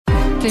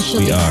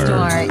officially We are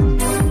start.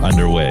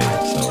 underway.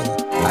 So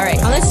All right,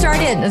 let's start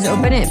it. Let's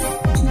open it.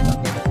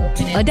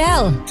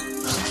 Odell.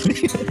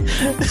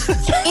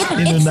 It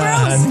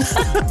inunahan.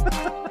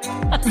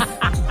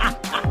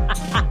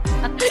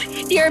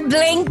 froze. You're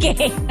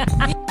blinking.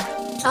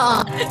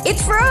 It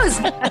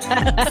froze.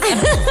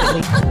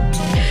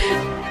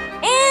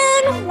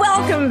 And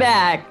welcome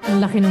back.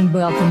 Ang laki ng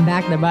welcome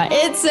back, diba?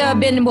 It's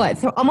been,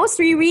 almost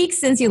 3 weeks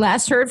since you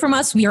last heard from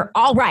us. We are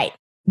all right.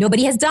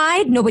 Nobody has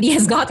died. Nobody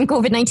has gotten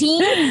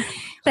COVID-19.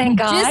 Thank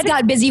God. Just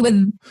got busy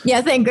with,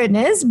 thank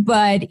goodness.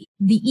 But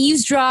the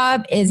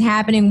eavesdrop is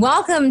happening.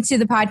 Welcome to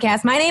the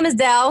podcast. My name is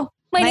Del.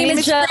 My name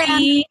is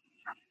Jelly.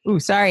 Ooh,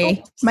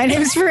 sorry. My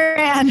name is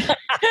Fran.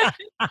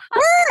 We're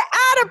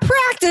out of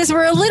practice.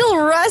 We're a little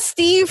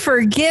rusty.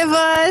 Forgive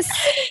us.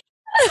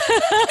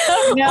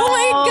 No. Oh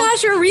my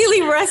gosh, you're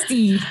really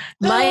rusty.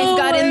 Life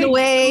got in the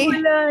way.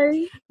 You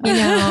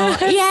know,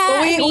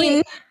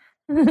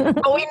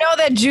 But we know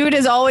that Jude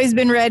has always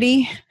been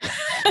ready.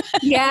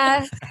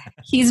 Yeah.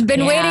 He's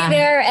been waiting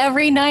there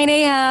every 9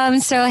 a.m.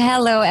 So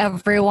hello,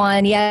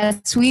 everyone.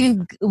 Yes,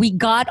 we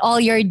got all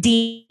your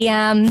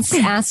DMs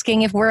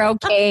asking if we're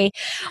okay.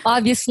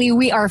 Obviously,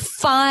 we are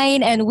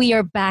fine and we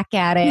are back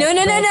at it. No.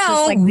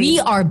 Like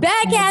we are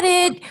back at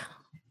it.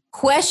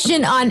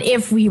 Question on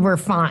if we were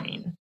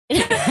fine.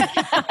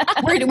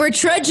 we're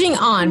trudging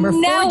on. We're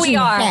Now forging we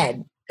are.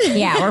 ahead.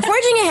 Yeah, we're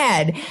forging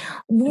ahead.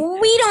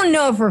 We don't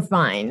know if we're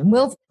fine.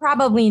 We'll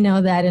probably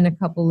know that in a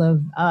couple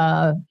of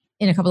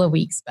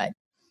weeks, but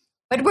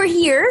we're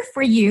here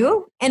for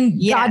you. And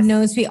God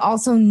knows we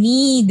also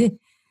need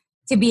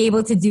to be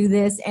able to do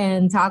this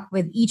and talk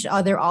with each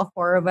other, all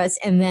four of us,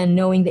 and then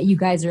knowing that you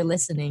guys are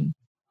listening.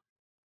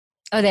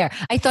 Oh, there.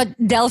 I thought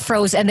Del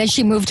froze and then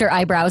she moved her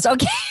eyebrows.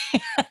 Okay.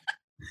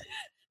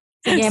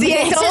 Yeah, See, I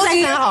it's just told like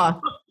you.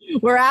 now.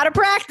 We're out of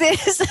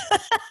practice.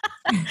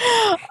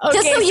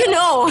 Just so you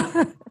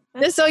know.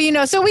 Just so you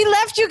know. So we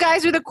left you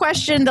guys with a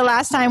question the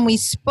last time we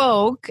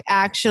spoke,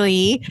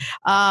 actually.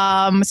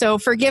 So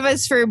forgive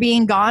us for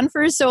being gone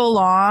for so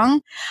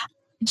long.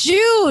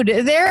 Jude,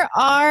 there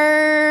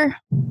are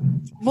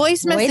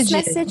voice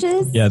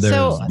messages. Yeah,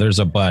 there's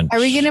a bunch. Are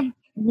we going to...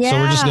 Yeah. So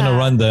we're just gonna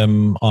run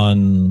them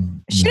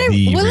on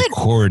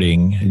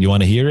recording. You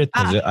want to hear it?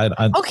 Okay.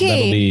 That'll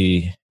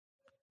be...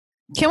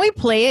 Can we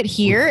play it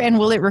here and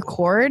will it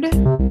record?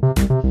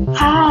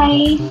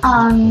 Hi,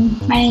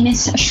 my name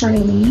is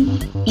Shirley,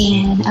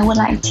 and I would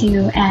like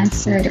to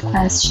answer the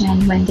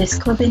question, when this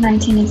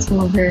COVID-19 is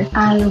over,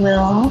 I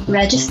will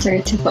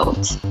register to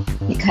vote,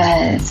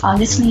 because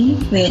obviously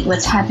with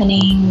what's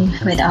happening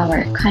with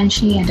our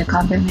country and the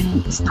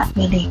government is not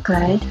really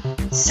good.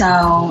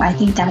 So I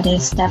think that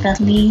is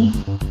definitely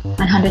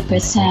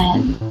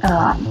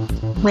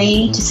 100%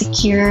 way to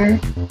secure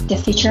the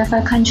future of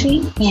our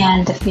country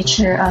and the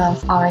future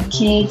of our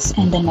kids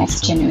and the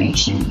next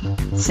generation.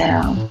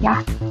 So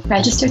yeah,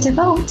 register to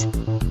vote.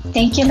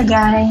 Thank you,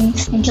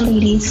 guys. Thank you,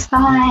 ladies.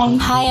 Bye.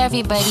 Hi,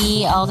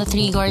 everybody. All the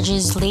three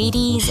gorgeous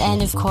ladies,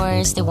 and of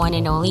course, the one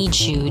and only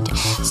Jude.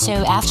 So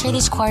after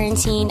this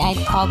quarantine,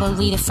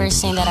 the first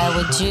thing that I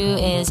would do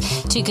is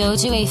to go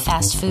to a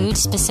fast food,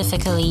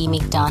 specifically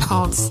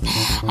McDonald's,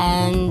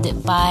 and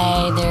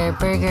buy their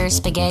burger,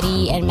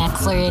 spaghetti, and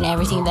McFlurry, and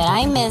everything that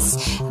I miss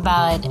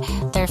about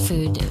their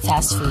food,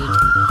 fast food.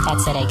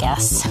 That's it, I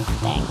guess.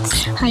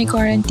 Thanks. Hi,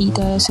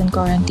 Quarantitas and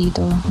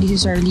Quarantito. This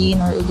is Arlene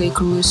or Ugay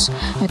Cruz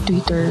at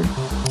Twitter.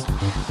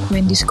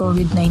 When this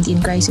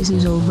COVID-19 crisis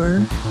is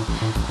over,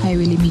 I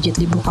will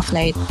immediately book a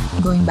flight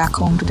going back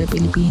home to the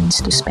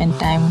Philippines to spend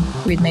time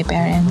with my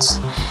parents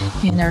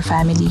and our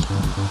family.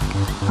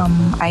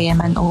 I am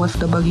an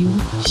OFW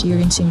here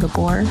in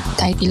Singapore.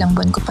 Kahit ilang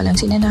buwan ko pa lang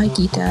sila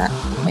nakikita,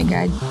 oh my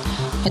God,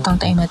 itong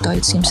time na to,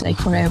 it seems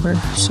like forever.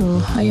 So,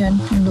 ayun,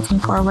 I'm looking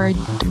forward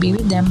to be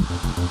with them.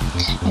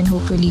 And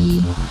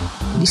hopefully,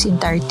 this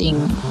entire thing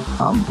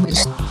will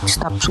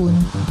stop soon.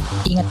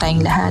 Ingat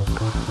tayong lahat.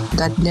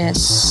 God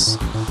bless.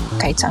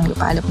 Kahit saang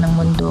lupalop ng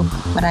mundo.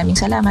 Maraming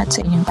salamat sa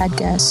inyong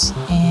podcast.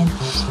 And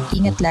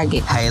ingat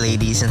lagi. Hi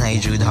ladies and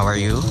hi Jude, how are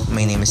you?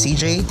 My name is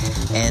CJ.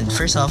 And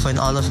first off, when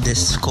all of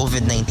this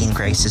COVID-19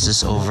 crisis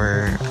is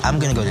over,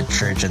 I'm gonna go to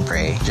church and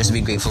pray. Just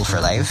be grateful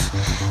for life.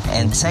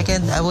 And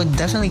second, I would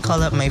definitely call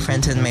up my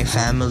friends and my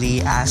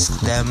family, ask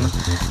them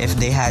if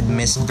they had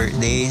missed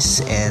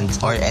birthdays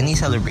or any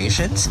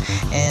celebrations,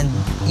 and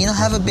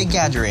have a big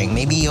gathering,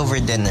 maybe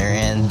over dinner,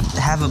 and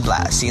have a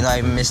blast.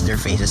 I miss their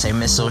faces, I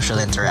miss social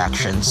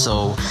interaction,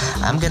 so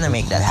I'm gonna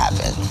make that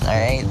happen.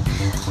 Alright,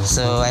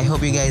 so I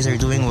hope you guys are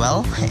doing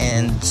well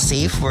and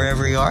safe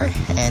wherever you are,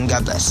 and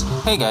God bless.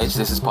 Hey guys,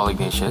 this is Paul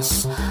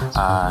Ignatius.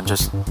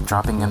 Just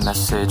dropping a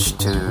message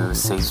to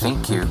say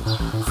thank you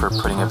for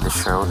putting up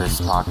this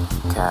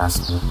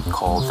podcast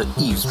called The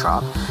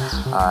Eavesdrop.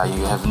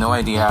 You have no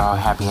idea how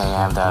happy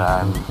I am that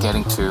I'm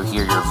getting to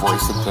hear your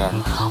voice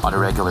again on a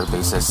regular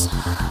basis,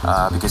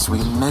 because we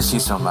miss you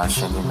so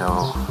much, and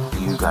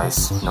you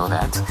guys know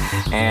that.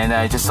 And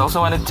I just also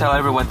want to tell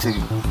everyone to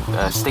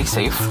stay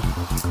safe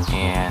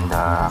and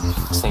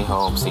stay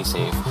home, stay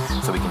safe,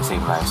 so we can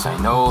save lives. I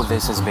know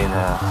this has been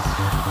a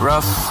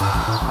rough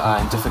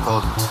and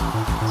difficult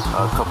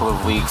couple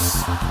of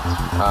weeks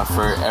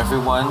for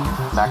everyone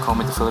back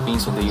home in the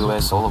Philippines, in the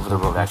US, all over the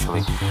world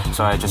actually.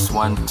 So I just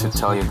want to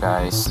tell you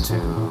guys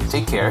to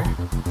take care,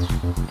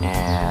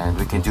 and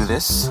we can do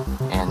this.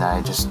 And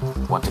I just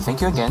want to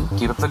thank you again.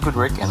 Keep up the good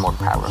work and more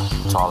power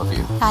to all of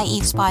you. Hi,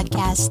 Eve's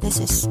Podcast. This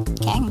is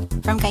Kang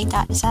from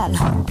Kaita Rizal.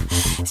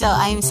 So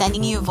I'm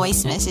sending you a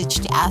voice message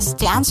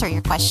to answer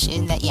your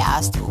question that you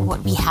asked,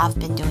 what we have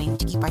been doing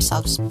to keep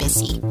ourselves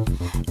busy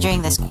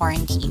during this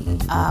quarantine.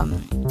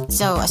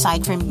 So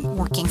aside from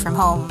working from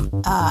home,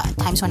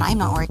 times when I'm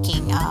not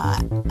working,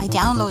 I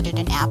downloaded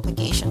an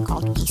application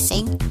called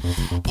WeSing,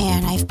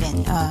 and I've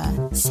been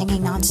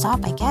singing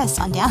nonstop, I guess,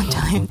 on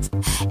downtimes,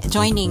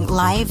 joining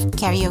live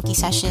karaoke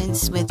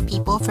sessions with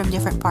people from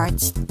different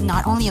parts,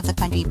 not only of the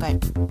country,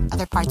 but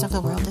other parts of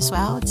the world as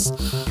well. It's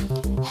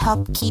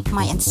helped keep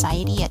my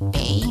anxiety at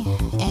bay,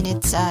 and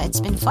it's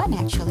been fun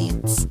actually.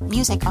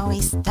 Music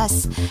always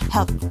does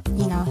help,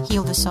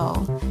 heal the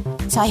soul.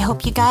 So I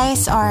hope you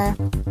guys are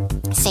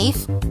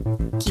safe,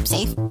 keep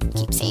sane,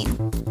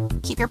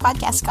 keep your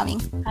podcast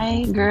coming.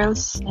 Hi,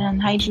 girls,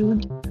 and hi,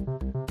 Jude.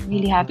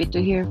 Really happy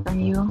to hear from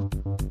you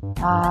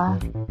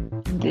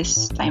in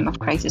this time of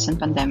crisis and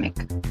pandemic.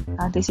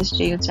 This is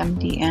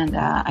J70, and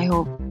I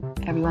hope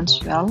everyone's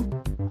well.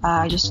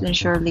 I just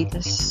finished your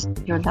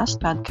last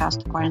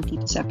podcast, quarantine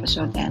this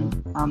episode, and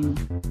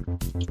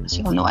as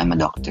you all know, I'm a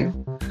doctor.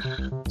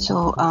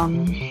 So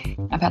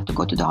I've had to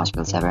go to the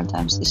hospital several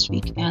times this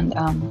week, and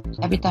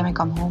every time I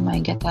come home, I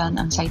get an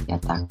anxiety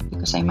attack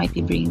because I might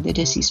be bringing the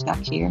disease back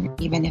here,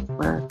 even if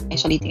we're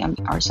isolating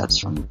ourselves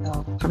from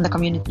the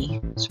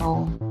community.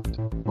 So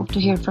hope to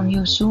hear from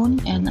you soon,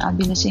 and I'll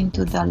be listening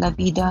to the La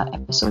Vida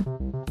episode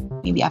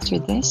maybe after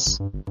this.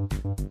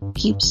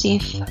 Keep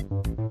safe,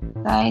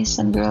 guys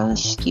and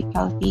girls. Keep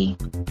healthy.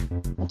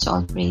 Let's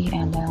all pray,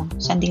 and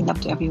sending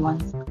love to everyone.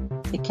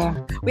 Take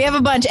care. We have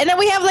a bunch, and then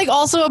we have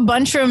also a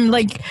bunch from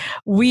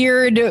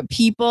weird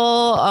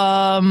people.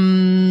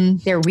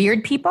 They're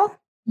weird people.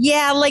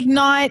 Yeah,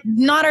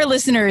 not our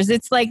listeners.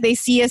 It's they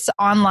see us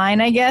online,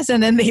 I guess,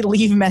 and then they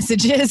leave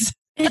messages.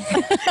 It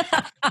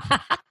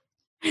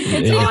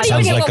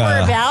sounds like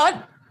we're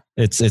about.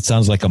 It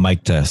sounds like a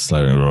mic test.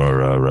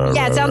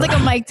 Yeah, it sounds like a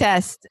mic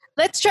test.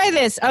 Let's try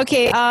this.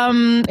 Okay,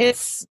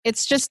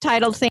 it's just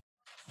titled thing.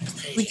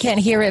 We can't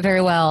hear it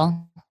very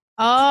well.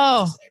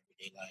 Oh.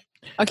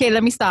 Okay,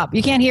 let me stop.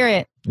 You can't hear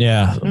it.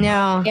 Yeah.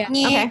 No. Yeah.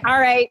 Okay. All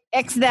right.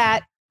 X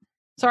that.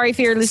 Sorry,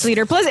 fearless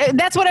leader. Plus,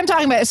 that's what I'm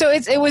talking about. So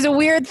it was a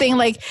weird thing.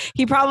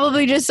 He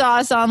probably just saw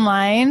us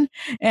online,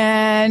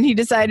 and he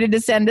decided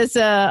to send us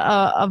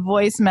a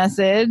voice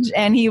message,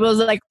 and he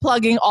was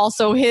plugging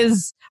also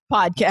his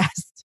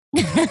podcast.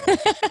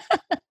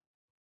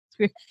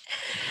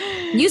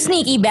 You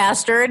sneaky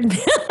bastard.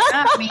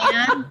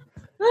 Man.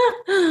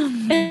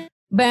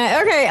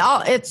 But okay,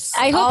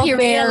 I hope you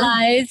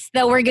realize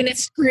that we're gonna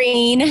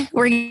screen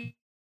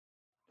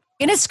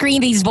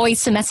these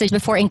voice messages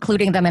before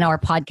including them in our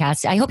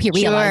podcast. I hope you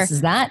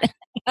realize that.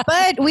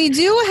 But we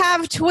do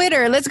have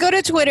Twitter. Let's go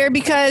to Twitter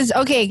because,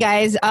 okay,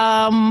 guys,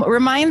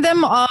 remind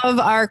them of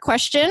our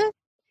question.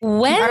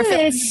 When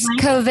this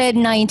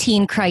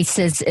COVID-19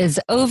 crisis is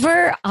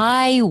over,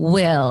 I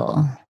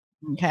will.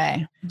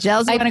 Okay.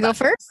 Jels, you want to go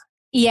first?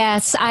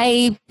 Yes,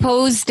 I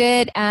posed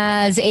it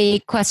as a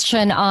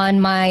question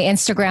on my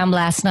Instagram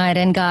last night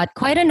and got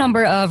quite a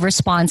number of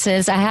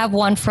responses. I have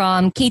one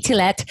from Katie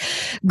Let.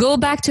 Go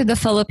back to the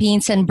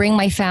Philippines and bring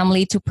my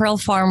family to Pearl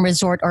Farm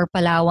Resort or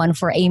Palawan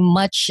for a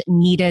much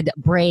needed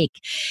break.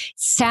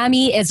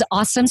 Sammy is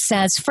awesome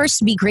says,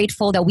 first, be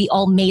grateful that we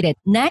all made it.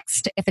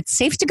 Next, if it's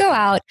safe to go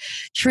out,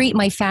 treat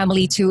my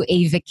family to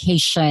a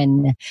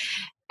vacation.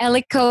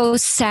 Elico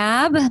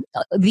Sab,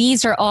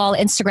 these are all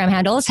Instagram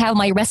handles, have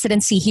my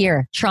residency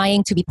here,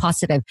 trying to be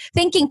positive,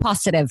 thinking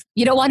positive.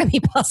 You don't want to be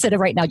positive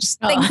right now,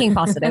 just thinking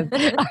positive.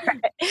 All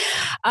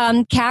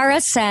right. Kara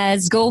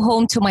says, go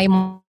home to my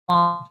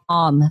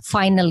mom,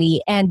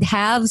 finally, and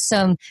have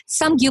some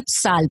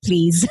gyupsal,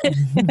 please. But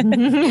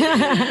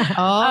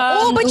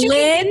you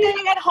can get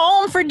it at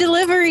home for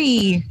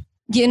delivery.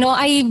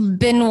 I've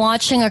been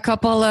watching a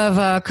couple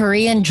of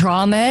Korean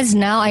dramas.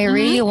 Now I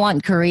really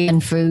want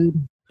Korean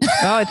food.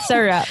 Oh, it's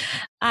syrup.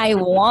 I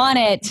want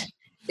it.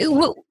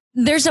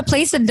 There's a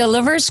place that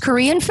delivers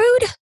Korean food?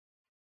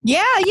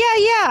 Yeah.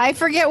 I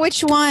forget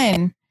which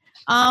one.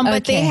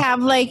 But they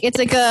have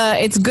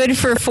it's good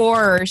for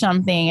 4 or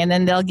something. And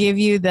then they'll give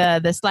you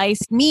the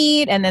sliced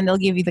meat, and then they'll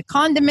give you the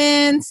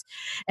condiments,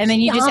 and then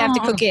you just have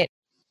to cook it.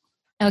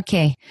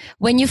 Okay.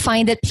 When you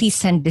find it, please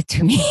send it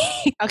to me.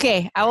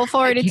 Okay. I will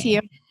forward it to you.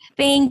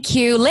 Thank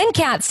you. Lynn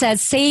Cat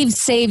says, save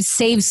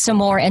some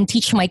more and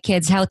teach my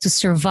kids how to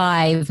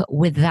survive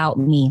without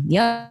me.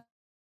 Yep.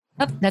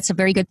 That's a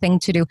very good thing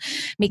to do.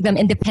 Make them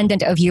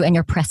independent of you and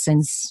your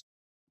presence.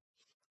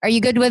 Are you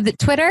good with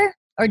Twitter,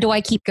 or do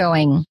I keep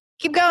going?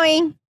 Keep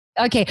going.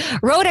 Okay,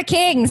 Rhoda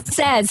King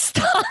says,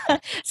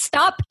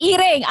 stop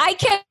eating. I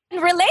can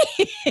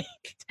relate.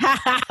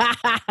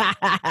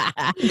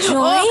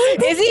 Oh,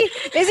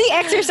 is he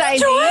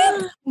exercising?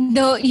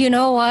 No, you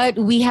know what?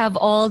 We have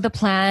all the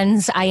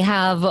plans. I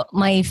have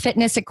my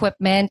fitness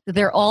equipment.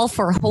 They're all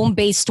for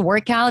home-based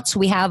workouts.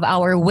 We have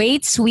our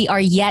weights. We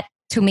are yet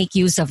to make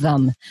use of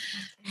them.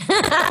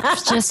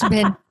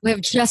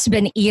 We've just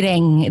been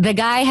eating. The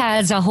guy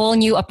has a whole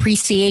new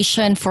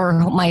appreciation for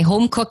my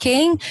home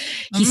cooking.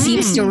 He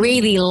seems to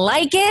really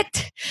like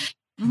it.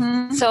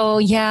 Mm-hmm. So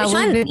yeah,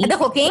 we've been eating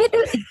cooking.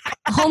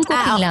 Home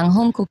cooking lang,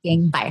 home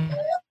cooking.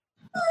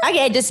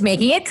 Okay, just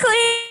making it clear.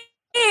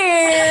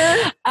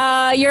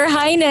 Your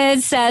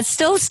Highness says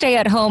still stay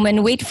at home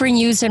and wait for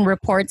news and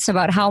reports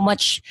about how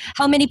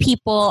many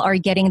people are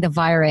getting the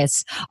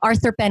virus.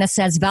 Arthur Pena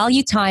says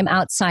value time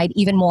outside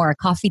even more.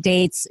 Coffee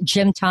dates,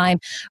 gym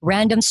time,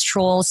 random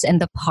strolls in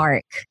the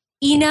park.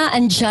 Ina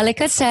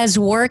Angelica says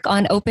work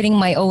on opening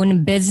my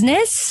own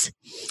business.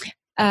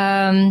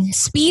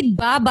 Speed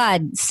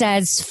Babad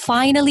says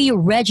finally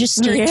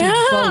registered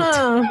to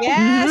vote.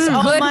 Yes.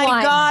 Oh Good my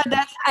one. God.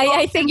 That's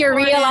I think you're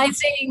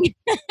realizing.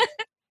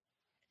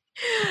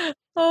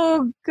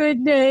 Oh,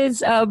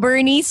 goodness.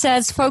 Bernie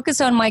says,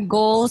 focus on my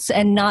goals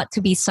and not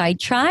to be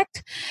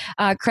sidetracked.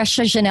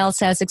 Kresha Janelle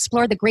says,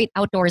 explore the great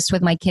outdoors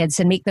with my kids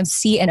and make them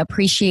see and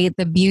appreciate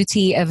the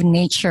beauty of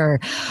nature.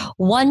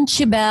 One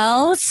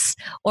Chibels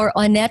or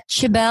Onette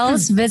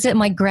Chibels, visit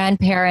my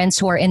grandparents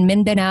who are in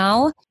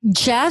Mindanao.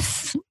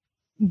 Jeff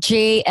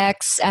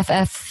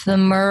JXFF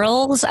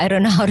Merles, I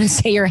don't know how to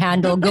say your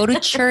handle. Go to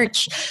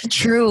church.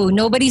 True.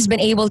 Nobody's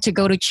been able to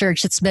go to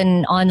church. It's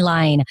been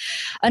online.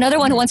 Another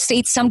one who wants to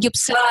eat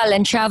samgyupsal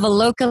and travel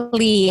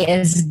locally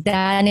is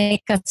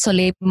Danica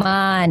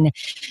Soleiman.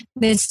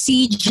 Miss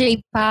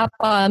CJ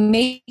Papa,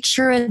 make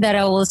sure that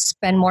I will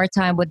spend more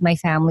time with my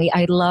family.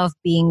 I love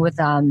being with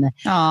them.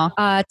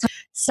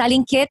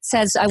 Salingkit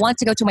says, I want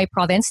to go to my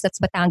province, that's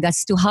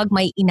Batangas, to hug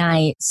my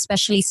inay,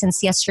 especially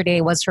since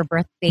yesterday was her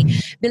birthday.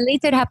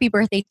 Belated happy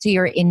birthday to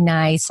your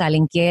inay,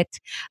 Salingkit.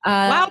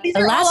 Wow, these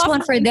are the last all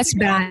one for this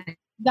brand.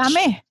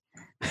 Dami.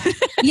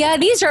 Yeah,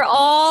 these are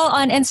all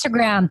on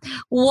Instagram.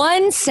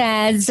 One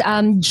says,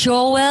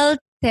 Joel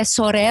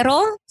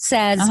Tesorero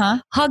says,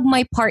 hug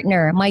my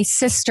partner, my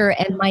sister,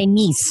 and my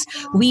niece.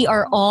 We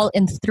are all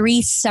in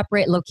 3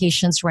 separate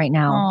locations right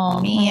now.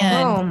 Oh,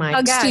 man. Oh, my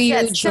God. Hugs to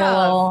you,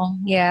 Joel.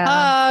 Yeah.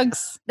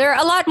 Hugs. There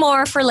are a lot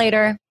more for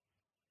later.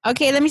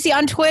 Okay, let me see.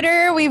 On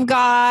Twitter, we've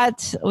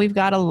got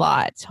a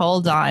lot.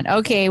 Hold on.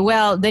 Okay,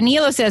 well,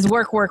 Danilo says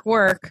work.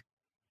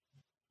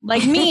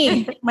 Like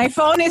me. My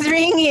phone is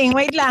ringing.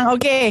 Wait lang.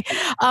 Okay.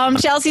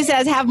 Chelsea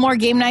says have more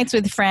game nights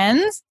with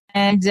friends.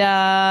 And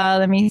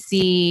let me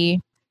see.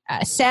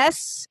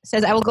 Sess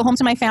says, I will go home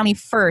to my family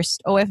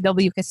first,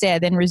 OFW kasi,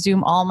 then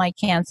resume all my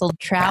canceled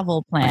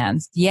travel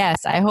plans.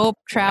 Yes, I hope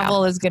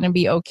travel is going to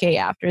be okay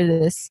after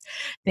this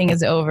thing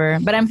is over.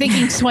 But I'm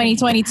thinking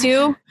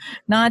 2022,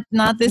 not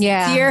this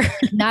year.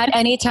 Not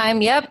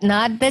anytime. Yep,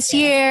 not this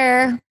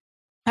year.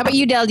 How about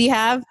you, Del? Do you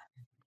have?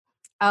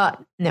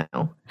 No.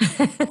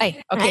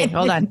 Hey, okay,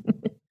 hold on.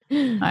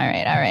 All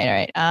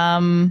right.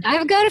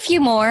 I've got a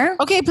few more.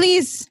 Okay,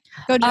 please.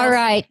 Go, Del. All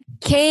right.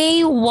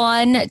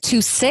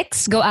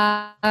 K126, go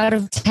out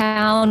of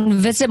town,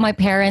 visit my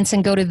parents,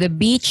 and go to the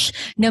beach.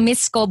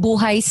 Namiss ko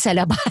buhay sa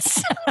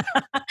labas.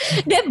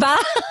 Diba?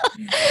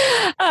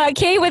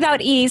 K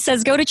without E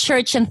says, go to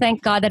church and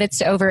thank God that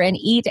it's over and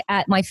eat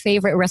at my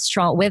favorite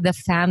restaurant with the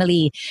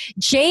family.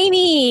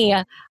 Jamie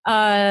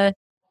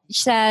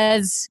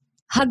says,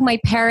 hug my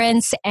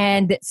parents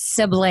and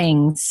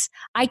siblings.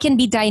 I can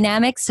be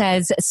dynamic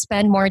says,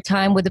 spend more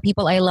time with the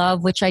people I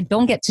love, which I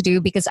don't get to do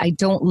because I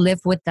don't live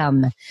with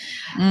them.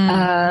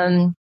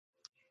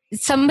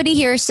 Somebody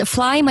here,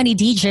 Fly Money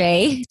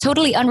DJ,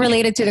 totally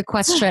unrelated to the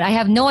question. I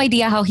have no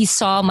idea how he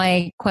saw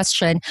my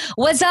question.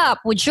 What's up?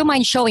 Would you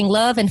mind showing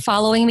love and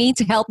following me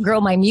to help grow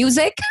my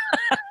music?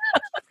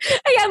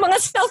 Ayan, mga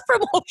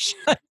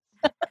self-promotion.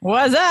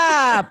 What's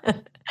up?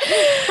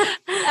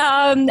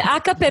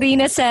 Aka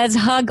Perina says,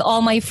 hug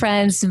all my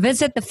friends,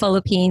 visit the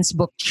Philippines,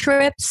 book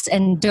trips,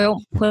 and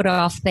don't put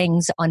off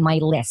things on my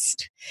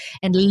list.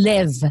 And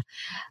live.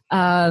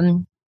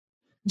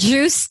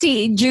 Juice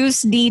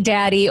D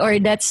Daddy, or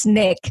that's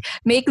Nick.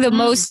 Make the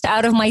most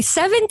out of my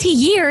 70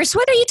 years.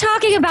 What are you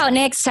talking about,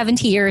 Nick?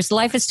 70 years.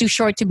 Life is too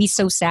short to be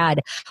so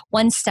sad.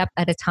 One step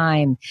at a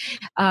time.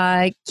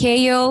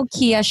 Keo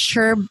Kia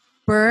Sherb.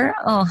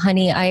 Oh,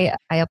 honey, I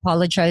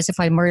apologize if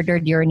I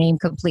murdered your name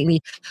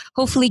completely.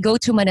 Hopefully go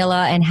to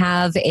Manila and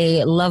have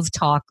a love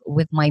talk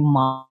with my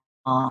mom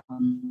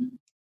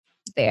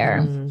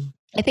there.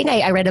 I think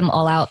I read them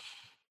all out.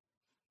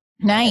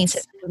 Nice.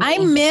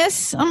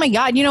 Oh my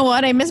God, you know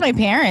what? I miss my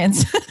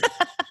parents.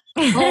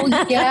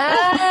 Oh,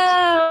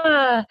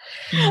 yeah.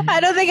 I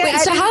don't think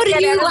so how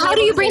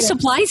do you bring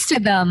supplies to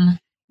them?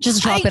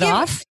 Just drop it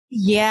off?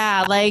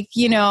 Yeah, like,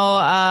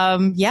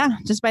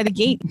 just by the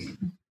gate.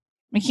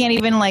 I can't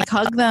even like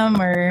hug them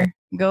or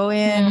go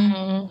in.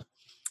 Oh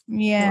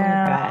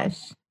Yeah. my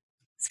gosh.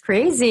 It's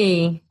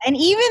crazy. And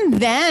even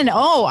then,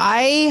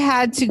 I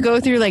had to go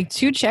through like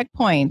 2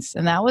 checkpoints,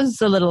 and that was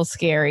a little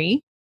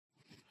scary.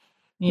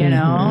 You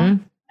know,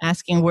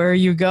 asking where are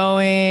you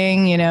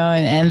going, you know,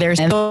 and there's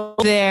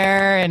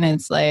there, and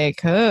it's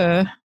like,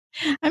 I'm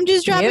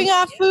just dropping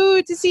off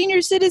food to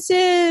senior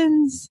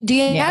citizens. Do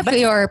you have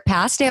your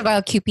pass? Do you have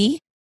a QP?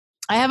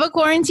 I have a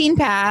quarantine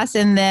pass,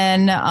 and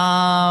then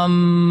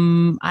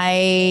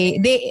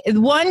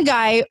one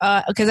guy,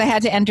 because I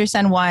had to enter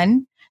San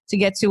Juan to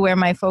get to where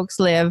my folks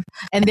live,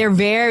 and they're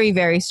very,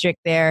 very strict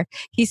there.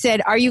 He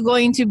said, "Are you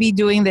going to be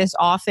doing this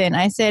often?"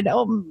 I said,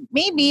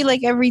 maybe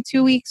like every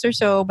 2 weeks or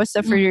so, but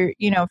stuff for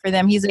for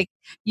them. He's like,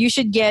 "You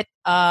should get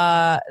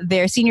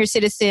their senior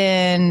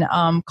citizen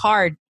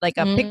card, like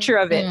a picture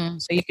of it,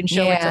 so you can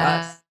show it to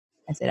us."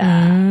 I said,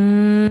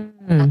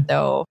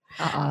 so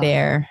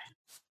there.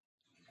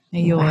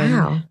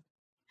 Wow.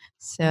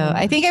 So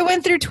I think I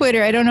went through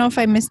Twitter. I don't know if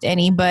I missed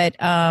any, but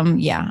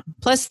yeah.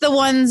 Plus the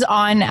ones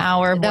on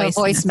our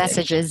voice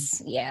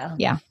messages. Yeah.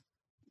 Yeah.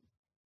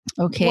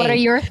 Okay. What are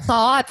your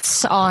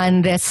thoughts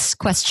on this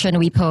question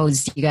we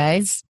posed, you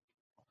guys?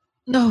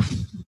 No.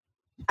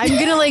 I'm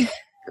going to like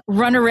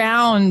run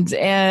around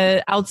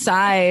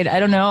outside. I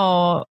don't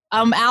know.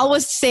 Al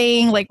was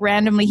saying like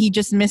randomly he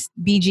just missed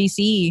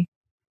BGC.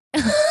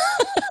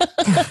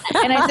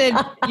 And I said,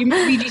 "You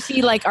miss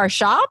BGC like our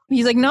shop?"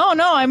 He's like, no,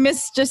 I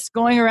miss just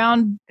going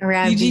around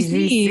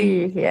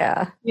BGC.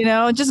 Yeah. You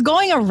know, just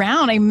going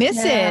around. I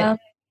miss it.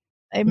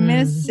 I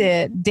miss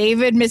it.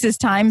 David misses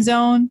time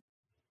zone.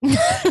 And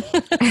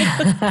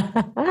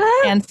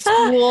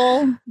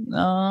school.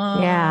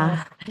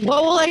 Yeah.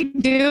 What will I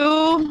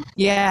do?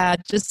 Yeah,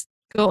 just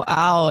go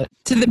out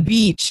to the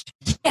beach.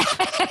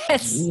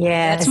 Yes.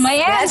 Yes. That's my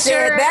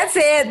answer. That's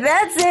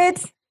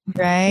it.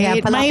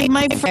 Right. Yeah,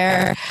 my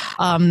friend,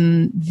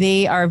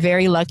 they are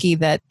very lucky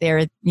that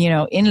they're,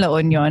 in La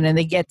Union, and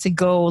they get to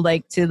go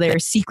like to their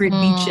secret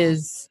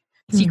beaches,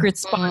 secret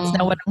spots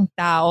na walang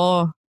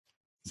tao.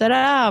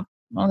 Sarap.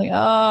 I'm like,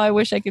 I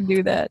wish I could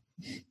do that.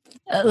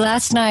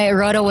 Last night,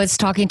 Rhoda was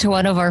talking to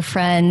one of our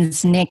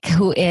friends, Nick,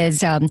 who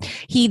is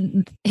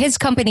his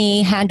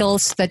company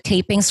handles the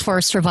tapings for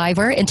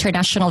Survivor,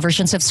 international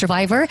versions of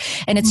Survivor,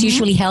 and it's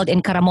usually held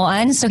in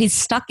Caramoan. So he's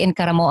stuck in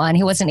Caramoan.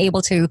 He wasn't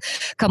able to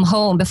come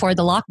home before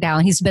the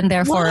lockdown. He's been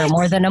there for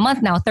more than a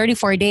month now,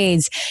 34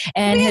 days,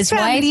 and his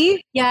wife,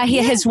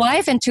 his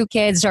wife and 2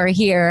 kids are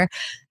here.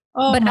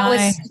 But I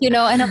was,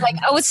 and I'm like,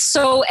 I was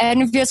so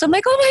envious. I'm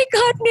like, oh my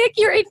God, Nick,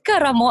 you're in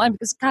Caramoan,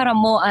 because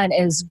Caramoan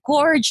is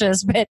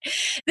gorgeous. But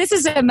this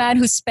is a man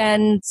who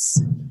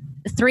spends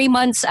 3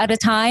 months at a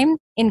time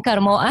in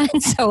Caramoan.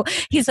 So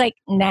he's like,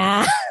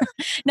 nah,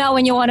 not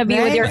when you want to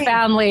be with your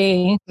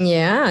family.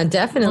 Yeah,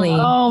 definitely.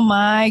 Oh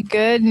my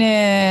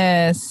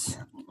goodness.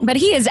 But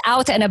he is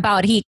out and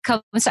about. He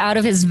comes out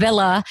of his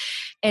villa,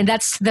 and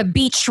that's the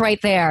beach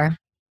right there.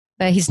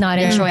 But he's not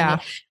enjoying it.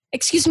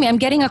 Excuse me, I'm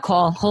getting a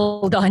call.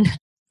 Hold on.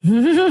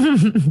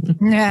 Hello?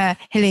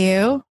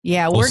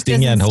 Yeah, work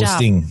hosting doesn't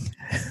stop.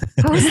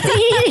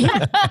 Hosting.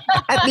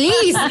 At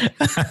least.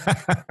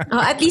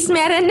 At least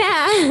meron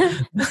na.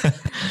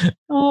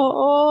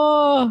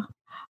 Oh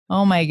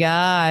my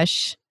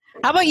gosh.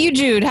 How about you,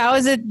 Jude? How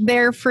is it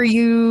there for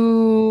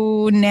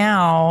you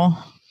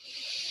now?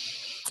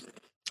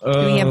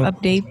 Do we have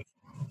updates?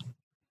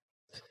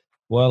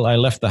 Well, I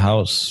left the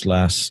house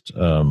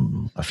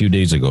a few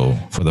days ago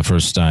for the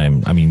first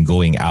time. I mean,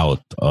 going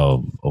out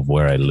of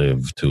where I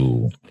live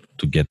to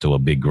get to a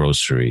big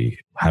grocery.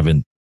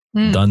 Haven't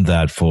done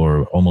that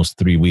for almost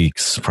 3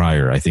 weeks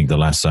prior. I think the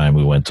last time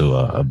we went to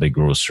a big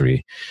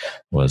grocery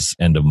was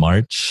end of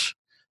March.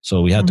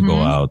 So we had to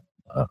go out,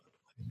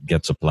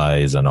 get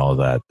supplies and all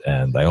that.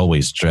 And I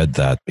always dread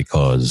that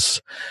because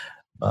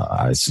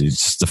it's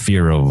just the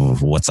fear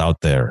of what's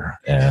out there.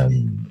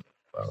 And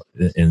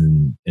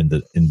in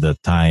the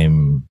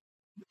time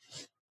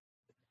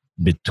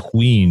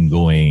between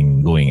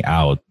going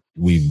out,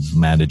 we've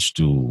managed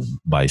to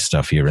buy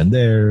stuff here and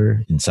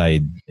there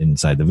inside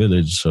the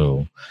village.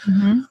 So,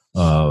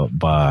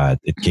 but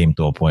it came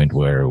to a point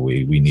where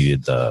we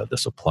needed the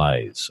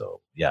supplies. So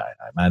yeah,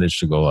 I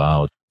managed to go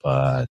out,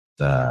 but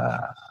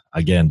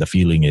again, the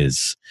feeling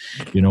is,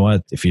 you know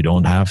what? If you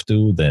don't have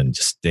to, then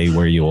just stay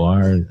where you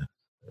are.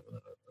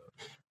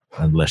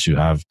 Unless you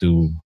have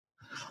to.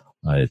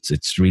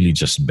 It's really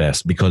just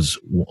best because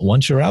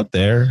once you're out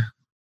there,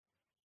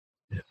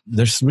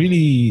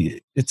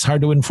 it's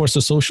hard to enforce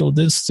the social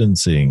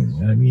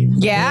distancing. I mean,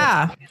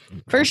 yeah,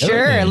 for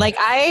sure. Like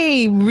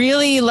I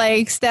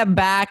really step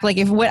back. Like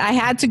if I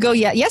had to go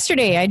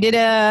yesterday, I did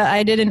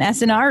an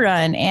SNR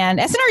run, and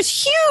SNR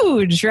is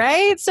huge,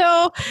 right?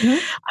 So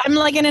I'm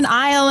like in an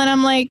aisle, and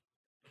I'm like,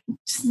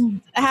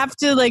 I have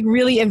to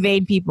really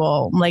evade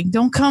people. I'm like,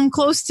 don't come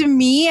close to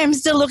me. I'm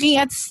still looking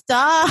at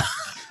stuff.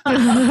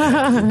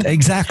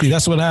 Exactly.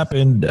 That's what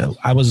happened.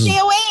 I was, stay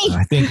away.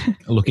 I think,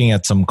 looking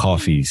at some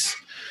coffees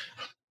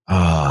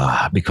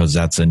because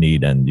that's a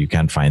need and you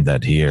can't find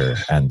that here.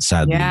 And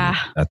sadly,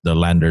 at the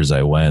Landers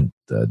I went,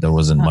 there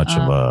wasn't much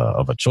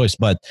of a choice.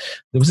 But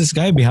there was this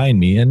guy behind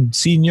me, and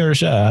senior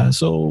siya,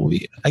 so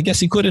I guess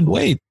he couldn't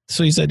wait.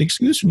 So he said,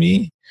 "Excuse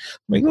me."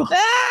 I go,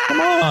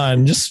 "Come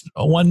on, just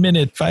 1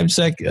 minute, 5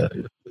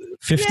 seconds,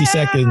 50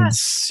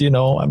 seconds.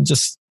 I'm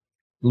just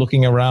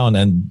looking around,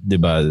 and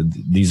diba,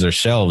 these are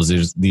shelves.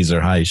 These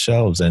are high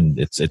shelves, and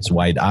it's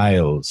wide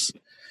aisles.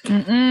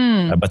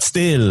 But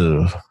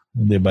still,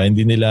 diba,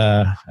 hindi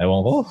nila,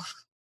 ewan ko."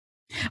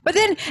 But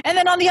then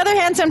on the other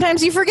hand,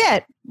 sometimes you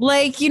forget.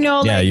 When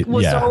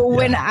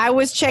I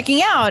was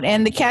checking out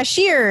and the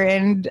cashier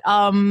and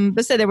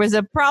said there was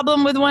a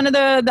problem with one of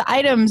the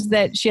items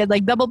that she had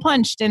like double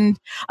punched, and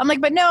I'm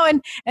like, but no,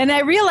 and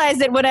I realized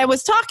that when I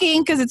was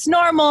talking, because it's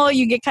normal,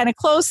 you get kind of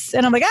close,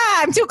 and I'm like,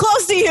 I'm too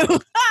close to you.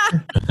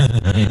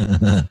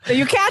 So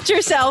you catch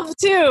yourself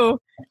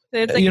too. So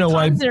it's like a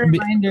constant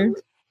reminder.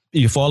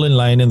 You fall in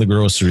line in the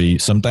grocery.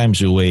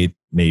 Sometimes you wait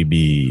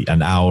maybe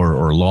an hour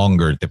or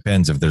longer. It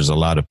depends if there's a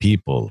lot of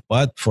people.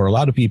 But for a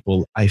lot of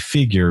people, I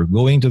figure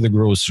going to the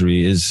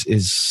grocery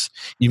is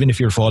even if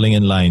you're falling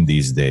in line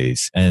these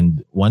days,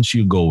 and once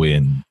you go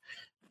in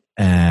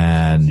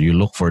and you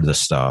look for the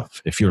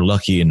stuff, if you're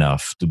lucky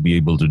enough to be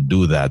able to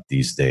do that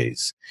these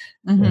days,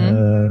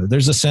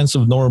 there's a sense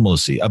of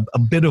normalcy, a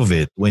bit of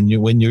it when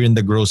you're in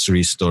the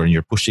grocery store and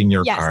you're pushing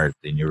your cart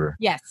and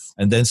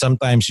and then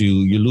sometimes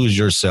you lose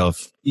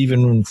yourself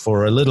even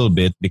for a little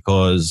bit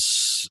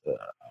because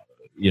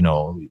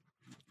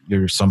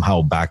you're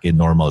somehow back in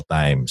normal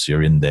times.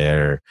 You're in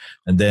there,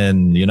 and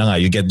then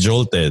you get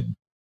jolted.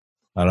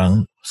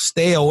 Parang,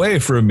 stay away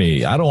from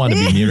me. I don't want to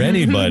be near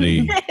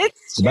anybody.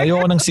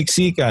 Ayoko ng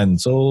siksikan.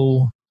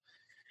 So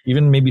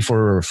even maybe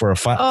for a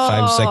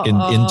 5-second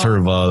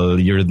interval,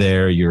 you're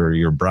there,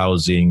 you're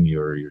browsing,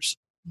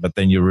 but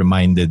then you're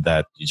reminded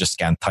that you just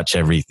can't touch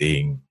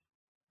everything,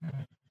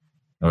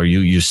 or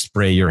you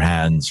spray your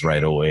hands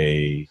right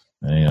away.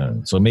 Yeah.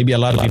 So maybe a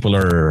lot of people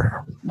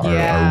are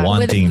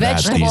wanting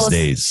that these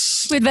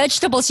days. With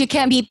vegetables, you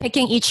can't be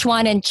picking each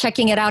one and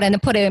checking it out and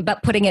then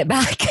putting it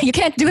back. You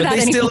can't do that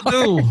anymore. But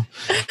they still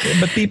do.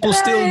 But people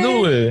still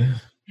do it.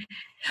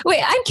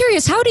 Wait, I'm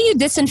curious. How do you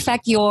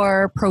disinfect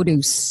your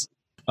produce?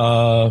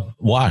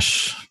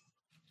 Wash.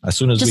 As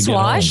soon as we get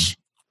wash?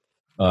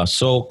 Home.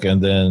 Soak,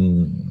 and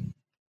then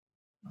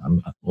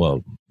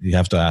you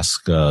have to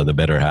ask the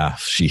better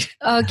half.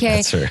 Okay.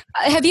 That's her.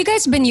 Have you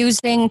guys been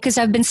using, because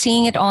I've been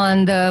seeing it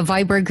on the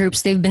Viber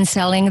groups, they've been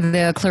selling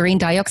the chlorine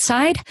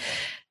dioxide.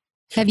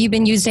 Have you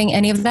been using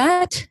any of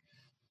that?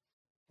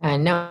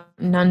 No,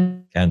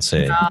 none. Can't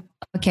say.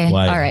 Okay.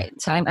 Why? All right.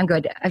 So I'm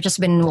good. I've just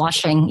been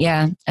washing.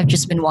 Yeah. I've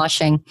just been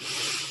washing.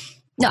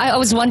 No, I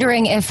was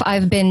wondering if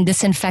I've been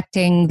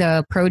disinfecting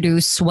the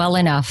produce well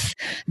enough.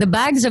 The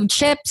bags of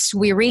chips,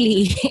 we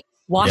really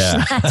wash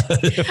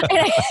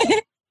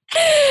that.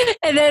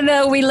 And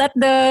then we let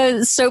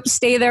the soap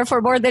stay there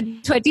for more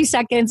than 20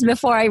 seconds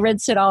before I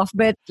rinse it off.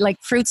 But like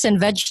fruits and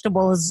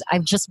vegetables,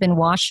 I've just been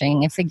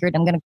washing. I figured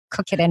I'm going to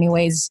cook it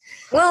anyways.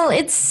 Well,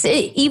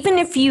 even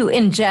if you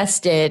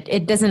ingest it,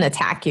 it doesn't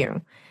attack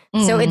you.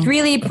 So it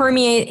really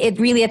it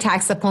really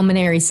attacks the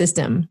pulmonary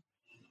system.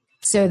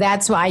 So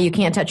that's why you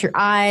can't touch your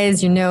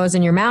eyes, your nose,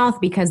 and your mouth,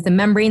 because the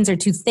membranes are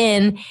too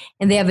thin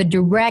and they have a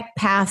direct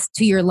path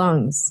to your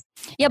lungs.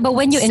 Yeah, but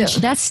when you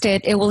ingest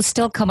it, it will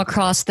still come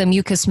across the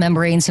mucous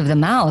membranes of the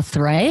mouth,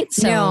 right?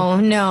 So,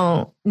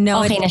 no.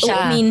 Okay na siya.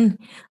 I mean,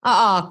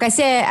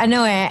 kasi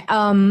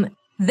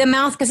the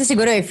mouth kasi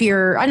siguro if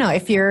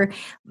you're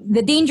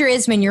the danger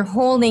is when you're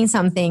holding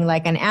something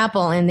like an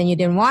apple and then you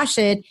didn't wash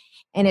it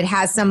and it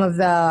has some of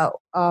the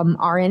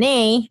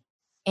RNA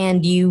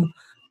and you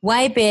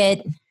wipe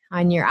it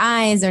on your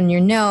eyes, on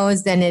your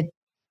nose, then it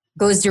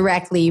goes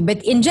directly. But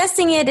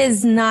ingesting it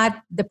is not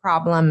the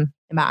problem.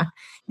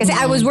 Because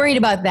I was worried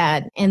about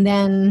that. And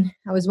then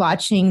I was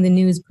watching the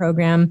news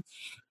program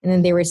and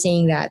then they were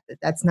saying that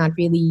that's not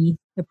really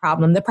the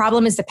problem. The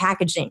problem is the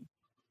packaging.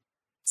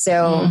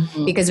 So,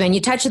 because when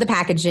you touch the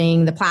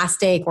packaging, the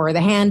plastic or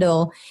the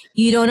handle,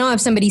 you don't know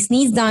if somebody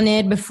sneezed on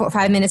it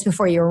 5 minutes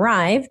before you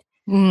arrived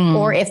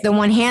or if the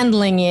one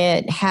handling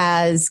it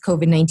has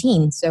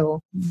COVID-19.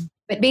 So,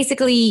 but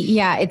basically,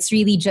 it's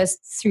really just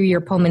through your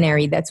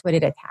pulmonary. That's what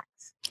it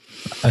attacks.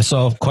 I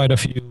saw quite a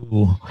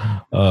few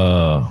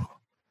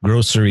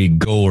grocery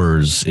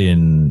goers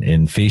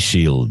in face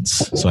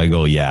shields. So I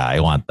go, I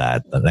want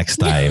that the next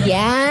time.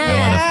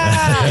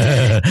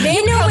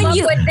 They know when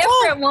you with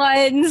different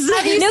ones.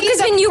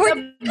 Because when you were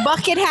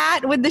bucket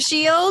hat with the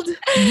shield.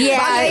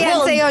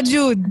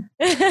 Jude.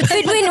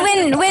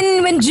 But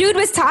when Jude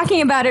was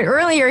talking about it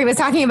earlier, he was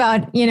talking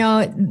about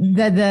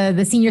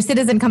the senior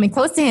citizen coming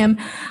close to him.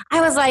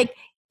 I was like,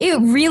 it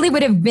really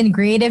would have been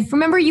great if.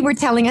 Remember, you were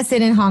telling us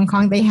that in Hong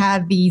Kong they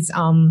have these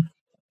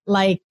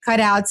like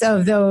cutouts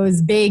of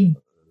those big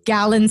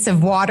gallons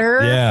of water.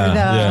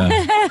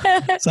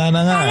 Sana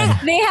nga.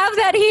 They have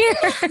that here.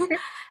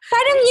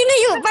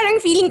 Parang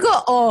feeling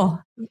ko,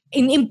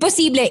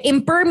 impossible,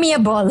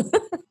 impermeable.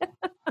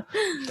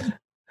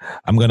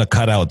 I'm gonna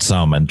cut out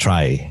some and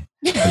try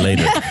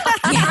later.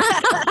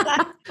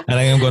 And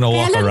I'm gonna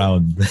walk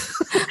around.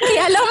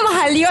 Kaya lang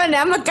mahal yun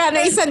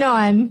magkano isa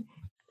nun?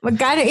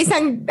 Magkano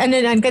isang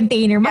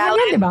container? Mahal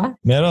yun, di ba?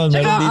 Meron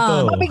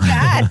dito.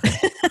 Mabigat.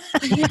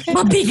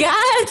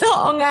 Mabigat.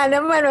 Oo nga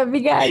naman,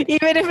 mabigat.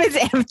 Even if it's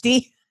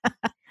empty.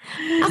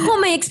 Ako,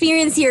 my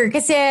experience here,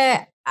 kasi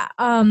I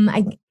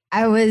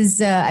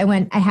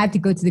had to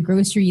go to the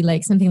grocery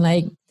like something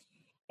like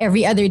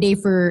every other day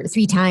for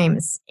 3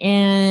 times.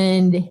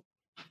 And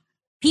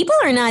people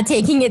are not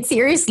taking it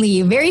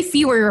seriously. Very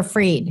few are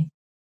afraid.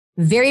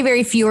 Very,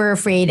 very few are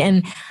afraid.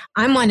 And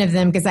I'm one of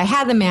them because I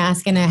had the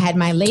mask and I had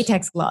my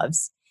latex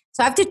gloves.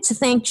 So I have to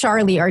thank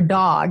Charlie, our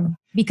dog,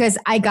 because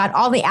I got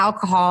all the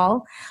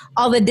alcohol,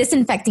 all the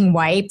disinfecting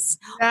wipes,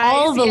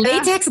 all the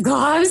latex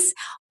gloves,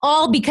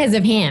 all because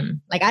of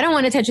him. Like, I don't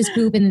want to touch his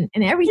poop and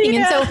everything.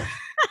 And so,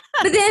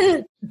 but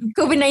then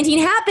COVID-19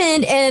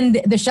 happened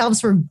and the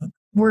shelves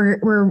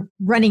were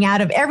running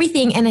out of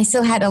everything. And I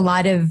still had a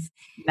lot of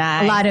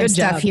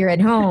stuff here at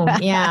home.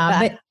 Yeah.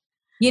 But,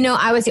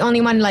 I was the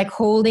only one like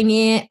holding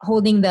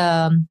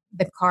the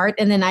cart,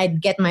 and then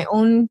I'd get my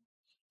own,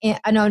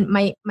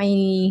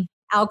 my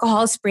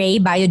alcohol spray,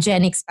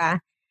 Biogenics pa.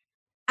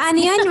 Ano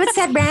yun? What's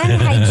that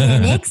brand?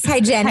 Hygienics?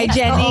 Hygienic.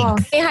 Oh.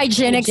 May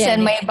Hygienics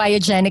and may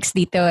Biogenics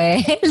dito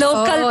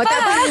Local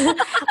pa.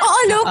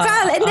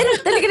 Local. And then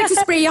talaga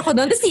nagsispray ako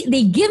doon.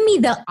 They give me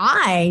the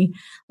eye.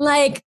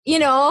 Like,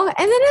 and then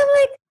I'm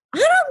like, I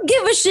don't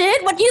give a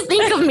shit what you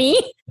think of me.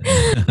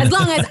 As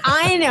long as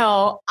I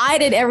know I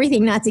did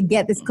everything not to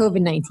get this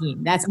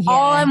COVID-19. That's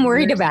all I'm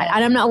worried about.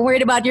 And I'm not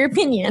worried about your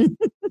opinion.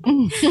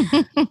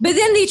 But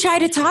then they try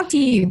to talk to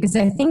you because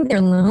I think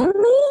they're lonely.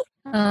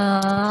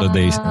 So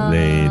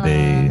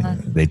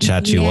they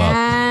chat you up.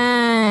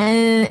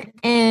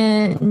 And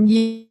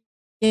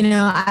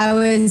I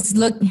was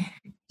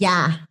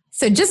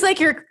So just like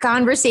your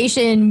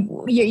conversation,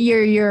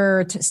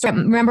 your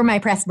remember my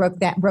press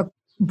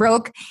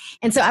broke.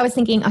 And so I was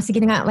thinking, sige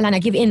na nga, wala na,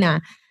 give in na.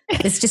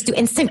 Let's just do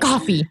instant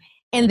coffee.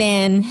 And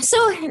then, so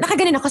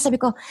nakaganon ako, sabi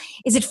ko,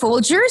 is it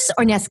Folgers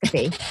or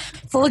Nescafe?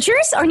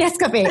 Folgers or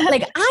Nescafe?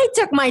 Like, I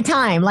took my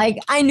time. Like,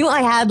 I knew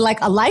I had like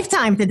a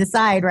lifetime to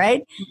decide,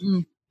 right? Mm-hmm.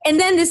 And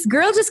then this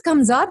girl just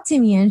comes up to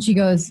me and she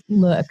goes,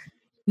 look,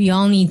 we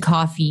all need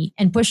coffee.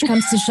 And push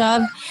comes to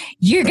shove,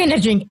 you're going to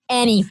drink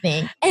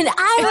anything. And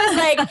I was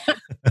like,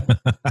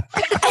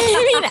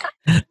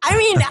 I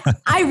mean,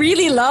 I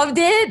really loved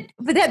it.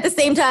 But at the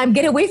same time,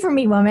 get away from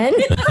me, woman.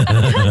 Wait,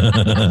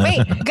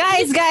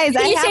 guys.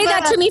 Can you say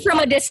that to me from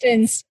a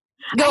distance?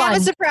 I have a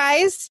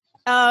surprise.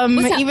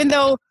 Even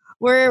though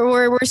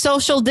we're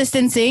social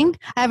distancing,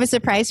 I have a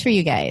surprise for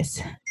you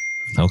guys.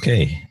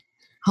 Okay.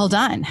 Hold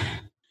on.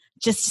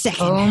 Just a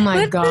second. Oh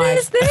my God. What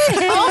is this?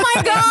 Oh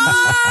my God.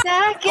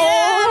 Second.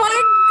 Oh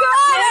my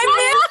God. I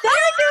missed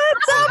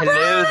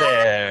Hello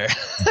there.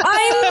 I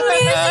miss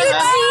you,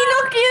 Gino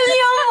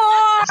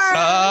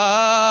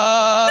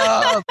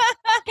Killiamore.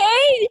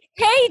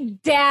 Hey,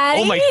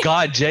 Daddy. Oh my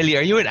God, Jelly,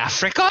 are you in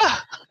Africa?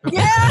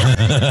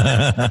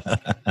 Yeah.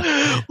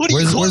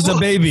 Where's the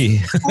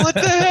baby? What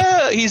the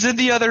hell? He's in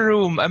the other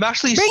room. I'm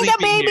actually Bring sleeping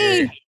the baby.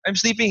 here. I'm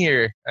sleeping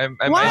here. I'm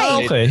Why?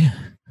 isolated. Okay.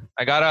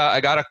 I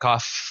got a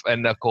cough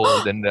and a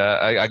cold, and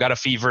I got a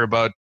fever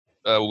about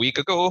a week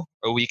and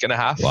a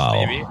half,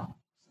 maybe.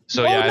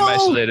 So I'm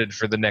isolated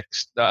for the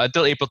next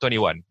until April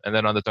 21, and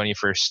then on the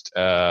 21st,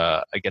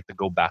 I get to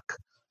go back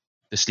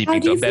to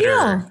sleeping to a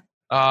better. Feel?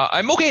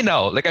 I'm okay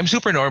now. Like, I'm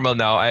super normal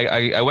now.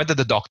 I went to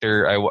the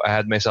doctor. I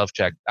had myself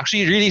checked.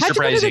 Actually, really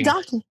surprising. How'd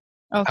you go to the doctor?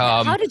 Okay.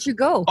 How did you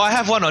go? I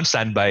have one on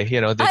standby. They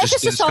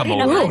just come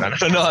over.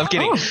 No, I'm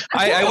kidding.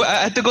 I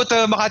had to go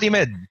to Makati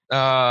Med.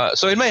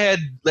 So in my head,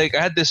 like,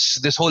 I had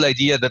this whole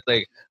idea that,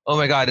 like, oh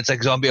my God, it's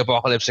like zombie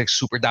apocalypse, like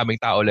super daming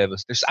tao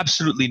levels. There's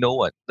absolutely no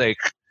one. Like,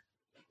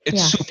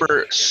 it's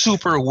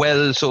super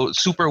well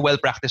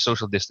practiced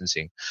social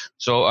distancing.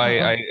 So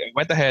I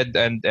went ahead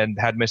and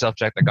had myself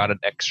checked. I got an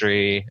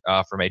X-ray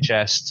for my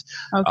chest.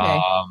 Okay.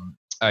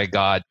 I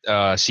got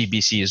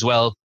CBC as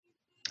well.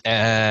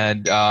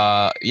 And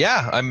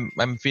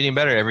I'm feeling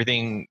better.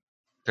 Everything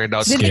turned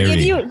out scary.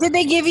 Did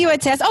they give you a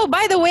test? Oh,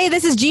 by the way,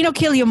 this is Gino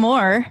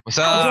Killiamore. What's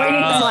up?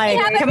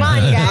 Come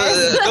on,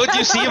 guys. Don't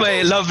you see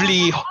my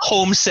lovely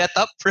home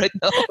setup right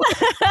now?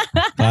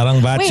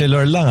 Parang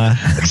bachelor lang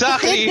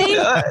Exactly.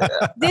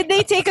 Did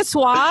they take a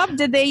swab?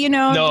 Did they,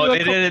 No,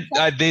 they didn't.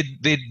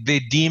 They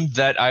deemed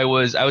that I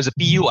was a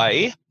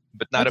PUI,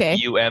 but not a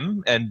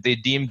PUM, and they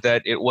deemed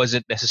that it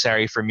wasn't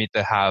necessary for me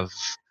to have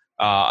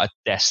a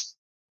test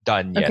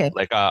done yet,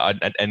 like an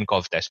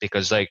NCOV test,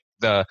 because like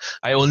I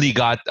only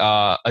got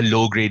a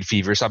low grade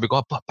fever. Sabi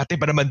ko, pati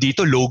ba naman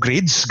dito low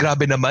grades?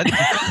 Grabe naman.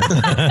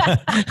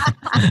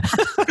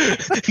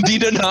 Hindi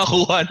na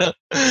nakakuha na.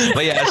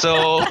 But yeah,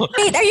 so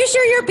wait, are you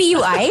sure you're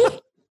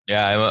PUI?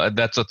 Yeah,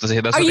 that's what they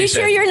said. Are you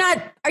sure you're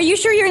not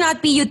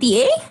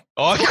PUTA?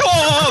 Oh,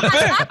 come!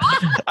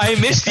 I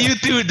missed you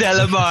too,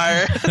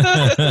 Delamar.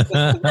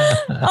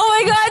 Oh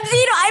my God,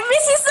 Gino, I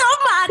miss you so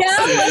much. I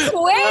was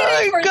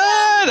waiting for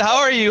God. man. How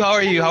are you?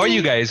 How are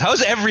you guys?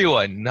 How's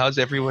everyone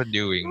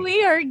doing?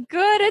 We are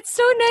good. It's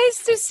so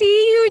nice to see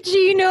you,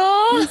 Gino.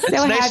 It's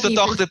nice to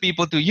talk to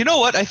people too. You know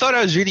what? I thought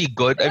I was really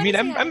good. I mean,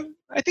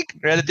 I think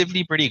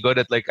relatively pretty good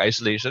at like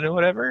isolation or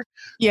whatever.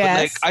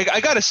 Yes. But like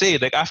I gotta say,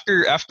 like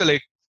after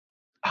like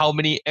how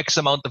many X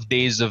amount of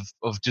days of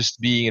just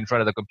being in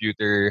front of the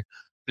computer,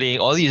 playing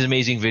all these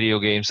amazing video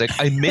games, like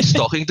I miss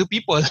talking to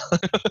people.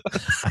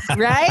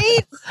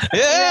 Right?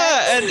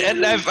 Yeah,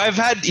 and I've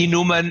had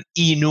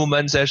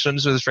inuman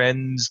sessions with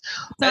friends.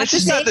 And it's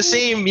just not the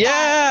same.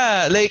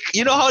 Yeah, like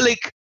you know how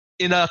like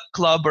in a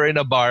club or in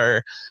a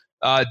bar,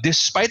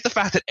 despite the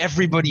fact that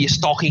everybody is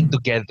talking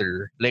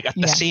together, like at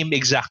the same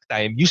exact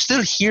time, you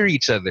still hear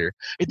each other.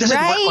 It doesn't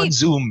work on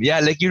Zoom. Yeah,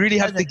 like you really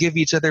have to give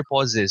each other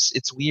pauses.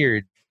 It's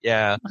weird.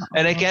 Yeah,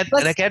 and I can't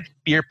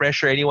peer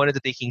pressure anyone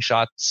into taking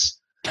shots.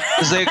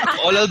 It's like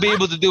all I'll be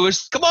able to do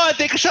is come on,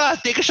 take a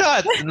shot.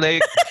 And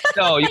like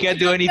no, you can't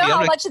do anything. Know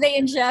how much they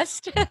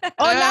ingest. Now's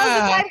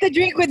the time to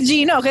drink with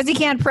Gino because he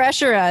can't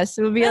pressure us.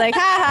 We'll be like,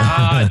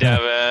 ha.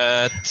 Damn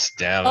it.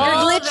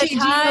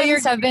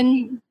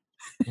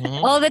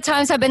 All the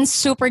times I've been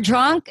super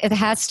drunk, it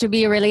has to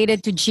be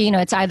related to Gino.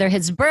 It's either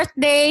his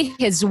birthday,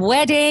 his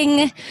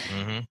wedding,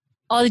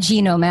 all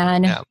Gino,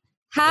 man. Yeah.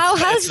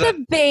 How's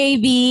the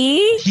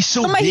baby? He's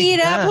so big.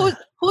 Yeah.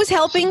 Who's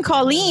helping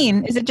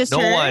Colleen? Is it just no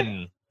her?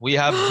 one? We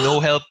have no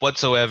help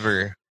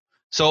whatsoever.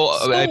 So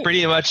I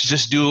pretty much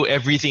just do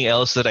everything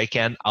else that I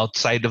can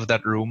outside of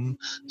that room.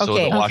 So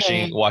the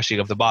washing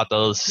of the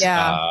bottles.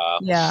 Yeah.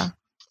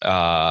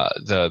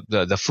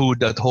 The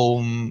food at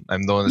home.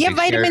 I'm the one that you have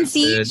vitamin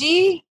C,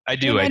 G? I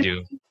do.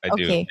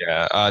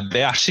 Yeah.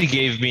 They actually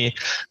gave me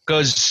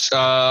because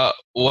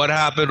what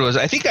happened was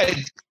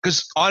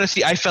because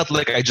honestly I felt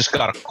like I just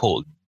got a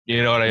cold.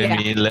 You know what I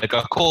mean? Like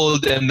a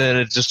cold, and then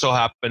it just so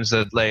happens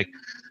that like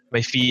my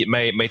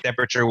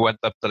temperature went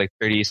up to like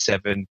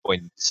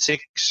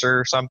 37.6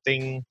 or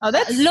something. Oh,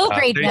 that's low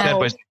grade now.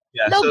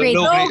 Yeah, low grade.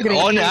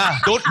 Oh, nah.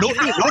 Don't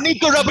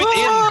need to rub it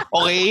in.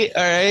 Okay,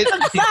 all right.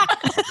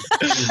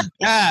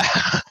 Yeah.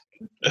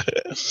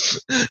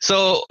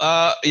 So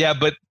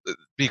but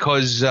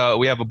because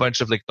we have a bunch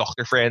of like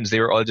doctor friends, they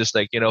were all just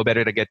like, you know,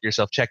 better to get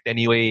yourself checked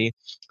anyway,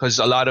 because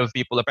a lot of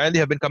people apparently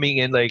have been coming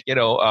in like, you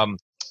know,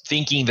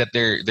 thinking that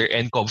they're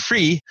NCOV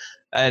free,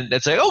 and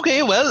it's like,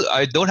 okay, well,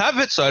 I don't have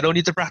it, so I don't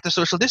need to practice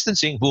social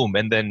distancing. Boom,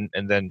 and then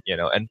you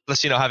know, and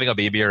plus, you know, having a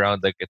baby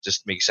around, like it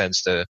just makes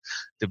sense to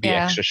be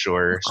extra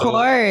sure. Of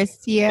course,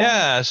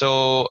 yeah.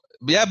 So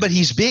yeah, but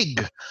he's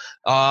big.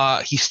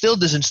 He still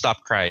doesn't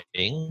stop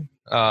crying.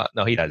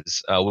 No, he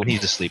does when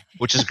he's asleep,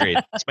 which is great.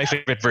 It's my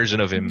favorite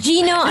version of him.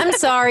 Gino, I'm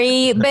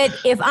sorry, but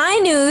if I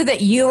knew that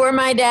you were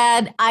my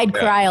dad, I'd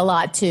cry a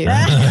lot too.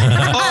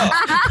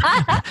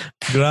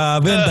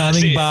 Grabe, ang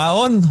daming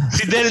baon.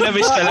 Si Del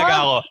na-miss talaga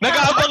ako.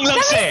 Nag-aabang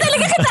lang siya. Na-miss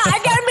talaga kita. I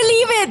can't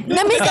believe it.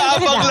 Na-miss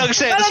Nag-aabang lang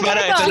siya.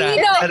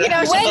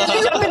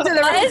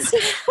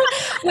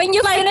 When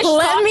you finish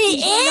let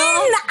me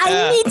in.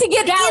 I need to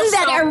get in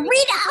that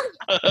arena.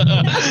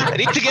 I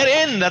need to get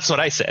in. That's what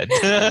I said.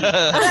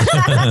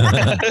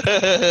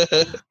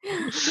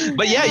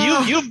 But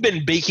yeah, you've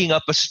been baking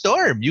up a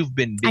storm. You've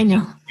been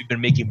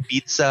making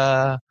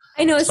pizza.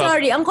 I know,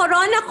 sorry. Ang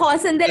corona ko,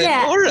 sandali.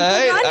 All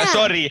right.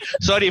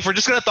 Sorry. If we're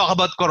just gonna talk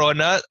about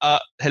corona,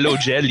 hello,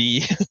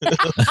 Jelly.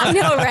 I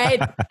know,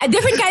 right? A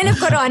different kind of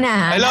corona.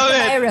 I love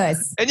it.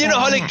 Virus. And you know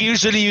how like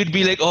usually you'd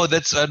be like, oh,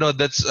 that's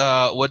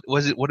what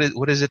was it?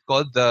 What is it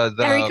called? The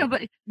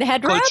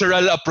head wrap?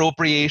 Cultural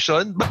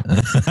appropriation.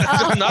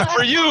 Not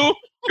for you.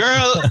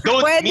 Girl,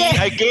 don't me.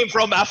 I came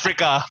from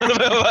Africa.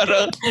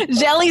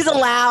 Jelly's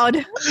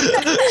allowed.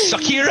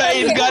 Shakira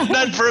ain't got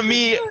none for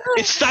me.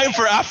 It's time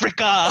for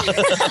Africa.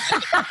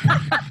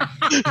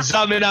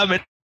 Zami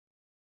namin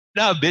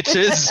na,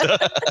 bitches.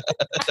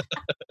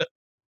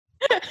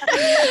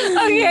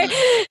 Okay,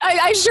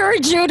 I'm sure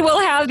Jude will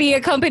have the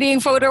accompanying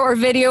photo or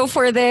video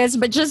for this,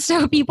 but just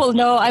so people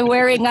know, I'm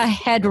wearing a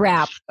head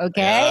wrap.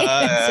 Okay,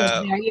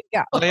 so there you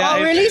go.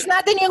 Release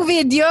natin yung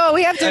video.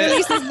 We have to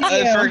release this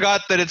video. I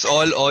forgot that it's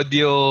all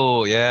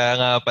audio. Yeah,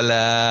 nga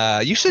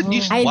pala. You should.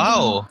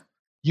 Wow,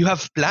 you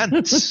have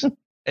plants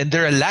and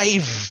they're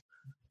alive.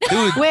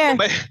 Dude, where?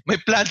 My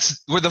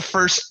plants were the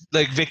first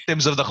like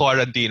victims of the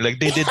quarantine. Like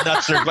they did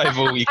not survive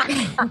a week.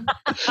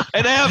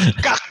 And I have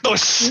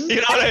cactus. You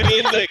know what I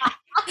mean? Like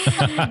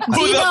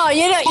Gino,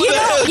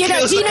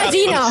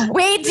 Gino.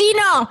 Wait,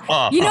 Gino.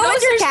 You know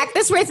what your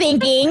cactus were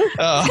thinking?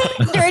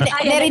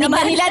 Narinig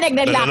ba nila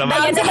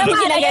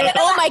naglalakbay?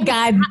 Oh my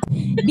God.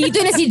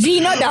 Dito na si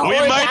Gino the whole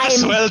time. We might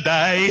as well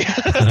die.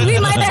 We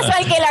might as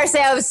well kill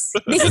ourselves.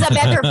 This is a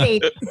better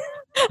fate.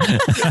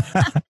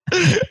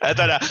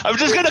 I'm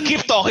just gonna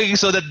keep talking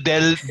so that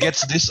Del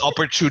gets this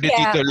opportunity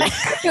to like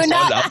fall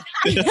up.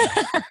 Gino,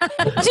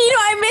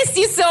 I missed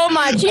you so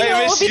much.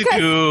 I miss you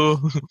too.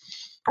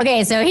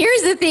 Okay, so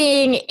here's the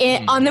thing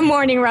on the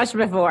morning rush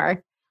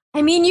before.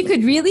 I mean, you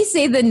could really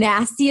say the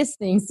nastiest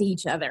things to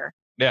each other.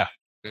 Yeah.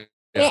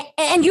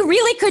 And you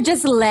really could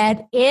just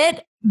let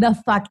it the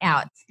fuck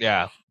out.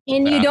 Yeah.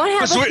 And you don't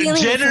have a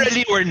feeling.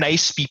 Generally, we're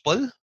nice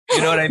people.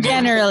 You know what I mean?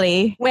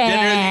 Generally.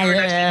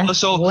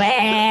 So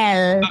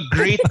well.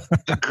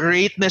 the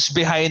greatness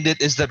behind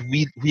it is that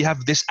we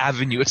have this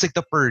avenue. It's like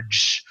the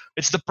purge.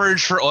 It's the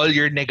purge for all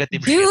your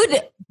negative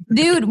shit.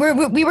 Dude,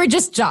 we were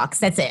just jocks.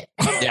 That's it.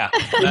 Yeah.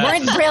 We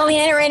weren't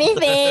brilliant or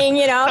anything,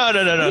 you know? No.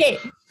 Okay.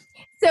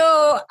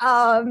 So,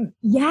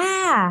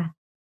 yeah.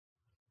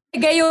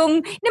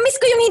 Na-miss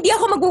ko yung hindi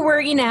ako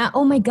mag-worry na,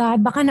 oh my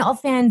God, baka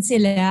na-offend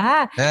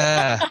sila.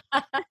 I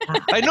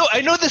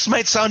know this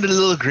might sound a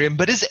little grim,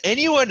 but is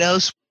anyone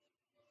else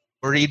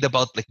worried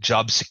about like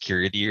job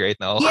security right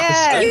now?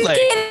 Yeah.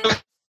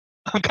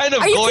 I'm kind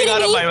of going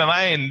out of my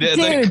mind.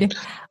 Dude.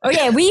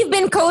 Okay, we've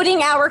been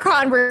coding our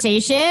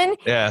conversation.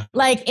 Yeah.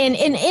 Like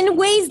in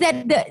ways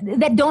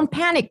that don't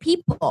panic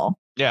people.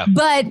 Yeah.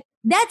 But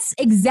that's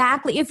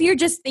exactly, if you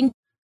just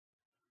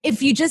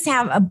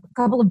have a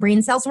couple of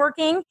brain cells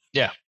working,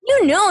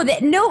 you know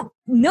that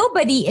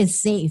nobody is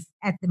safe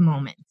at the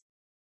moment.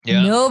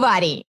 Yeah.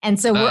 Nobody. And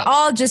so we're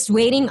all just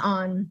waiting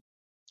on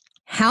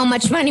how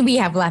much money we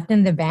have left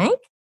in the bank.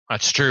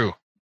 That's true.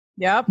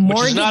 Yep.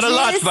 Which is not a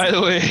lot, by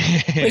the way.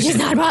 Which is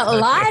not a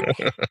lot.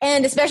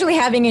 And especially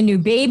having a new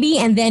baby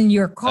and then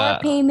your car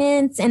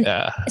payments. And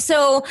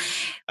so...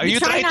 Are you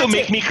trying to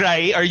make me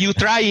cry? Are you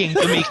trying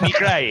to make me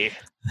cry?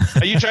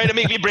 Are you trying to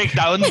make me break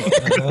down?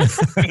 Is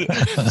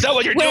that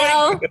what you're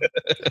doing?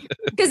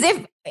 Because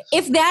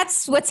if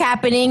that's what's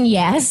happening,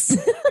 yes.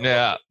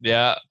 Yeah.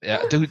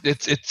 Dude,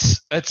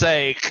 it's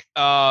like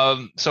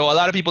so a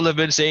lot of people have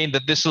been saying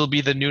that this will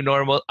be the new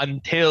normal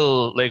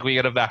until like we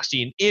get a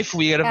vaccine. If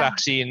we get a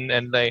vaccine,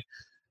 and like,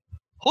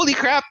 holy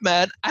crap,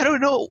 man, I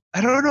don't know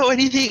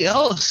anything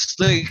else.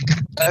 Like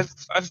I've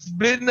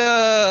been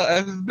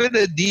a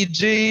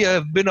DJ,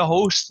 I've been a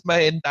host my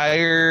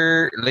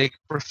entire like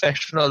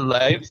professional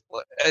life,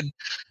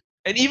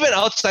 and even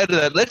outside of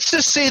that, let's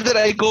just say that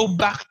I go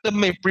back to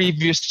my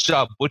previous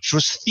job, which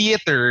was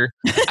theater.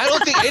 I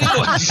don't think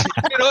anyone's,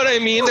 you know what I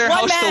mean? Their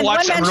house to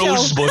watch a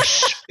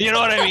Rosebush. You know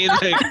what I mean?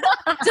 Like,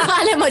 so,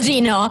 alam mo,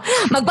 Gino,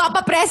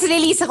 magpapa-press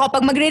release ako.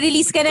 Pag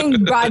magre-release ka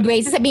ng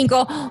Broadway, sasabihin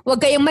ko, huwag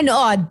kayong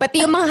manood. Pati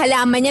yung mga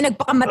halaman niya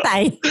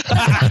nagpakamatay.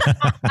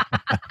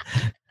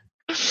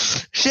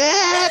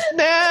 Shit,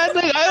 man!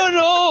 Like I don't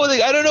know.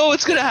 Like I don't know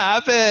what's gonna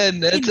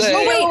happen. It's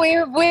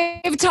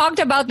we've talked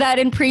about that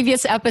in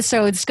previous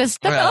episodes because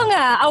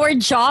our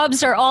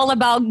jobs are all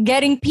about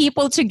getting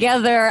people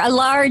together, a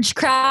large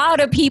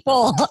crowd of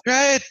people.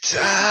 Right,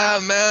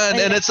 man,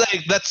 and it's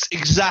like that's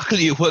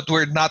exactly what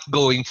we're not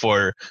going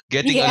for: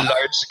 getting a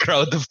large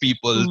crowd of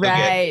people.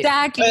 Right,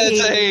 exactly. And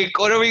it's like,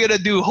 what are we gonna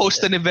do?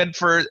 Host an event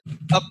for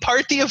a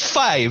party of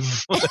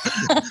 5,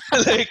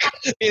 like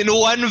in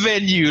one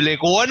venue.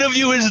 Like one of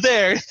you is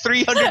there,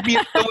 300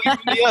 meters away from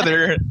the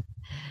other.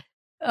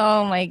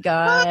 Oh my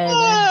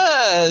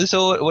God.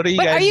 So what are you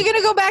guys? Are you going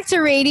to go back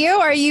to radio?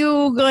 Are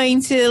you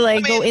going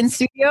to go in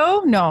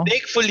studio? No.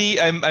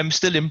 Thankfully, I'm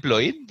still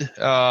employed.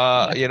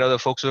 You know, the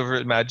folks over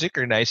at Magic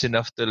are nice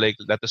enough to like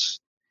let us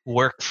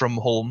work from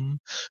home.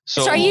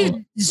 So are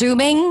you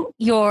Zooming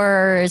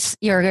your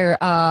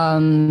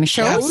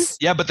shows?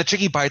 Yeah, but the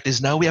tricky part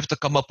is now we have to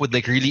come up with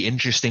like really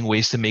interesting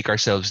ways to make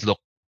ourselves look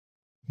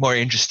more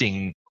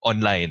interesting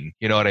online.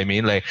 You know what I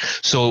mean? Like,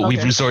 so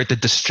we've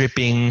resorted to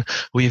stripping.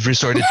 We've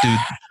resorted to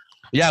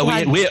we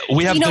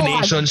have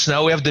donations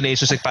now. We have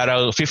donations like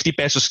para 50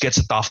 pesos gets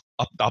a top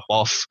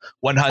off,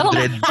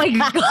 100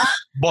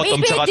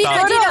 bottom tsaka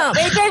top.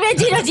 Wait,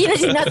 Gino.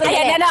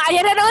 Ayan na.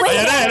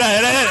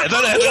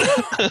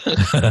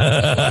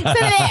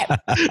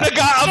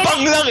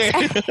 Nag-aabang lang eh.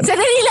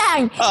 Sadali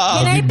lang.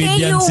 Can I pay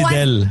you si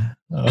Del.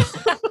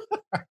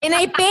 And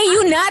I pay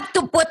you not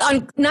to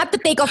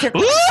take off your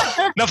clothes.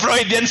 Na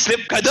Freudian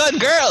slip ka dun,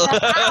 girl.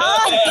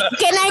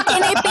 Can I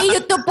pay you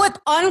to put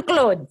on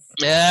clothes?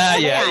 Yeah.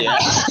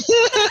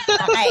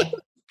 Okay.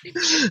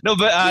 No,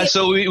 but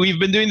so we've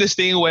been doing this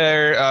thing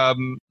where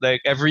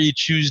like every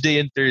Tuesday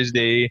and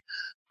Thursday,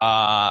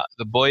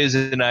 the boys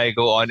and I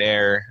go on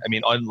air. I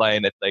mean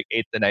online at like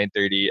 8 to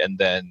 9:30, and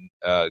then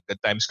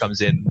Good Times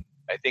comes in.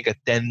 I think at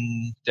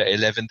 10 to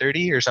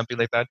 11:30 or something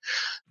like that.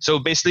 So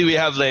basically, we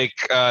have like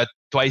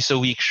twice a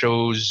week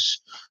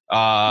shows,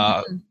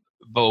 but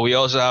we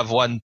also have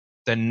one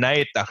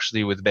tonight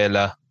actually with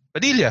Bella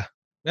Padilla.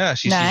 Yeah,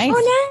 she's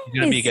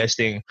gonna be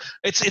guesting.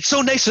 It's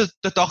so nice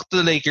to talk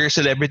to like your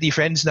celebrity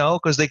friends now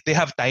because like they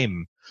have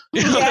time.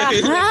 You know what I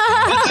mean?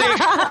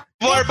 Like,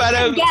 before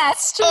parang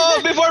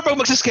before pag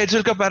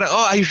magsa-schedule ka parang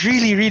I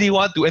really really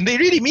want to, and they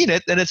really mean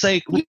it, and it's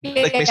like my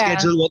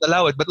schedule won't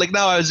allow it. But like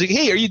now I was like,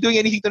 hey, are you doing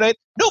anything tonight?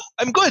 Nope,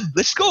 I'm good.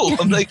 Let's go.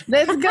 I'm like,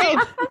 let's go.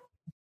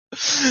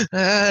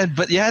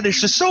 But yeah,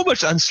 there's just so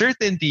much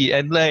uncertainty,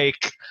 and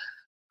like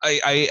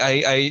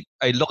I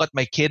look at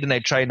my kid and I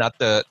try not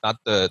to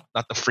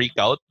freak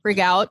out.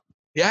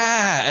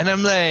 Yeah, and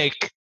I'm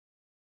like,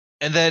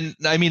 and then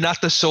I mean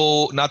not to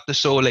so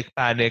like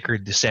panic or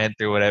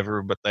dissent or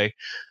whatever, but like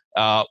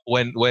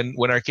when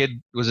our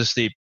kid was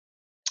asleep,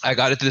 I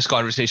got into this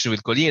conversation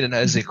with Colleen, and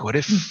I was like, what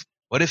if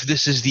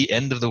this is the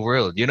end of the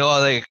world? You know,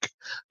 like,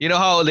 you know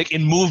how like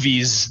in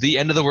movies the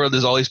end of the world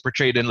is always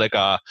portrayed in like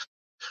a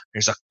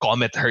there's a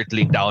comet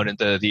hurtling down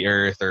into the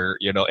earth, or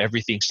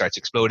everything starts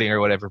exploding or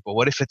whatever. But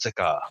what if it's like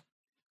a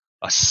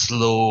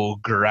slow,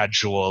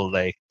 gradual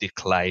like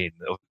decline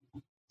of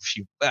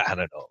few? I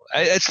don't know.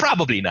 It's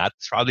probably not.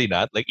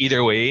 Like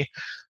either way,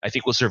 I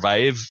think we'll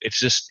survive. It's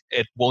just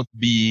it won't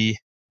be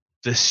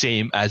the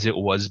same as it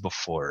was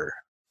before,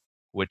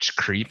 which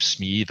creeps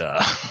me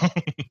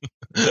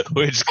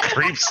which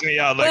creeps me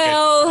out.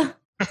 Well,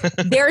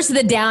 there's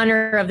the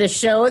downer of the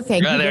show.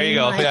 Thank you. There you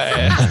go. Much.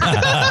 Yeah.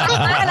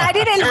 And I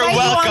didn't invite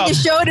you on the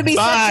show to be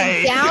such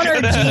a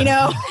downer,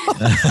 Gino.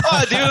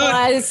 Oh,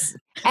 dude.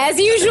 As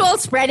usual,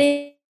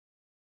 spreading.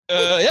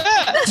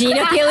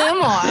 Gino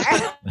Killiamore.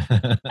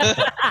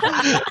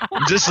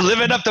 Just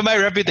living up to my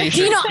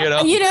reputation.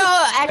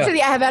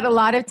 Actually, I have had a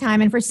lot of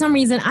time, and for some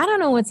reason, I don't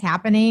know what's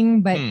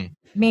happening, but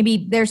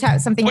maybe there's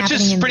something Which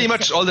happening. Which is pretty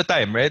much all the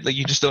time, right? Like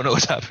you just don't know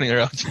what's happening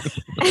around you.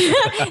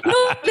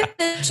 No,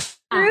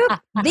 group,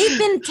 they've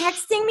been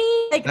texting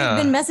me, like they've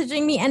been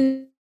messaging me,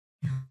 and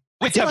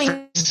wait, you have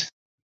friends?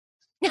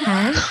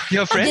 Huh? You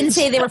have friends? I didn't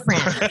say they were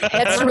friends.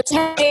 That's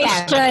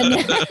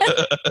retaliation.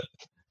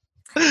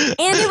 And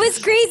it was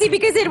crazy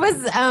because it was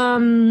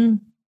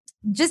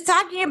just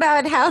talking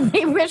about how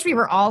they wish we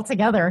were all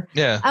together.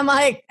 Yeah. I'm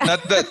like,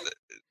 not that,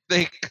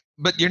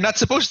 but you're not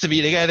supposed to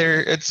be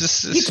together. It's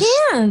just you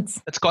can't.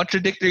 It's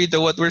contradictory to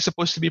what we're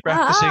supposed to be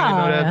practicing and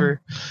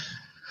whatever.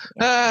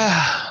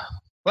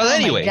 Well,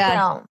 anyway.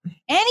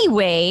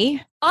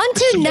 Anyway, on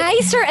to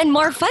nicer and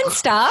more fun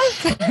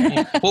stuff.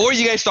 What were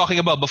you guys talking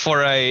about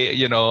before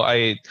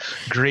I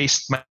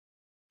graced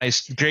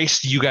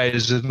you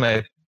guys with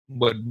my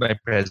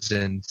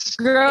presents?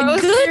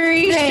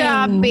 Grocery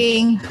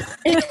shopping.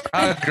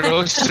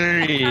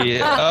 Grocery.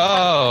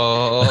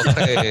 Oh,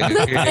 okay.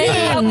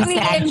 We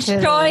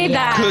enjoy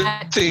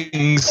that. Good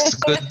things.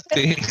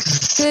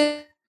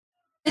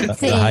 The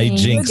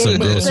hijinks of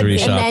grocery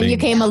shopping. And then you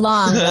came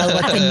along. Well,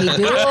 what can you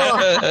do?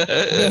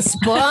 This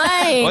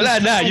point. Wala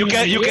na. You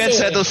can't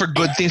settle for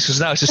good things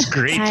because now it's just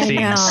great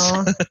things.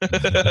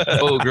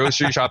 Oh,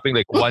 grocery shopping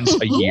like once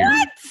a year.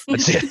 What?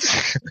 That's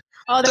it.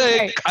 Oh,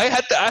 like, I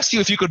had to ask you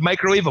if you could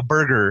microwave a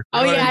burger.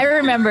 Oh yeah, I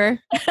remember.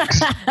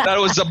 That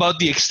was about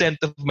the extent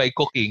of my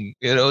cooking,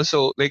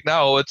 So like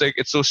now it's like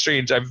it's so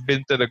strange. I've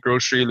been to the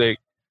grocery like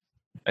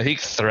I think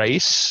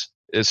thrice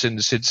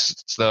since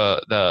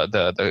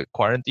the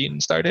quarantine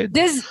started.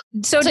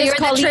 So you're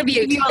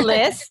tribute. Give you a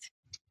list?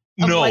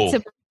 No,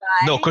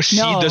 because she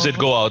doesn't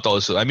go out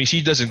also. I mean,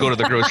 she doesn't go to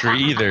the grocery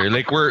either.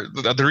 Like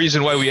the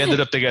reason why we ended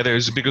up together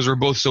is because we're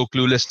both so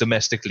clueless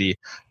domestically.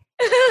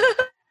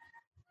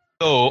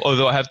 So,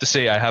 although I have to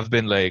say, I have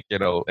been like,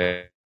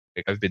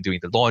 I've been doing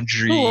the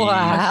laundry.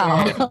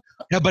 Wow.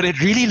 Yeah, but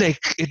it really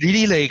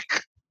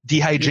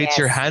dehydrates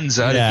your hands.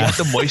 You have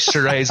to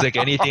moisturize like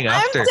anything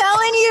after. I'm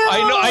telling you.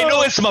 I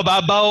know it's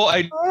mababaw.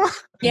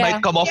 It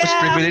might come off as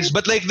privilege,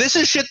 but like this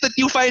is shit that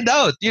you find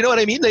out. You know what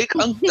I mean? Like,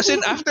 as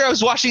in, after I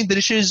was washing the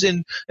dishes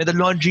and the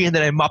laundry, and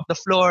then I mopped the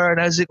floor,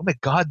 and I was like, oh my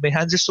god, my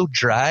hands are so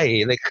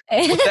dry. Like,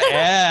 what the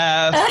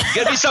F?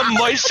 Get me some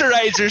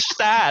moisturizer,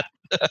 stat.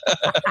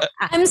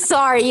 I'm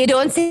sorry, you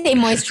don't say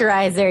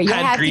moisturizer. You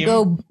have to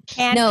go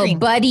cream.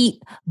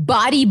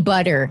 Body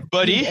butter.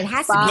 Buddy? It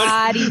has to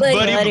be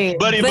body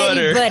butter.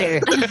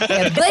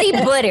 Yeah, buddy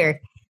butter.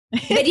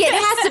 But yeah, it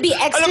has to be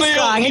extra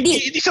strong.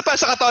 Hindi ka pa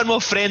sa katawan mo,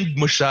 friend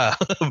mo siya.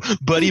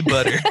 Buddy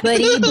butter.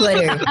 Buddy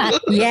butter.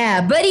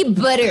 Yeah, buddy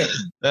butter.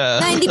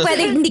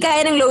 Hindi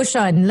kaya ng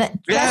lotion.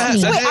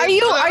 Trust me.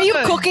 Wait, are you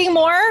cooking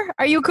more?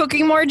 Are you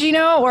cooking more,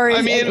 Gino? Or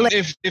I mean,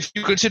 if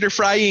you consider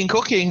frying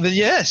cooking, then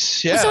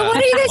yes. Yeah. So what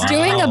are you guys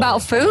doing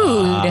about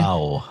food?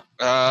 Wow.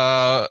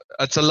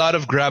 It's a lot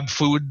of Grab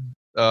food.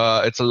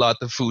 It's a lot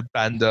of Food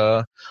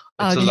Panda.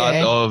 It's a lot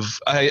of.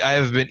 I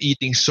have been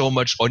eating so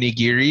much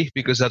onigiri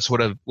because that's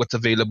what's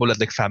available at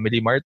like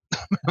Family Mart.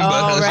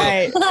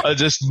 Right. I'll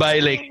just buy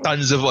like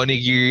tons of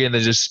onigiri and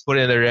then just put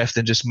it in the ref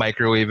and just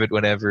microwave it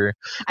whenever.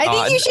 I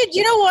think you should.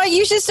 You know what?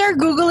 You should start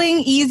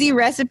Googling easy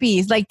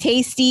recipes like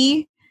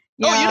Tasty.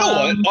 Oh, you know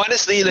what?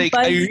 Honestly, like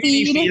I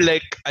really feel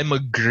like I'm a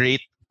great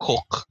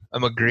cook.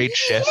 I'm a great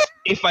chef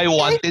if I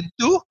wanted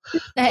to.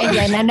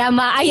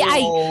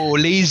 Oh,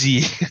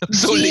 lazy. I'm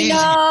so Gino,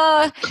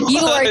 lazy. You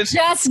are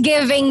just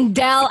giving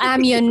Del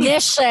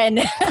ammunition.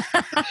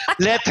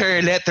 Let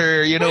her.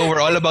 We're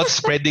all about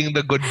spreading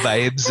the good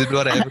vibes and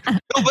whatever.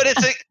 No, but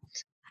it's like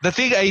the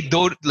thing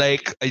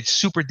I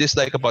super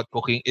dislike about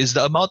cooking is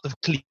the amount of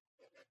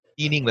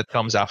cleaning that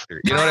comes after.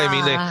 You know what I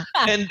mean? Like,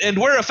 and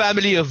we're a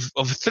family of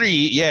 3,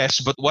 yes,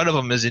 but one of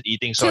them isn't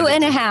eating. So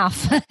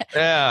 2.5.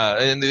 Yeah,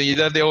 and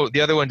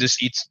the other one just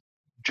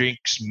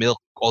drinks milk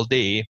all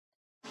day.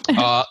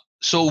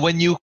 So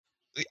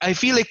I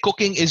feel like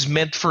cooking is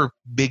meant for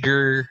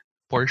bigger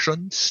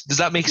portions. Does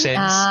that make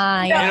sense?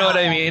 You know what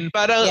I mean?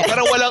 Parang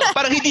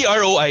hindi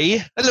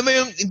ROI. Alam mo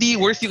yung hindi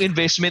worth yung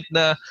investment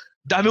na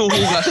dami mong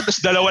hugasan tapos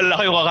dalawa lang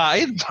kayo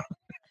kakain.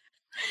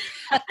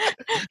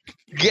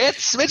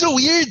 gets medyo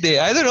weird eh.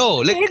 I don't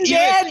know. Like Dude.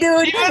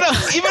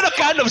 even a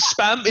can of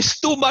Spam is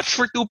too much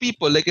for two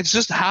people. Like it's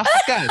just half a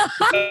can.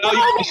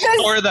 You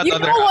store that you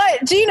other know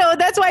what, Gino?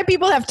 That's why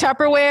people have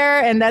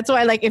Tupperware, and that's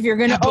why, like, if you're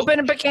gonna open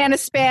up a can of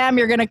Spam,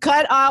 you're gonna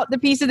cut out the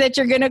pieces that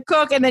you're gonna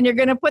cook, and then you're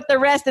gonna put the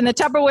rest in the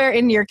Tupperware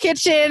in your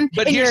kitchen,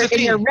 But in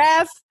your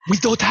ref. We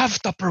don't have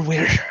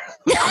Tupperware.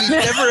 We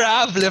never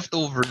have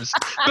leftovers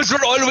because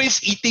we're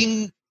always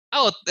eating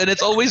out, and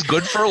it's always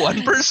good for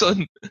one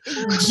person.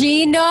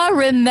 Gina,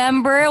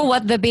 remember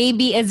what the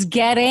baby is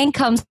getting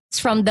comes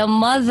from the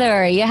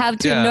mother. You have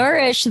to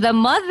nourish the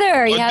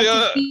mother. You have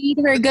to feed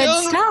her good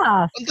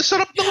stuff. Ang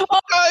sarap ng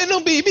pagkain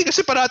ng baby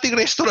kasi parating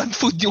restaurant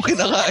food yung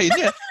kinakain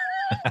niya.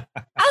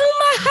 Ang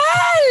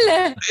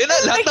mahal!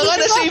 Lahat na nga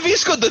na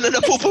savings ko doon na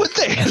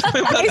napupunta eh.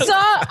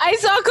 I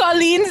saw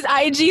Colleen's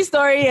IG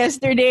story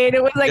yesterday, and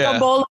it was like a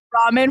bowl of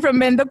ramen from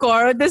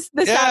Mendocoro. This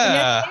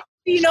happened.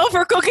 Gino,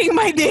 for cooking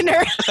my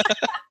dinner.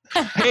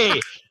 Hey,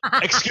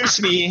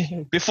 excuse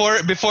me.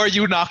 Before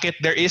you knock it,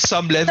 there is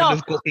some level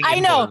of cooking.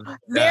 I know.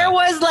 There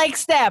was like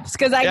steps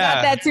because I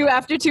got that too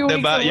after 2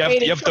 weeks.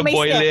 You have to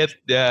boil it.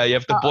 Yeah, you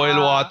have to boil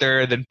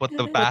water, then put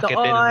the packet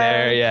in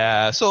there.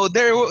 Yeah. So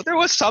there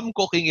was some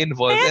cooking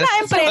involved.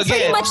 It's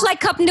pretty much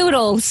like cup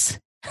noodles.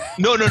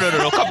 No.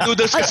 Cup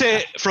noodles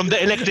kasi from the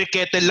electric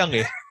kettle lang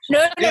eh.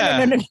 No.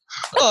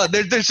 Oh,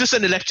 there's just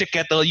an electric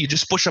kettle. You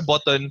just push a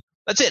button.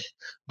 That's it.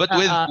 But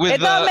with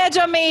ito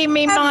medyo may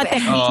mga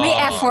technique. May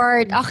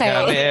effort. Okay.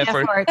 Yeah, may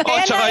effort.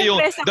 Tsaka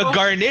yung the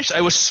garnish,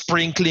 I was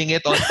sprinkling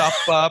it on top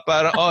pa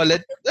para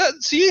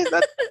see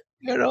that,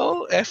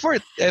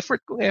 effort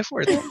kung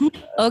effort.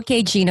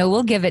 Okay, Gino,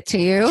 we'll give it to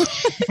you.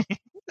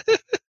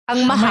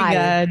 Ang mahal. Oh my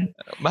God.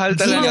 Mahal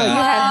talaga. Gino, you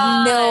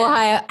have no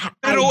idea.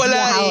 Pero wala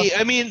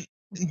I mean,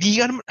 hindi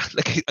ka naman,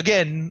 like,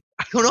 again,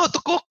 I don't know how to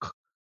cook.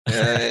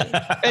 And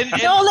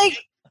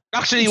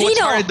actually, Gino, what's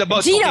hard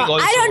about cooking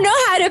also? I don't know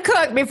how to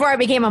cook before I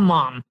became a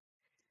mom.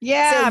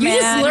 Yeah, so you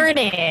man. just learn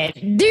it.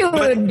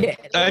 Dude,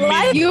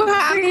 you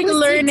have to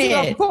learn it.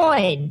 To a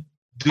point.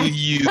 Do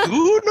you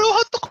know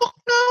how to cook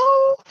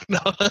now? No.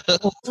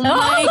 Oh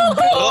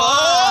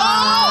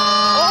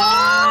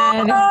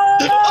my God.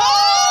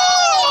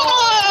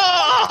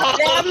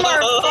 Them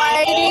are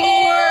fighting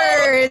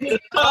words.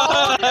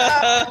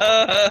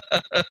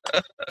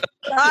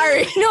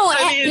 Sorry.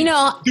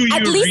 No, do you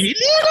at least, really?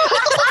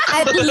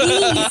 at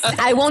least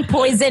I won't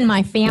poison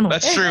my family.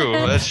 That's true.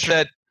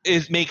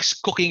 It makes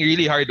cooking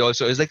really hard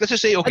also. It's like, let's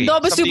just say, okay.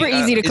 Adobo super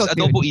easy to cook.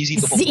 Adobo easy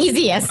to cook. It's the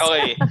easiest.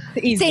 Okay.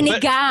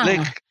 Sinigang.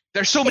 Like,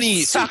 there's so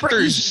many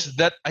factors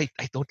that I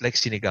don't like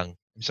sinigang.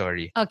 I'm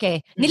sorry.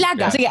 Okay.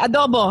 Nilaga. Sige,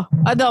 adobo.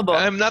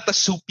 I'm not a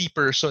soupy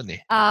person eh.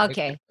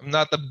 Okay. Like, I'm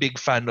not a big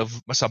fan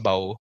of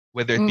masabaw,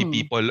 whether it be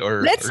people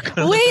or... Let's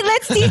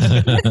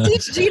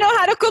teach Gino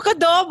how to cook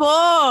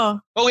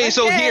adobo. Okay,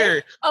 so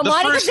here...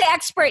 Monica's the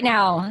expert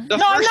now. No,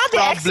 I'm not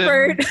the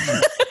expert.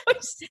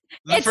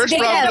 The first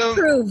problem...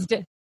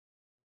 approved.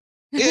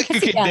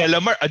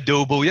 Delamar,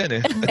 adobo yan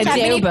eh.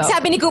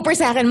 Sabi ni Cooper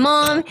sa akin,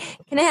 Mom,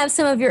 can I have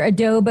some of your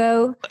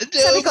adobo?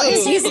 Sabi ko,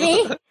 excuse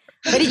me?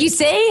 What did you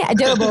say?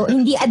 Adobo.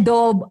 Hindi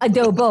adobo.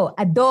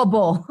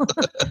 Adobo.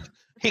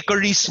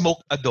 Hickory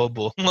smoked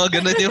adobo.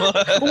 Mga ganun yung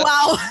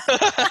Wow.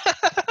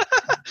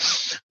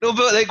 No,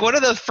 but like one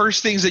of the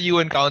first things that you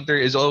encounter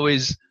is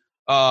always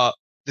the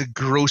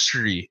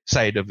grocery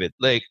side of it.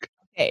 Like,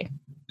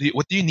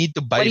 what do you need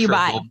to buy for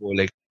adobo?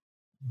 Like,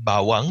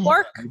 bawang?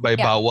 Pork? You buy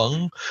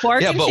bawang?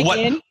 Pork and but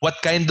chicken.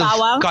 what kind of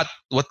bawang?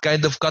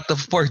 cut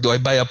of pork? Do I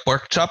buy a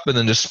pork chop and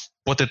then just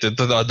put it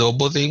into the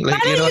adobo thing?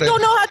 Like, you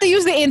don't know how to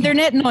use the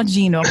internet, no,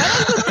 Gino?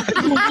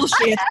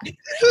 Bullshit.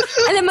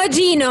 Alam mo,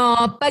 Gino,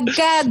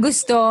 pagka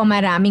gusto,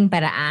 maraming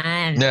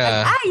paraan.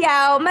 Yeah. Pag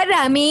ayaw,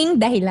 maraming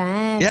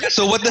dahilan. Yeah,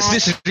 so what does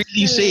this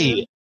really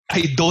say?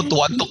 I don't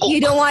want to cook.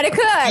 You don't want to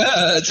cook.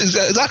 Yeah,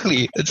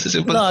 exactly. It's as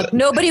simple as that.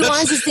 Nobody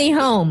wants to stay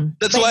home.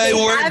 That's why I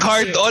work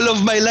hard all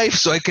of my life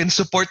so I can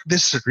support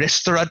this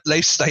restaurant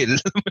lifestyle.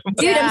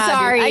 Dude, I'm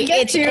sorry.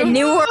 It's a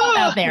new world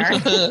out there.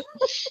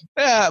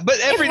 Yeah, but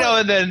every now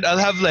and then I'll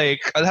have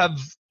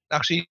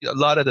actually a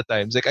lot of the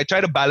times, like I try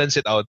to balance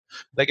it out.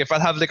 Like if I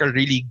have like a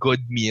really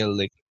good meal,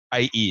 like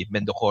i.e.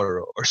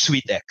 Mendocoro or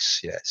Sweet X,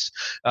 yes.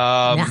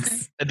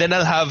 Yes. And then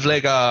I'll have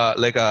like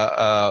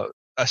a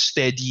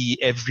steady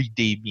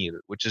everyday meal,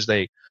 which is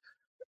like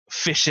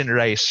fish and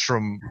rice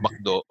from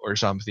McDo or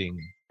something.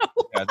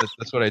 Yeah,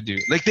 that's what I do.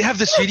 Like they have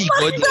this really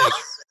good. Like,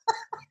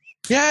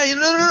 yeah,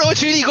 no,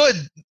 it's really good.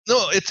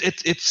 No, it's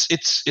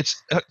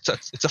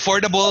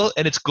affordable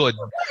and it's good.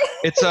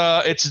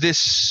 It's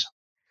this.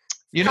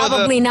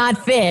 Probably not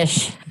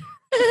fish.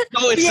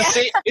 No, it's the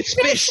same. It's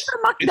fish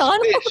from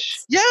McDonald's. It's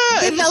fish.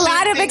 Yeah, it's a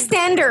lot of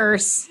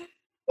extenders.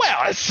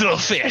 Well, it's still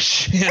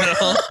fish, you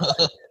know.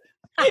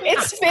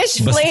 It's fish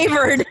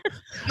flavored.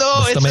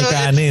 No, Basta may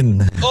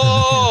kanin.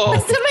 Oh,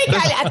 Basta may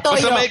kanin.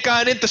 Basta may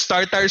kanin to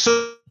start our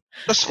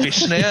Tapos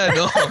fish na yan,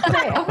 no?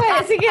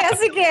 Okay,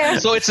 sige.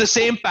 So it's the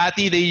same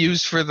patty they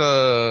use for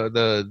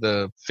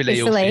the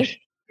filet-o fish.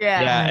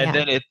 Yeah. And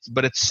then it's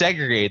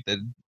segregated,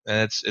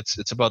 and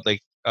it's about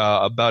like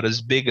about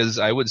as big as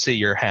I would say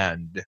your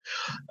hand.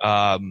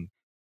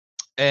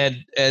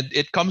 And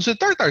it comes with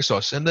tartar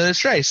sauce, and then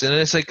it's rice, and then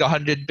it's like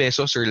 100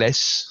 pesos or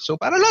less. So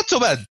para not so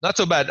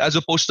bad. As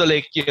opposed to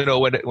like, you know,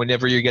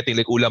 whenever you're getting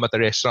like ulam at a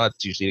restaurant,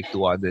 it's usually like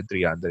 200,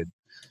 300.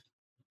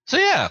 So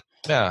yeah.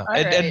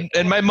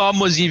 And my mom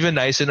was even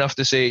nice enough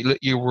to say, look,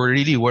 you were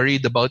really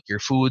worried about your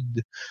food.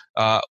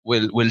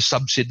 We'll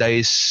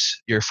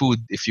subsidize your food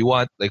if you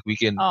want. Like we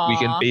can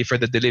pay for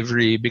the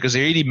delivery, because I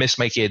really miss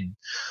my kid.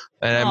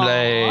 And I'm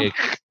like,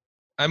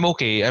 I'm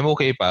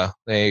okay pa.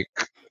 Like,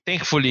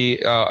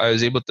 thankfully, I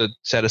was able to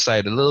set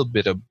aside a little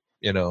bit of,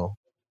 you know,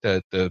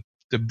 to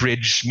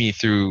bridge me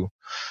through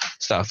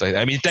stuff.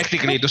 I mean,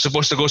 technically it was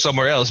supposed to go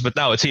somewhere else, but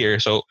now it's here.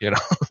 So, you know.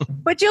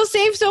 But you'll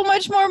save so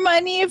much more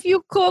money if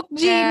you cook,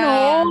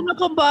 Gino.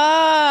 Nako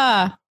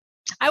ba?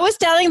 I was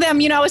telling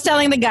them, you know, I was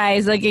telling the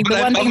guys, like the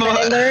one thing that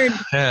I learned.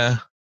 Yeah.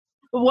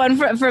 One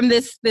from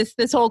this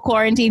whole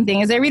quarantine thing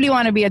is I really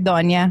want to be a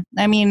doña.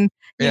 I mean,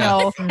 you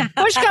know,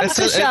 push comes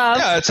to shove.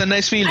 Yeah, it's a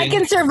nice feeling. I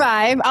can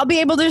survive. I'll be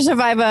able to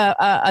survive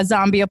a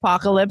zombie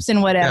apocalypse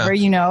and whatever,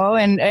 you know,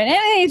 and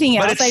anything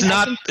else. But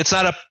it's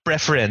not a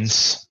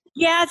preference.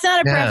 Yeah, it's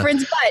not a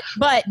preference,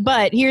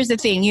 but here's the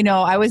thing, you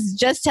know, I was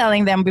just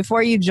telling them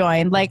before you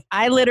joined, like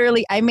I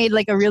made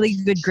like a really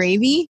good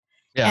gravy.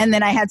 Yeah. And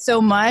then I had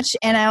so much,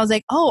 and I was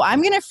like, oh,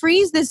 I'm going to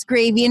freeze this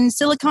gravy in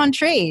silicone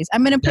trays.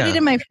 I'm going to put it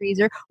in my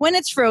freezer. When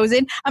it's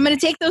frozen, I'm going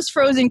to take those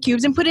frozen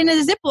cubes and put it in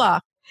a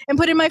Ziploc and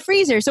put it in my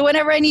freezer. So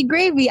whenever I need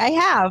gravy, I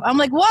have. I'm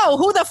like, whoa,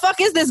 who the fuck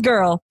is this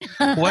girl?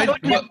 I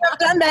would never have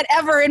done that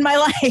ever in my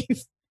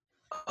life.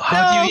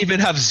 How do you even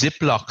have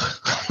Ziploc?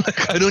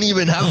 Like, I don't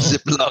even have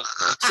Ziploc.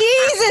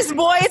 Jesus,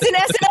 boy, it's an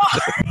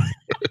SNR.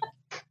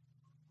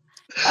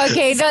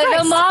 Okay,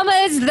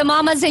 the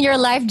mamas in your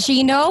life,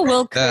 Gino,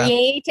 will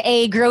create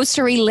a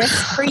grocery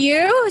list for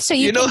you so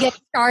you can get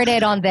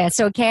started on this,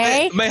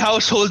 okay? My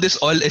household is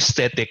all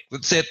aesthetic.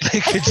 That's it.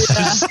 Like, it's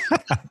just,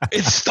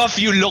 it's stuff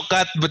you look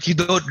at but you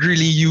don't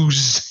really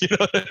use. You know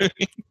what I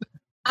mean?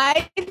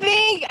 I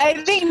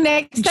think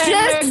next time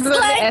just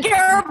like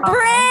your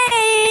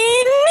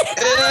brain.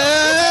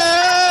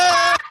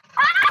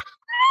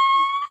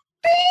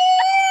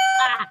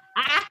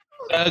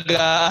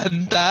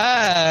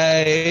 Nag-aantay.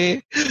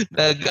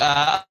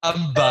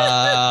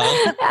 Nag-aambang.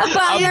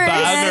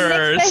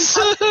 Bangers.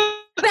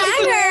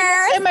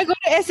 Bangers. Am I go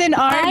to SNR?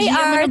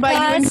 I'm going to buy you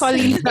and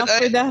Colleen stuff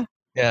for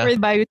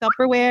buy you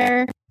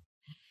Tupperware.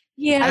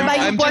 Yeah, I'll buy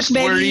you pork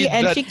belly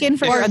and chicken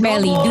for your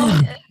belly,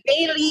 dude.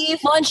 Bay leaf.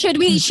 Mon, should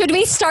we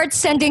start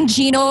sending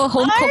Gino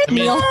home cooked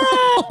meal?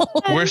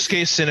 Worst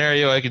case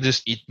scenario, I could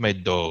just eat my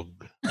dog.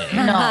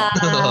 No.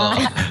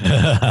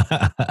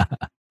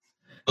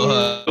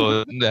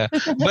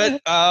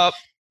 But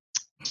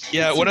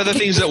yeah, one of the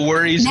things that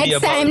worries me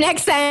about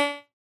next time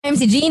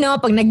si Gino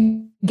pag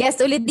nag-guest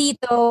ulit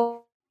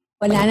dito,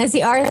 wala na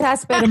si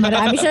Arthas pero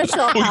marami siyang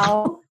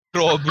siopaw.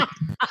 Rob.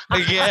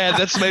 Again,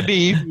 that's my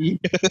baby.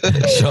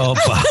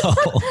 Siopaw.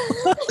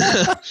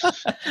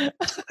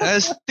 I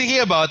was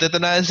thinking about it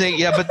and I was saying,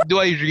 yeah, but do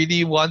I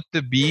really want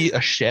to be a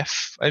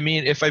chef? I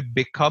mean, if I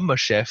become a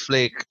chef,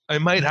 like, I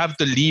might have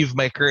to leave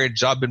my current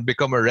job and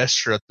become a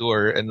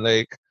restaurateur, and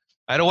like,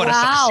 I don't want to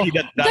succeed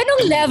at that.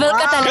 Ganong level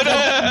ka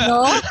talaga,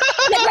 no?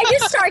 Like, when you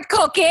start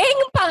cooking,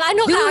 pang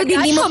ano ka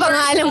agad? Hindi mo pa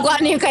nga alam kung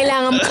ano yung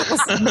kailangan mo sa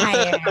kusina.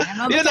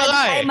 Yun na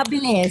nga eh.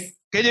 Mabilis.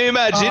 Can you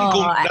imagine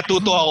kung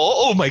natuto ako?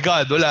 Oh my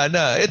God, wala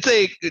na. It's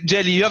like,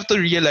 Jelly, you have to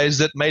realize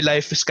that my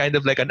life is kind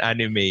of like an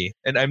anime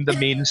and I'm the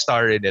main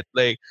star in it.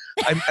 Like,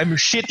 I'm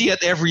shitty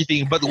at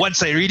everything, but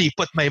once I really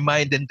put my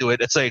mind into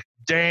it, it's like,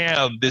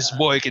 damn, this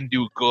boy can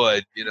do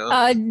good, you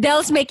know?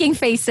 Del's making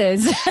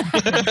faces.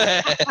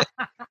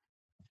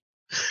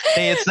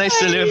 Hey, it's nice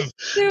to live.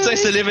 It's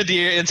nice to live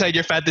inside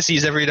your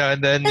fantasies every now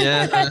and then.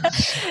 Yeah.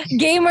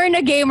 Gamer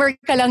na gamer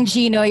ka lang,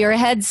 Gino. Your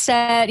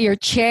headset, your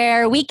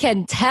chair. We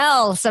can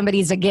tell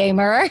somebody's a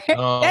gamer.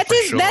 Oh, that's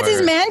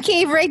his man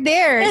cave right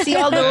there. See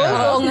all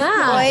those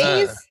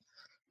toys?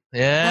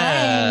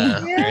 Yeah.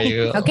 There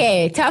you go.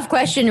 Okay, tough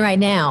question right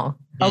now.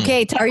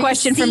 Okay, tough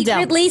question from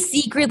Del.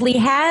 Secretly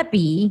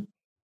happy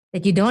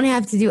that you don't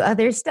have to do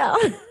other stuff?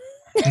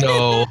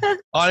 No,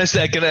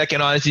 honestly, I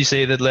can honestly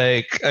say that,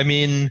 like, I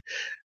mean,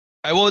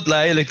 I won't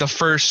lie, like the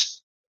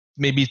first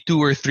maybe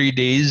 2 or 3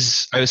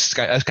 days, I was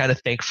kind of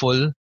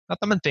thankful. Not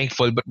that I'm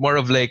thankful, but more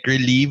of like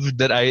relieved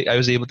that I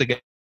was able to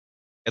get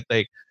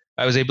like,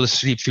 I was able to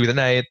sleep through the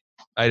night.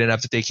 I didn't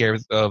have to take care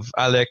of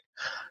Alec.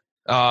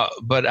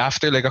 But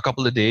after like a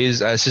couple of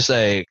days, I was just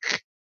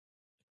like,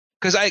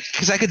 because I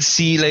could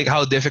see like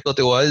how difficult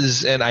it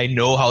was, and I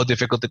know how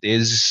difficult it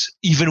is,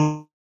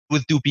 even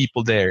with 2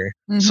 people there.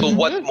 Mm-hmm. So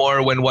what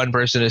more when one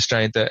person is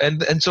trying to,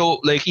 and so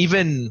like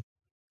even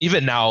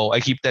now I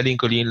keep telling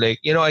Colleen, like,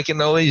 you know, I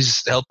can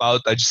always help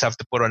out. I just have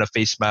to put on a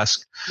face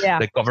mask,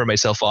 like cover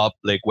myself up,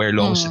 like wear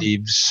long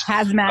sleeves,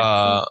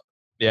 hazmat.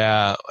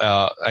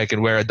 I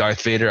can wear a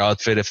Darth Vader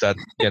outfit if that,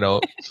 you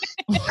know,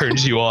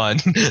 turns you on.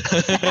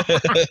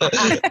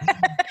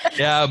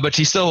 Yeah, but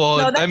she still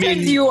won't. No, that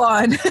turns you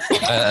on.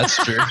 That's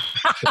true.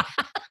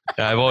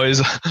 I've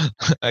always,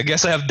 I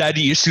guess I have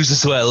daddy issues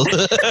as well.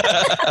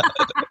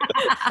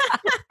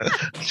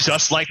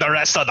 Just like the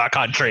rest of the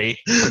country.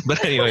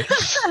 But anyway,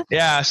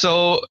 yeah.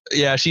 So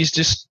yeah, she's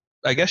just,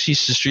 I guess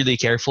she's just really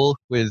careful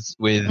with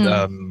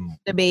the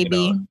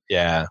baby.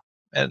 Yeah,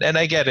 and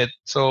I get it.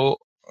 So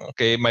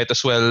okay, might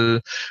as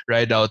well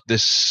ride out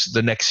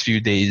the next few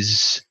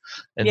days.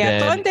 And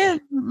then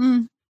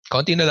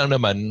konti na lang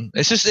naman.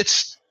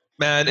 It's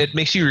man, it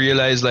makes you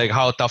realize like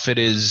how tough it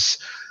is,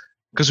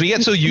 because we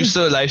get so used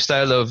to a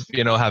lifestyle of,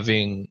 you know,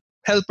 having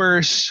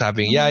helpers,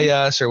 having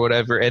yayas or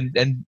whatever, and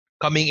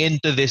coming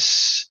into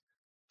this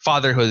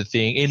fatherhood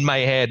thing. In my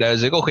head, I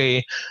was like,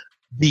 okay,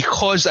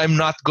 because I'm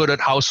not good at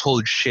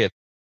household shit,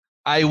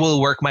 I will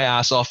work my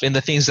ass off in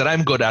the things that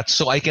I'm good at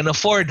so I can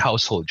afford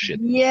household shit.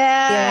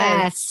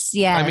 Yes.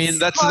 I mean,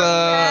 that's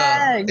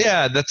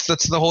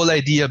that's the whole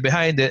idea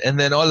behind it. And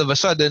then all of a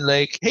sudden,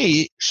 like,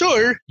 hey,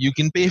 sure, you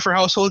can pay for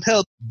household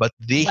help, but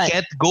they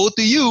can't go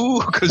to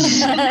you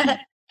because,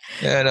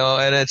 you know,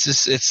 and it's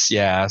just,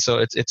 so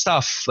it's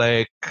tough.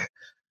 Like,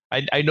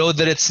 I know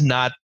that it's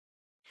not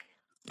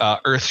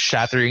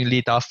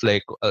earth-shatteringly tough,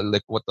 like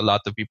what a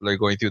lot of people are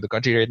going through the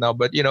country right now.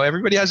 But you know,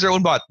 everybody has their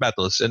own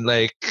battles, and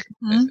like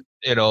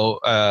you know,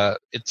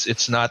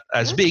 it's not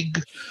as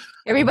big.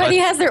 Everybody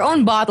has their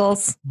own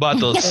bottles. I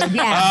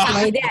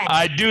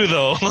do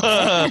though.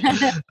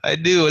 I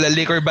do. Wala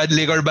liquor ban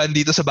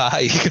dito sa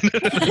bahay.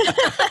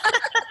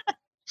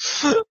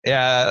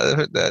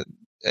 Yeah,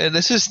 and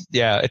this is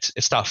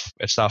it's tough.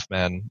 It's tough,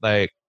 man.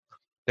 Like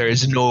there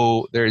is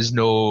no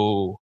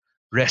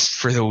rest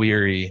for the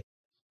weary.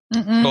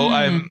 So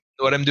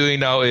what I'm doing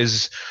now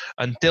is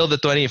until the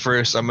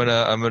 21st, I'm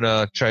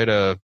gonna try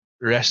to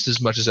rest as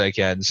much as I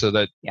can, so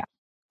that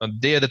on the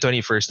day of the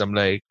 21st, I'm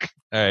like,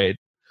 all right,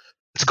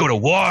 let's go to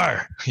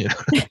war. You know,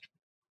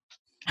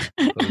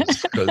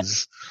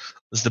 because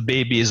the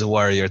baby is a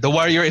warrior. The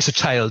warrior is a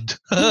child.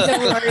 So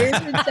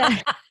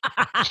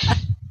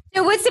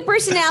what's the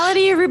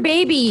personality of your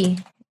baby?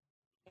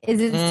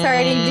 Is it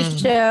starting to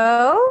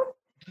show?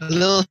 A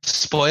little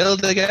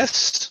spoiled, I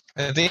guess.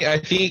 I think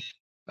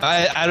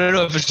I don't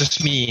know if it's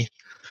just me,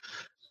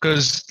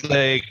 because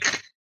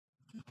like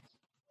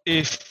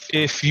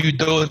if you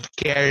don't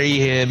carry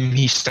him,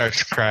 he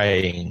starts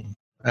crying,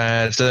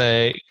 and it's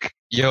like,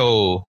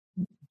 yo,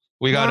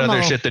 we got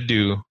other shit to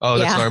do. Oh,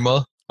 that's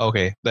normal.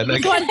 Okay, then I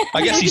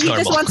guess he's normal.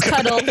 He just wants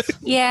cuddles.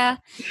 Yeah,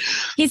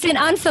 he's in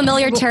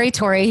unfamiliar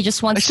territory. He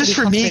just wants. It's to just be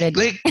for comforted.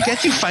 me. Like,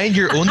 can't you find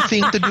your own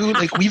thing to do?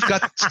 Like, we've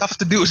got stuff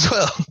to do as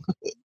well.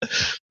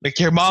 Like,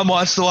 your mom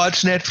wants to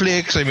watch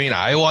Netflix. I mean,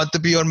 I want to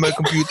be on my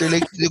computer.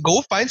 Like,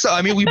 go find some.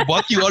 I mean, we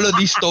bought you all of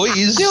these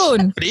toys.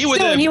 Soon he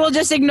will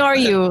just ignore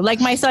you. Like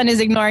my son is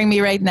ignoring me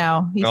right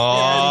now. You feel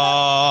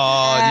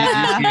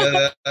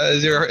that?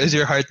 Is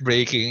your heart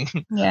breaking?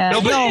 Yeah.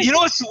 No, but you know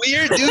what's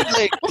weird, dude?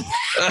 Like,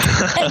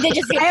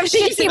 I have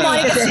things he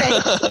wanted to say.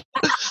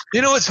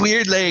 You know what's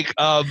weird? Like,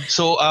 I've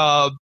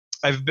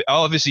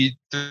obviously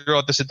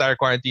throughout this entire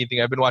quarantine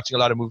thing, I've been watching a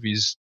lot of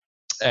movies,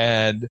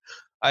 and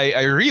I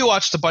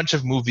rewatched a bunch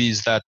of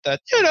movies that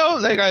you know,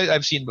 like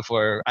I've seen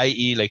before,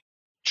 i.e. like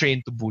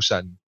Train to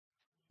Busan,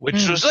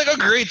 which was like a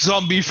great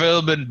zombie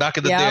film, and back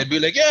in the day I'd be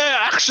like,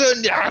 yeah,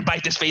 action,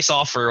 bite his face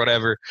off or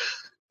whatever.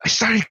 I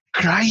started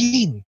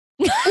crying.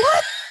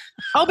 What?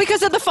 Oh,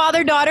 because of the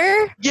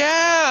father-daughter?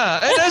 Yeah.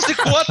 And I was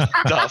like, what the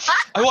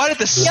I wanted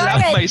to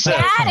slap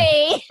myself.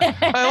 Daddy.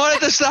 I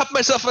wanted to slap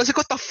myself. I was like,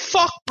 what the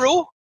fuck,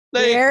 bro?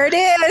 Like, there it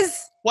is.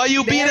 Why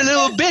you being a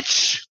little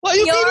bitch? Why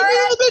you being a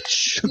little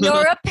bitch?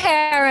 You're a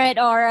parent,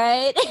 all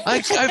right?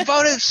 I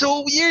found it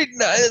so weird.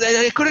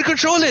 I couldn't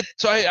control it.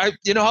 So I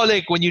you know how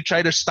like when you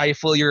try to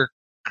stifle your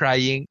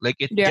crying, like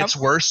it gets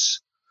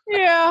worse?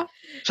 Yeah.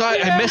 So I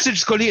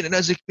messaged Colleen and I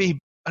was like, babe,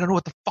 I don't know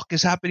what the fuck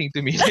is happening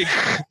to me. Like,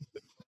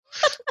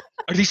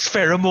 are these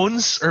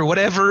pheromones or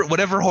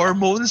whatever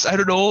hormones? I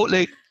don't know.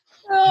 Like,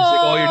 she's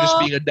like, oh, you're just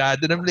being a dad.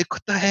 And I'm like,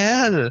 what the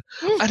hell?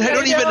 And I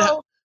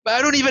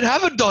don't even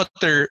have a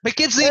daughter. My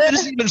kid's name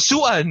isn't even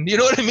Suan. You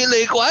know what I mean?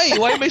 Like, why?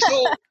 Why am I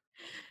so...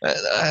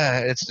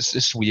 it's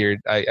just weird.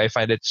 I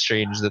find it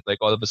strange that like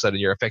all of a sudden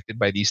you're affected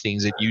by these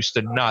things that used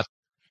to not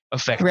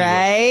affect you.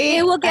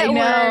 It will get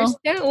worse.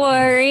 Don't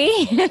worry.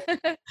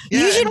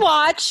 You should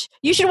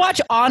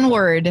watch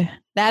Onward.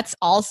 That's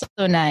also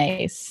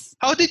nice.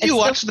 How did you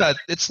watch that?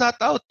 It's not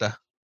out.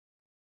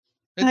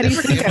 How do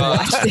you think I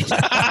watched it?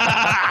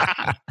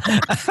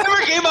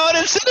 Never came out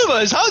in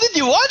cinemas. How did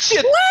you watch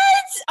it?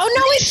 What? Oh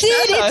no, it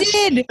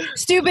did.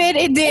 Stupid,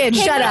 it did.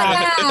 Shut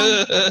up.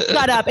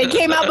 Shut up. It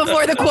came out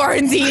before the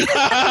quarantine.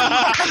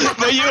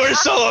 But you were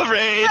so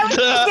afraid.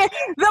 The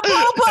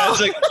popo. I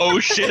was like,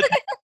 oh shit.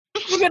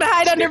 You're gonna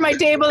hide under my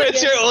table.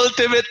 It's your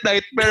ultimate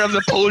nightmare of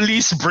the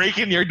police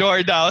breaking your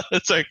door down.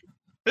 It's like,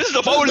 this is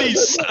the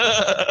police.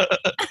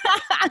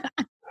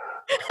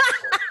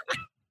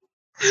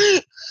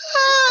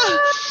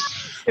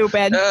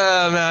 Stupid.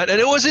 Man. And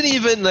it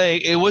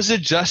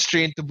wasn't just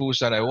Train to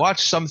Busan. I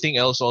watched something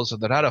else also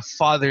that had a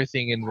father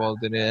thing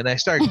involved in it, and I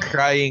started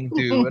crying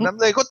too. And I'm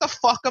like, what the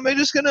fuck? Am I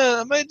just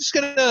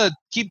gonna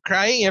keep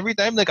crying every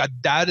time like a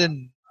dad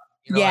and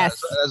You know, Yes.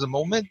 as a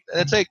moment.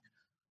 And it's like,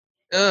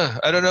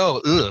 I don't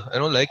know. I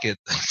don't like it.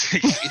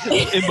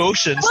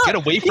 Emotions, get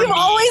away from me. You've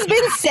always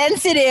been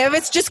sensitive.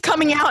 It's just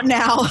coming out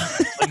now.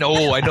 I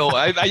know.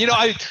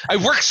 I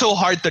work so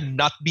hard to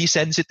not be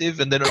sensitive,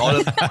 and then all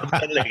of a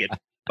sudden, like, it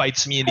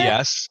bites me in the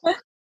ass.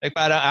 Like,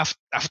 para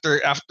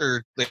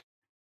after like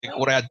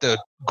what I had to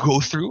go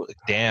through. Like,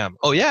 damn.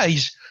 Oh yeah,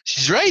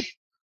 she's right.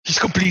 He's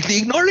completely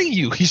ignoring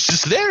you. He's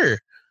just there.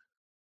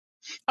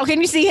 Oh, can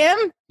you see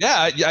him?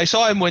 Yeah, I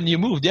saw him when you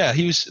moved. Yeah,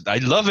 I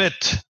love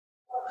it.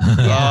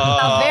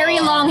 Very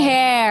long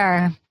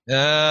hair.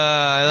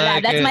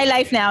 That's my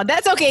life now.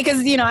 That's okay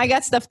because I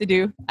got stuff to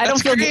do. I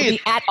don't feel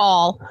guilty at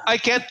all. I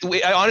can't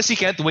wait. I honestly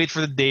can't wait for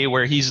the day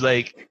where he's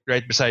like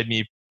right beside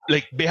me,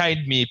 like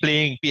behind me,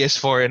 playing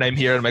PS4, and I'm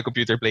here on my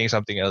computer playing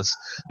something else.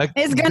 Like,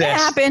 it's gonna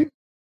happen.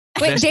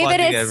 Wait,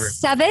 David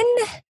is 7.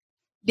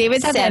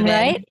 David's 7,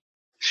 right?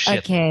 Shit.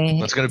 Okay.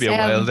 It's gonna be a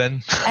while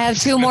then. I have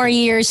 2 more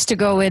years to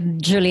go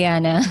with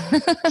Juliana.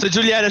 So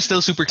Juliana's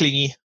still super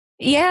clingy.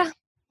 Yeah.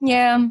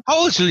 How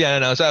old is Juliana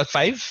now? Is that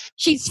 5?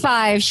 She's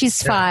 5.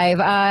 She's 5.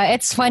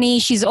 It's funny.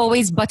 She's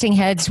always butting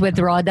heads with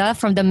Rhoda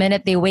from the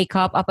minute they wake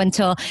up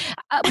until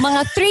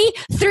mga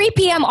 3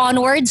 p.m.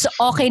 onwards.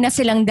 Okay na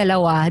silang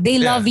dalawa. They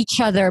love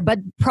each other. But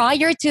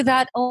prior to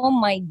that, oh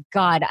my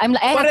God!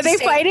 What are they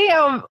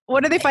fighting?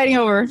 What are they fighting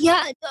over?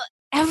 Yeah,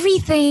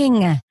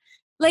 everything.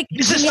 Like,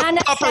 this is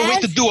the proper way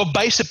to do a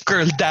bicep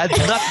curl, Dad.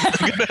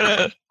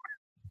 Not.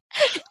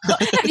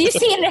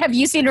 Have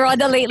you seen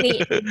Rhoda lately?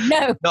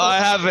 No. No, I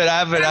haven't.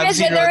 I've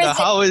seen Rhoda.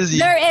 How is he?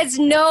 There is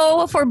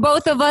for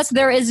both of us,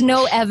 there is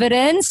no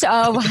evidence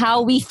of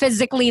how we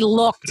physically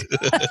looked.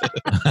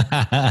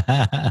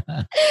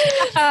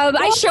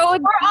 I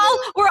showed.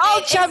 We're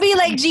all chubby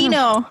like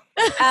Gino.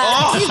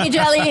 Excuse me,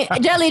 Jelly.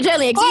 Excuse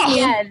me.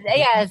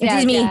 Yes.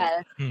 Excuse me.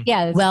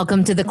 Yes.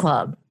 Welcome to the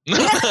club.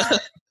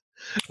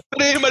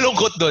 Pero yung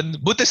malungkot doon,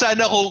 buti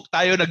sana kung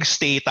tayo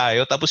nag-stay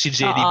tayo tapos si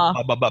Jenny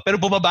bumaba. Pero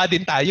bumaba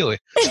din tayo eh.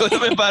 So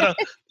parang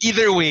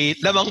either way,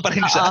 lamang pa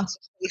rin siya.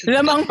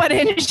 Lamang pa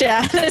rin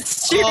siya.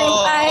 That's true.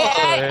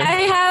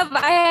 I have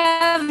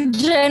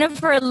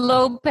Jennifer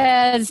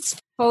Lopez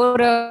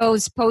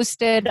photos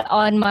posted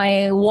on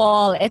my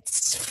wall.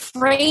 It's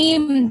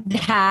framed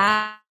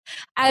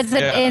as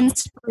an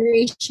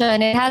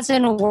inspiration. It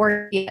hasn't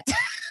worked yet.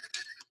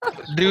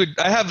 Dude,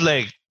 I have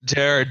like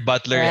Gerard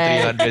Butler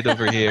 300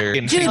 over here.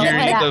 In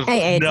figurine of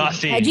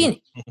nothing.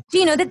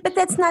 Gino, but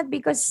that's not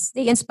because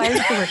they inspired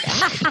you to work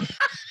out.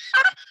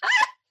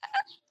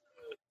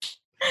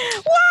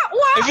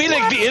 I feel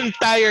like the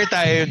entire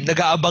time,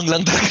 nag-aabang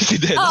lang talaga si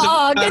Del.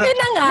 Oo, ganun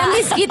na nga.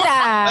 Namiss kita.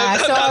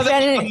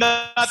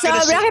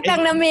 Sobra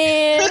kitang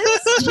namiss.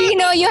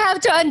 Gino, you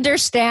have to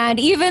understand,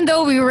 even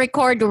though we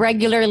record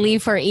regularly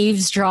for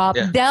Eavesdrop,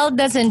 Del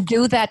doesn't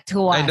do that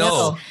to us. I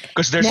know.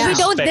 Because there's respect.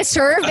 We don't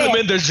deserve it. I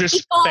mean, there's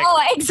respect. Oh,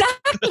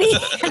 exactly.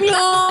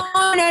 No.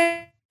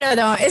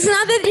 It's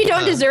not that you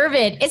don't deserve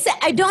it. It's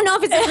I don't know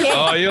if it's a hit.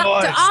 Oh, yun.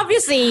 So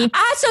obviously.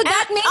 So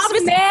that means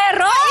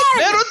meron.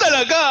 Meron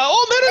talaga. Oh,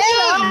 meron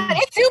yan.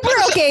 It's super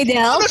okay, Del.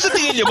 Ano sa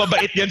tingin niyo?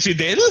 Mabait yan si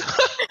Del? Ano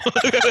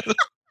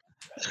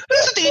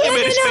sa tingin niyo?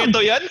 May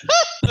respeto yan?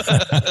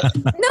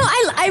 No,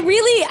 I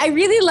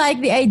really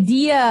like the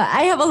idea.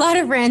 I have a lot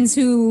of friends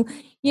who,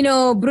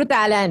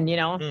 brutalan,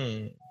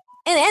 And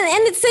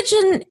it's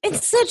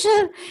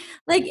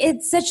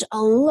such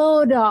a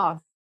load off.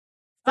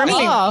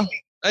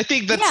 I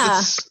think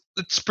that's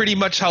pretty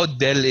much how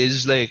Del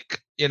is. Like,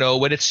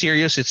 when it's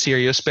serious, it's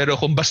serious. Pero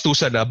kung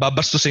bastusan na,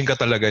 babastusin ka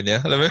talaga niya.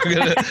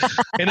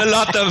 In a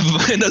lot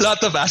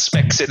of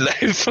aspects in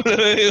life.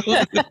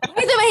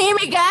 Ito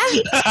mahimik ka?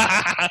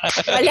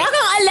 Wala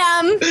kang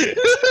alam.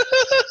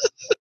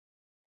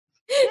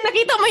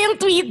 Nakita mo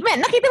yung tweet?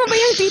 Nakita mo ba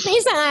yung tweet ng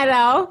isang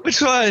araw? Which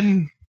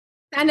one?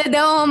 Sana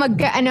daw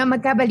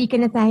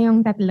magkabalikan na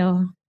tayong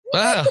tatlo.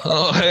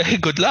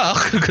 Good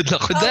luck. Good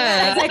luck with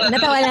that.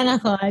 Natawa lang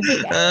ako.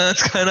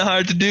 It's kind of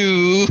hard to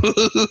do.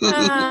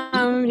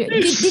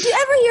 Did you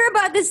ever hear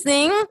about this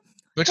thing?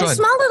 Which one? A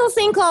small little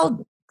thing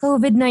called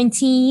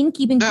COVID-19,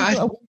 keeping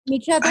people away from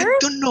each other. I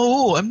don't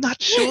know. I'm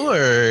not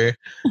sure.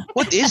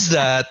 What is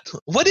that?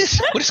 What is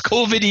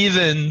COVID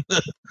even?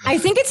 I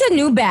think it's a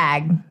new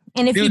bag.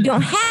 And if you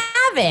don't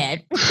have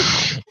it...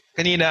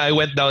 Kanina, I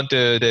went down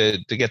to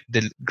get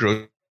the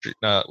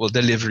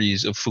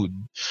deliveries of food.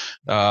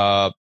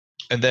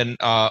 And then,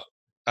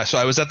 so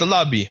I was at the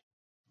lobby.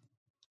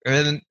 And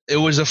then it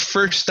was the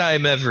first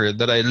time ever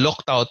that I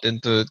looked out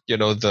into,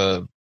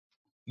 the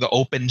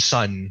open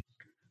sun.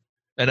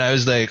 And I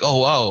was like, oh,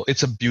 wow,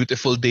 it's a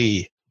beautiful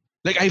day.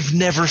 Like, I've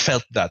never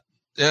felt that.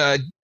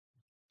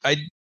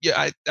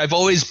 I've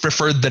always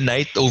preferred the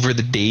night over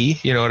the day.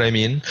 You know what I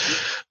mean?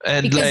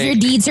 And because your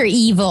deeds are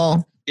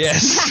evil.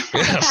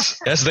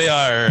 Yes, they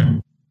are.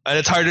 And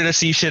it's harder to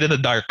see shit in the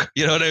dark.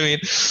 You know what I mean?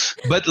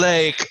 But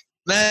like,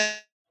 man,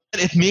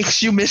 it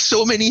makes you miss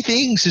so many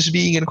things just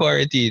being in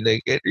quarantine.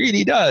 Like, it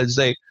really does.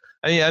 Like,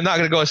 I mean, I'm not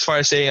going to go as far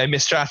as saying I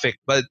miss traffic,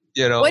 but,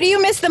 What do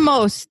you miss the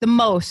most? The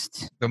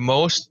most?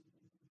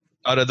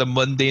 out of the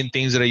mundane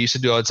things that I used to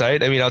do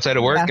outside. I mean, outside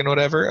of work and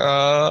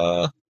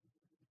whatever.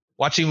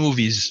 Watching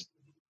movies.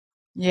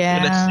 Yeah.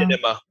 In a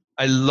cinema.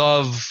 I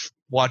love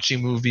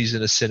watching movies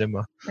in a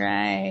cinema.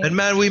 Right. And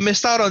man, we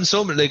missed out on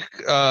so many. Like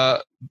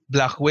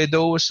Black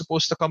Widow was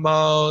supposed to come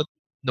out.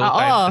 No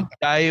Time to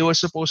Die was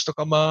supposed to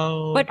come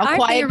out. But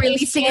aren't they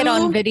releasing it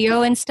on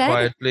video instead?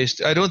 Quiet Place.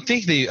 I don't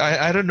think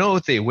I don't know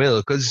if they will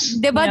because.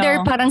 They're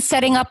parang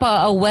setting up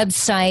a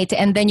website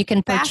and then you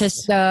can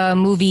purchase the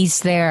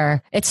movies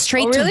there. It's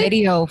straight to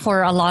video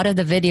for a lot of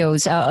the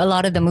videos, a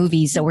lot of the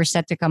movies that were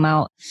set to come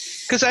out.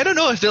 Because I don't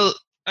know if they'll.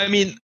 I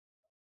mean,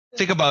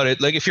 think about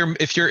it. Like if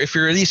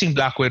you're releasing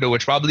Black Widow,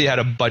 which probably had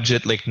a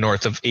budget like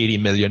north of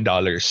 $80 million,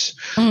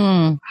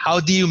 how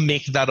do you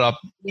make that up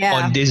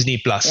on Disney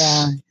Plus?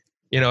 Yeah.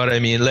 You know what I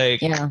mean?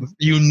 Like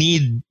you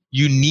need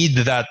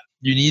that.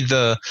 You need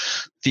the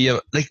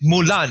like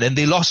Mulan, and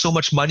they lost so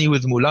much money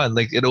with Mulan.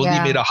 Like it only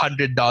made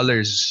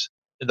 $100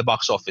 in the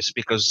box office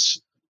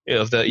because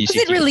of the ECT. Was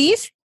it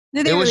released?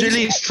 It was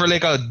released for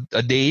like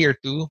a day or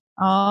two.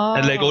 Oh,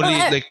 and like only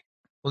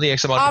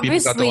X amount of people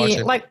got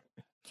to watch it.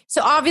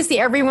 So obviously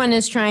everyone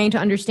is trying to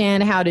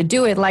understand how to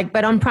do it.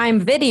 But on Prime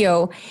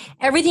Video,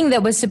 everything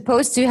that was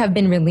supposed to have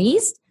been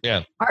released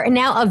are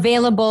now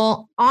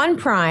available on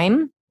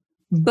Prime.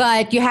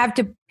 But you have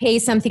to pay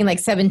something like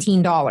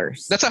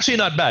 $17. That's actually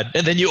not bad.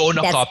 And then you own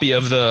a copy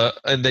of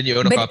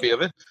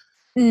it?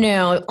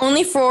 No,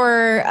 only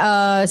for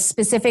a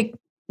specific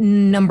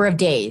number of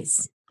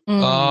days.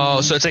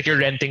 Oh, so it's like you're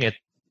renting it.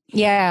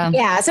 Yeah.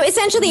 Yeah. So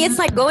essentially it's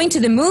like going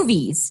to the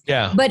movies.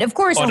 Yeah. But of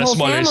course, a whole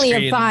family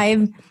of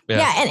 5.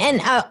 Yeah.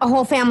 And a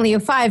whole family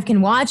of 5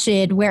 can watch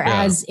it.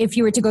 Whereas if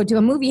you were to go to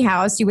a movie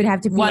house, you would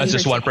have to pay. That's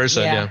just one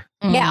person. Yeah.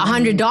 Yeah.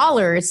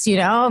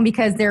 $100,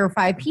 because there are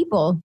 5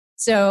 people.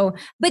 So,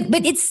 but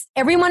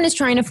everyone is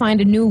trying to find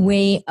a new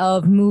way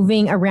of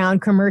moving around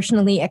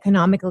commercially,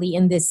 economically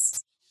in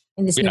this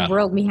new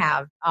world we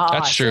have.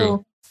 That's true.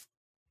 So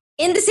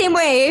in the same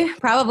way,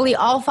 probably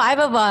all 5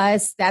 of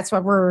us, that's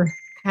what we're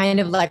kind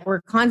of like. We're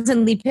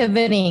constantly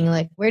pivoting.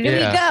 Like, where do we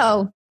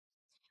go?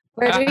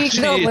 Where do we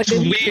go? It's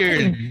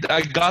weird.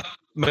 I got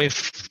my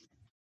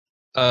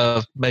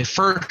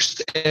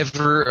first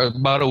ever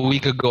about a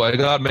week ago. I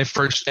got my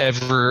first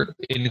ever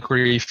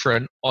inquiry for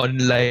an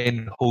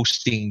online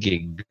hosting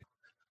gig.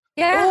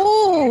 Yeah.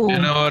 Oh. You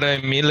know what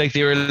I mean? Like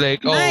they were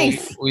like,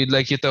 nice. We'd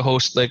like you to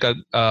host like an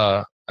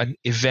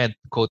event,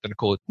 quote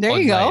unquote. There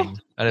online. You go.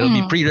 And it'll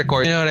be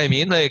pre-recorded. You know what I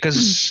mean? Like,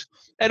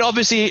 and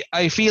obviously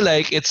I feel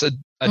like it's a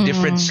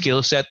different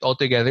skill set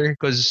altogether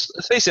because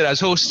let's face it, as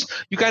hosts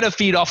you kind of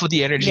feed off of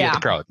the energy of the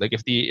crowd. Like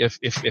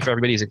if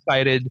everybody's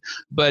excited,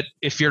 but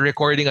if you're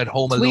recording at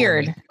home alone,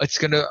 weird. It's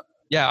gonna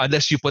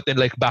unless you put in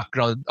like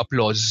background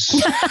applause.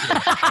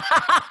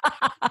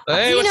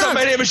 Hey, what's up?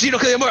 My name is Gino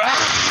Killamore.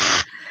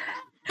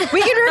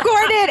 We can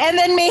record it and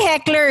then may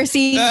heckler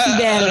see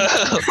them.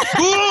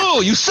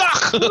 Ooh, you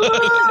suck. Ooh,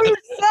 you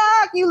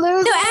suck. You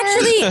lose. No,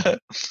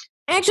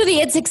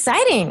 actually, it's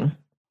exciting.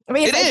 I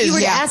mean, if you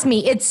were to ask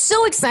me, it's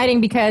so exciting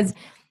because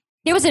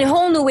there was a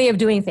whole new way of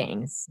doing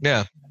things.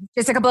 Yeah.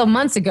 Just a couple of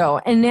months ago.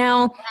 And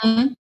now,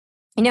 in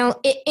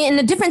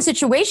a different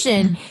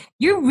situation,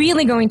 you're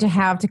really going to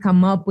have to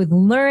come up with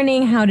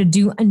learning how to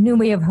do a new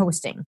way of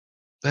hosting.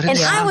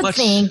 I would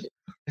think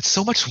it's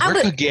so much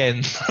work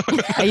again.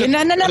 Ayun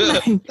na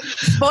naman.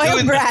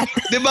 Spoiled brat.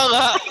 Di ba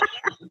nga?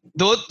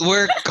 Don't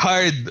work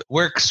hard,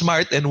 work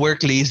smart, and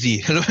work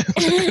lazy.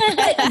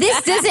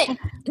 This isn't,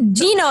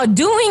 Gino,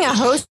 doing a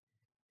host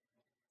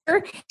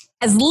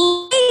as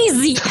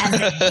lazy as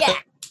it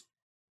gets.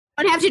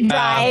 You don't have to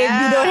drive.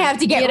 You don't have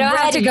to get. You don't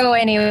have to go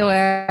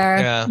anywhere.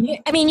 Yeah.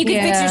 I mean, you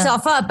can fix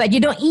yourself up, but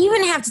you don't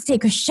even have to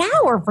take a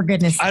shower. For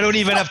goodness' sake. I don't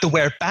even have to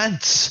wear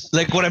pants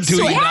like what I'm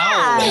doing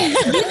now. You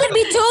could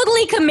be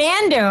totally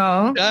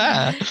commando.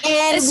 Yeah.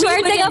 And swear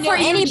for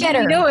any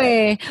better.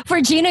 For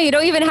Gino, you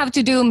don't even have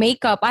to do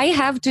makeup. I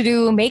have to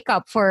do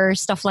makeup for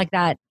stuff like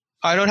that.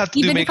 I don't have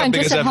to do makeup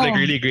because I have like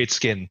really great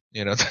skin.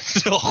 You know.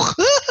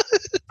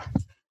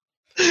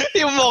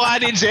 Yung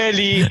mukha ni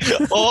Jelly.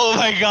 Oh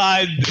my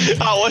God.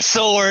 That was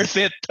so worth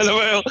it. Alam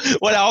mo,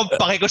 wala akong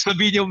pake ko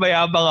sabihin yung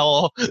mayabang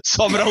ako.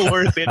 Sobrang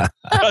worth it.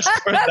 Just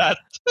for that.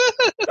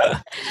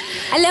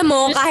 Alam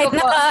mo, kahit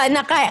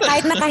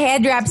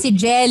naka-head wrap si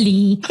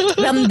Jelly,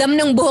 ramdam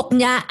ng buhok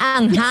niya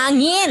ang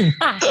hangin.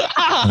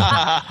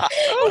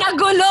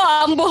 Nagulo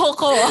ang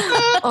buhok ko.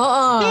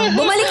 Oo.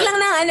 Bumalik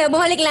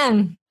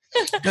lang.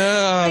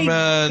 Oh,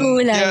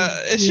 man. Yeah,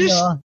 it's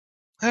just...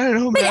 I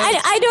don't know, but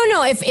I don't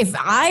know if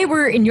I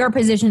were in your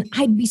position,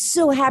 I'd be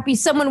so happy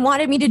someone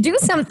wanted me to do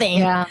something.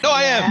 Yeah. No,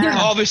 I am. Yeah.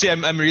 Obviously,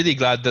 I'm really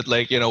glad that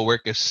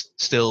work is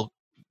still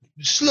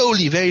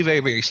slowly, very, very,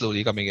 very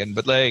slowly coming in.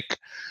 But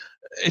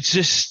it's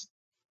just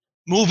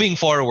moving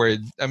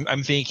forward.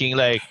 I'm thinking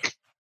I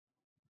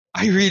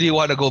really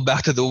want to go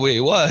back to the way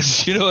it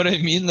was. You know what I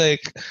mean?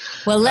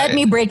 Well, let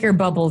me break your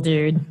bubble,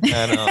 dude.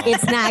 I know.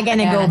 It's not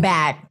gonna go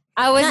back.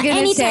 I was Not going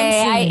to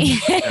anytime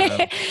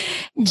say,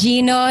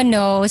 Gino,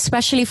 no,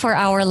 especially for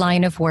our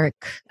line of work.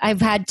 I've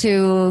had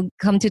to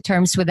come to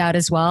terms with that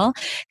as well.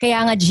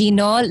 Kaya nga,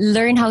 Gino,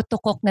 learn how to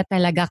cook na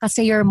talaga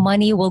kasi your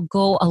money will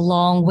go a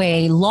long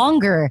way,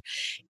 longer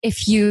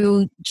if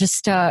you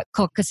just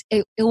cook, because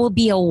it will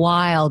be a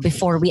while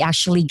before we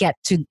actually get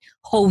to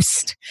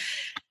host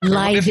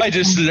live. What if I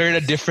just learn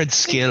a different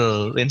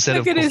skill instead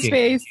of cooking? Look at his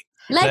face.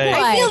 Like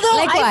what?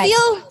 I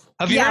feel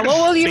Have you heard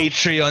of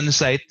Patreon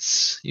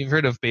sites? You've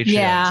heard of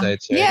Patreon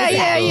sites, right?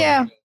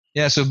 Yeah.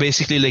 Yeah, so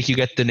basically, like, you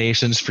get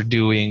donations for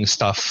doing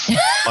stuff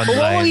online.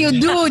 What will you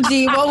do,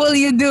 G? What will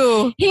you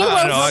do?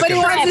 Nobody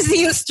wants to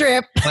see you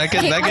strip.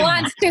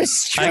 Wants to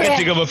strip. I can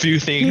think of a few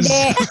things.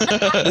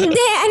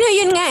 Hindi, ano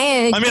yun nga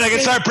eh. I mean, I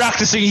can start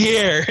practicing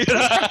here.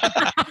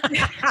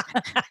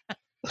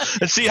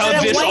 Let's see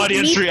how this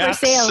audience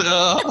reacts.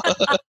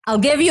 I'll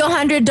give you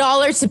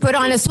 $100 to put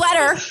on a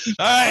sweater.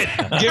 All right,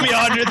 give me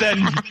 100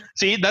 then.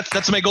 See,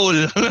 that's my goal.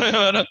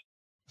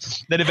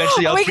 Then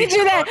eventually I'll we can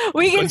do that.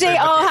 We can say,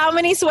 how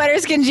many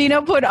sweaters can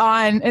Gino put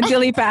on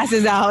until he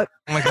passes out?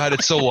 Oh my God,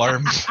 it's so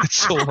warm. It's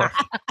so warm.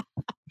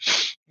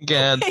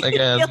 Again. I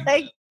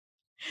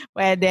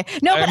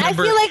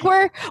feel like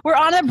we're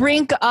on the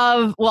brink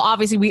of, well,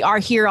 obviously we are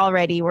here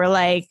already. We're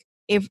like,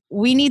 if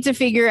we need to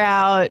figure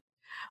out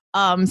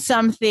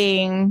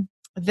something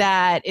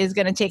that is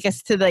going to take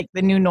us to like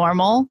the new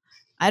normal,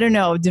 I don't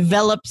know,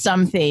 develop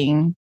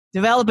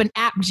an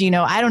app,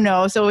 Gino. I don't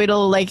know. So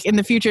it'll like in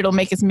the future, it'll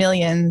make us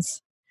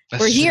millions.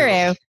 We're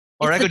here.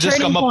 Or I could just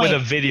come up with a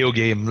video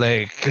game,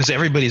 like, because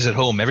everybody's at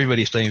home.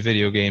 Everybody's playing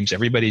video games.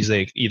 Everybody's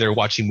like either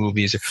watching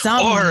movies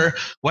or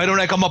why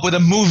don't I come up with a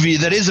movie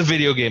that is a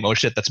video game? Oh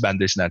shit, that's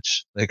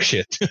Bandersnatch. Like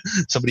shit.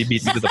 Somebody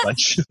beat me to the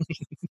punch.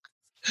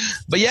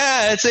 But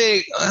yeah, it's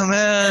like, oh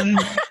man.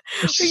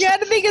 We got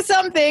to think of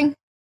something.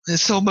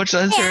 There's so much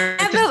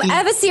uncertainty. I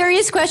have a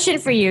serious question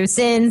for you.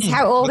 Since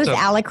how old is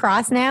Alec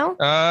Cross now?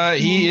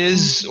 He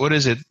is, what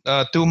is it?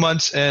 2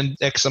 months and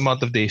X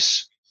amount of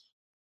days.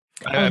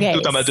 I'm too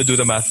tamad to do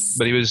the math,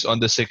 but he was on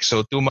the 6th,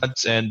 so 2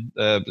 months and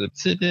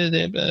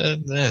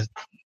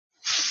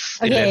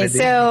okay,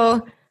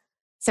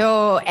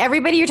 so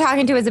everybody you're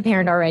talking to is a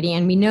parent already,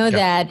 and we know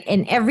that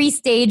in every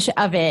stage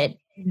of it,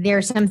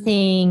 there's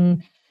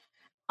something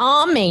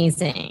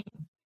amazing.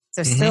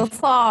 So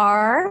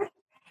far,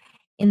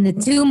 in the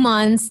 2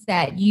 months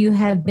that you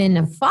have been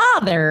a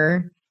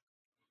father,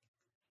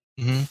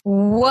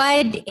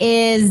 what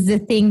is the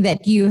thing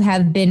that you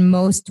have been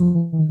most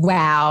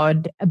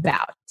wowed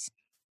about?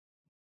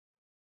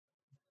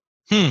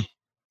 In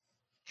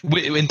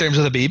terms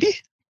of the baby?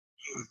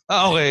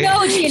 Oh, okay.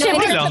 No, Gino,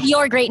 in terms of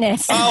your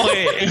greatness. Oh,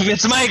 okay. If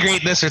it's my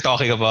greatness we're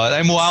talking about,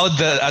 I'm wowed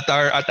at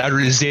our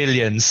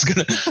resilience.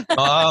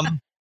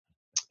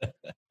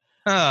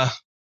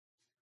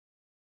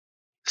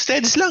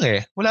 Steads lang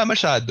eh. Wala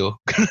masyado.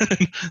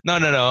 No.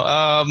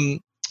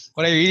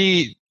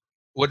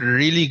 What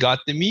really got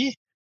to me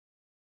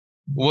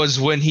was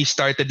when he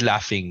started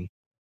laughing.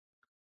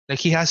 Like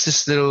he has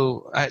this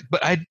little,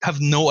 but I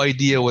have no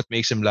idea what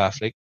makes him laugh.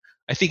 Like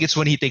I think it's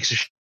when he takes a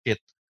shit.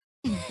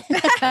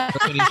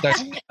 That's when he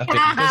starts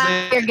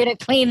laughing. You're gonna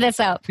clean this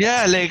up.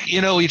 Yeah, like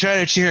we try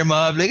to cheer him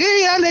up, like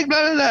hey, yeah, like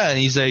blah blah blah, and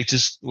he's like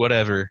just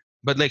whatever.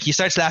 But like he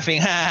starts laughing,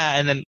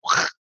 and then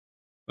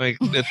like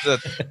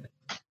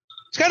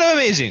it's kind of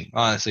amazing,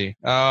 honestly.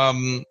 I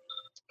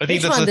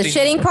think that's the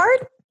shitting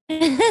part.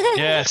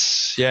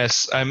 Yes.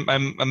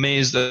 I'm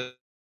amazed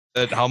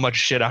at how much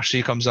shit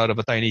actually comes out of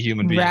a tiny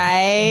human being.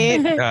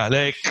 Right. Yeah,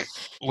 like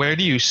where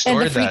do you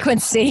store and the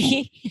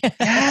frequency?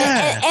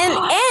 Yeah.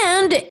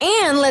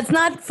 and let's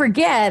not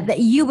forget that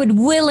you would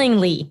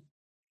willingly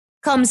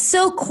come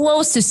so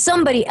close to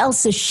somebody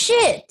else's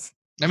shit.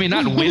 I mean,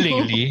 not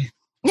willingly.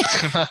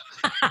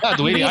 Not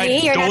willing.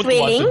 Really? I don't want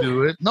to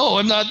do it. No,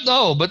 I'm not.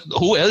 No, but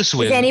who else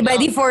will? Is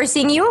anybody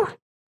forcing you?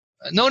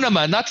 No,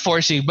 naman, not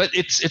forcing. But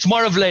it's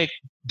more of like,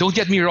 don't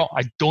get me wrong.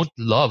 I don't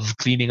love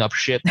cleaning up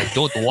shit. I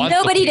don't want.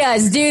 Nobody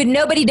does, dude.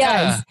 Nobody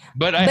does. Yeah,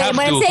 but I have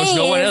to because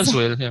no one else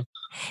will. Yeah.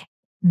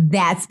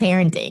 That's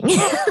parenting.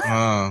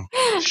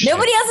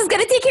 Nobody else is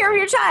going to take care of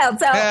your child.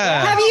 So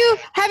have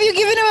you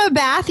given him a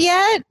bath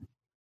yet?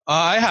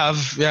 I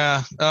have,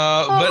 yeah.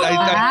 But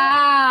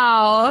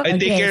wow. I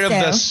take care of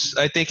this.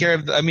 I take care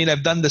of. I mean,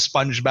 I've done the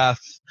sponge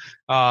bath.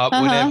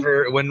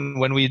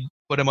 When we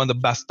put him on the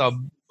bathtub.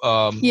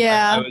 I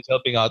was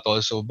helping out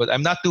also, but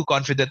I'm not too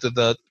confident with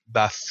the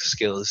bath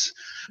skills.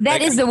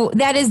 That is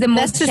the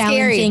most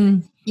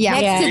challenging. Yeah.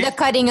 Next to the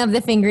cutting of the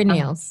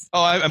fingernails.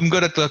 I'm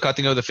good at the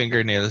cutting of the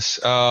fingernails.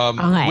 Those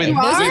are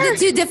the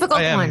two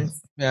difficult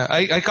ones. Yeah,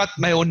 I cut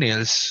my own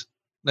nails.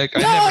 Like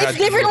it's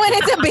different when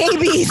it's a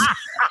baby.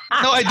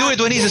 No, I do it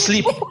when he's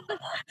asleep.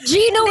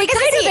 Gino, we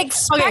kind of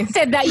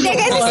expected that you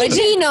would. Kasi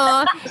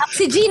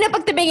si Gino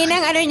pag tabingin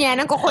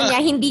ng kuko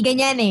niya, hindi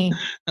ganyan eh.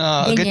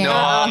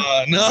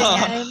 No.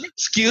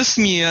 Excuse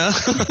me.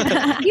 Yes.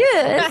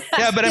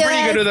 Yeah, but I'm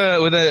pretty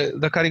good with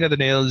the cutting of the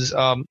nails.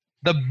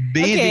 The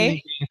bathing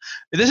thing,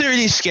 it doesn't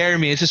really scare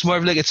me. It's just more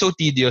of like, it's so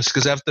tedious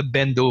because I have to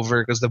bend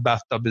over because the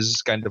bathtub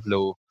is kind of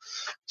low.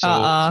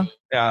 So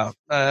yeah,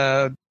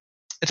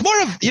 it's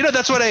more of,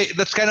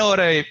 that's kind of what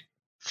I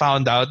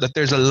found out, that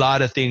there's a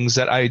lot of things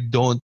that I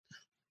don't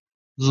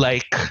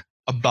like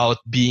about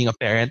being a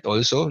parent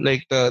also.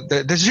 Like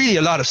there's really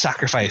a lot of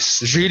sacrifice.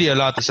 There's really a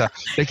lot of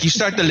like you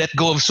start to let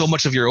go of so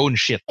much of your own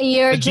shit.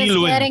 You're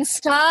just getting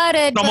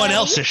started. Someone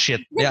else's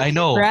shit. Yeah, I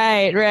know.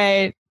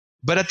 Right.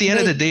 But at the end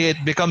of the day,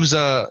 it becomes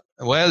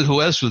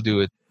who else will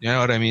do it? You know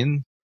what I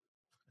mean?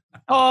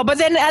 Oh, but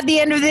then at the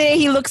end of the day,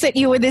 he looks at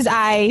you with his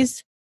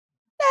eyes.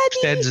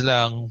 Seds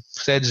lang.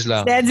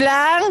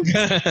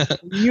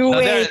 You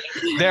wait.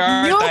 There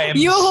are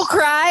times. You who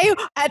cry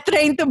at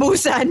Train to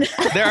Busan.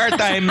 There are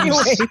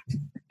times.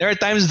 There are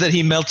times that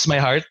he melts my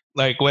heart.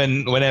 Like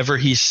whenever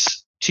he's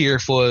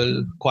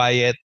cheerful,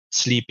 quiet,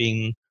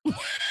 sleeping.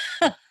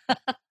 But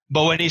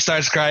when he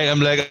starts crying,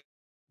 I'm like,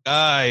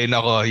 ay,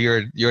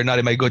 nako, you're not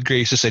in my good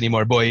graces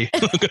anymore, boy.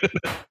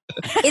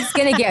 It's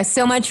gonna get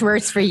so much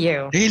worse for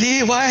you.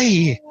 Really?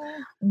 Why?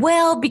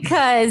 Well,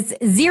 because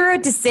 0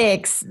 to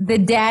 6, the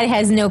dad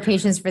has no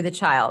patience for the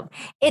child.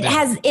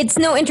 It's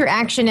no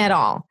interaction at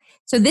all.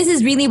 So this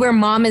is really where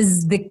mom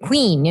is the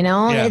queen, you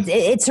know? Yeah.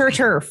 It's her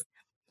turf.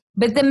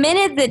 But the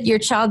minute that your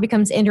child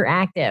becomes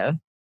interactive,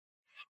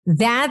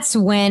 that's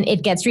when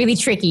it gets really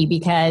tricky,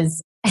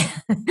 because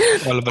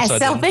all of a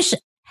sudden,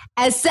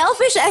 as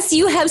selfish as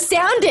you have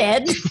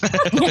sounded,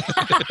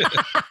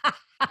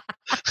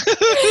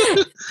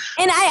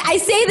 and I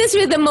say this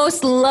with the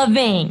most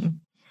loving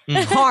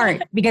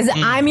heart, because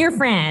I'm your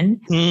friend.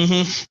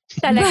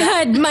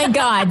 But my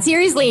God,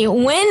 seriously,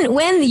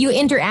 when you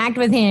interact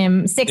with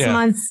him 6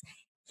 months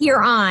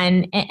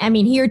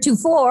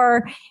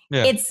heretofore,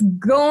 it's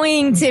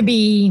going to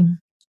be,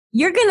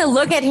 you're going to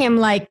look at him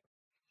like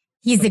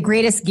he's the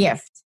greatest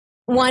gift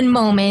one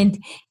moment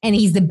and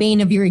he's the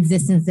bane of your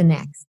existence the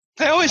next.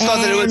 I always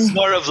thought that it was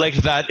more of like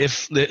that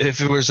if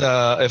it was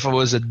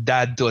a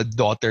dad to a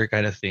daughter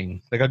kind of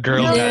thing, like a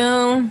girl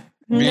dad.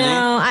 Really?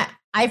 No,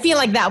 I feel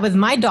like that with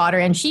my daughter,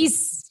 and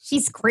she's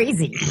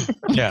crazy.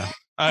 Yeah,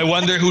 I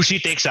wonder who she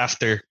takes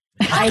after.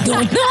 I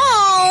don't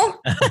know.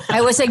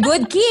 I was a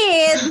good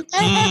kid. Look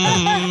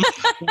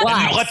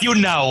at you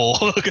now.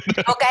 Look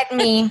at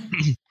me.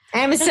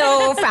 I'm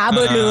so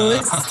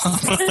fabulous.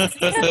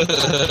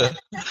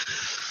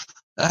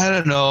 I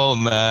don't know,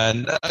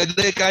 man.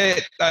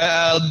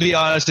 I'll be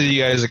honest with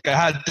you guys. Like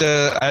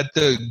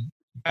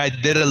I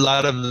did a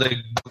lot of like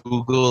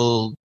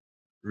Google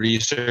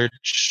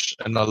research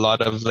and a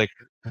lot of like,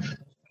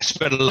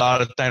 spent a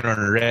lot of time on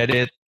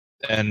Reddit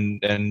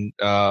and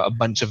a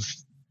bunch of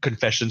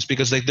confessions,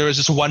 because like there was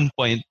this one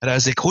point that I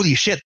was like, holy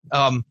shit,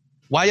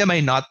 why am I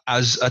not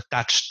as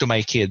attached to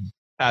my kid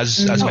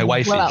as my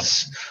wife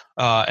is?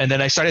 And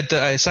then I started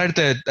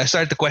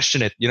to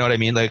question it. You know what I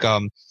mean? Like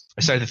I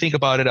started to think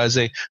about it. I was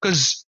like,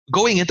 because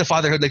going into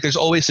fatherhood, like there's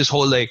always this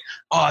whole like,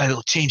 oh,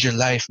 it'll change your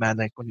life, man.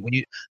 Like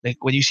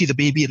when you see the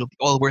baby, it'll be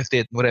all worth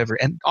it, whatever.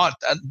 And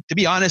to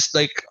be honest,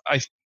 like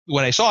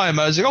when I saw him,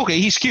 I was like, okay,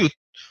 he's cute,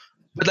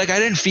 but like I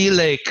didn't feel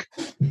like,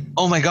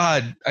 oh my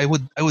God, I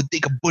would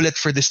take a bullet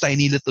for this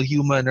tiny little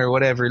human or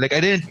whatever. Like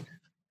it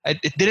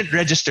didn't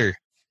register.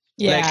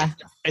 Yeah. Like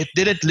it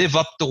didn't live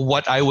up to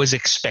what I was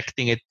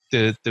expecting it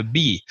to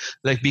be.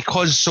 Like,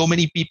 because so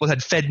many people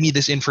had fed me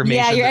this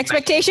information. Yeah, your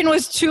expectation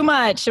was too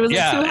much. It was too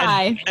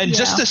high. And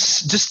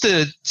just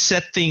to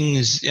set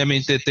things, I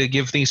mean, to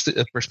give things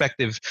a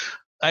perspective,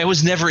 I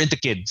was never into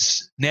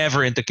kids.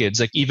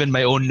 Like even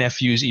my own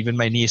nephews, even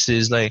my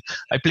nieces. Like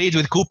I played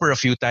with Cooper a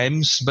few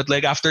times, but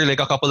like after like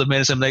a couple of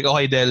minutes, I'm like, oh,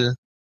 hi Del,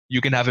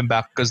 you can have him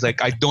back, because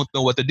like I don't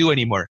know what to do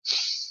anymore.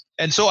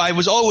 And so I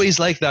was always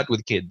like that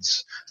with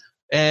kids.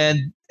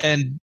 And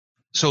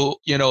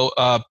so, you know,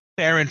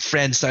 parent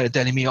friends started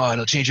telling me, oh,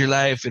 it'll change your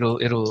life.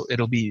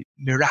 It'll be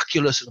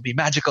miraculous. It'll be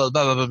magical,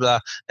 blah, blah, blah, blah.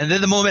 And then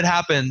the moment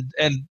happened,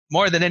 and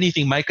more than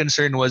anything, my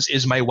concern was,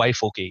 is my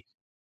wife okay?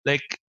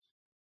 Like,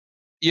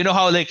 you know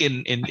how like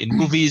in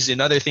movies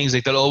and other things,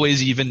 like they'll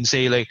always even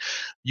say like,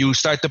 you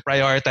start to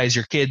prioritize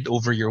your kid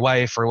over your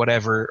wife or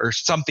whatever, or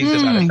something to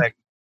that effect.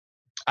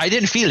 I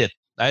didn't feel it.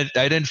 I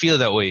didn't feel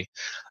that way.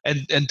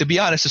 And to be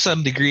honest, to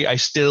some degree, I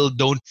still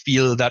don't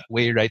feel that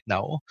way right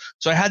now.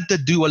 So I had to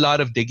do a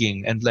lot of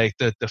digging and like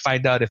to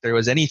find out if there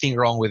was anything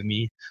wrong with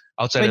me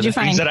outside of the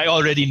things that I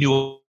already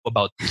knew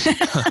about.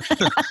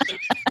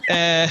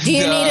 And, do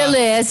you need a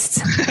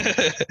list?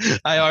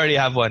 I already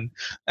have one.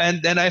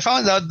 And I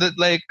found out that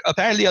like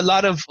apparently a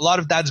lot of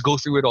dads go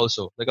through it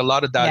also. Like a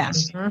lot of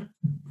dads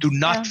do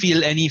not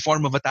feel any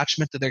form of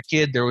attachment to their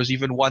kid. There was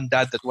even one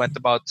dad that went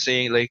about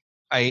saying like,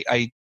 I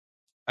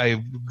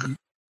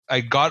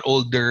got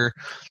older.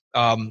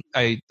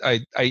 I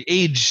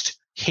aged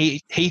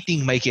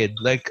hating my kid.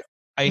 Like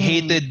I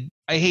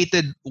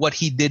hated what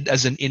he did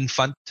as an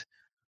infant.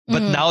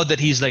 But now that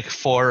he's like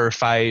 4 or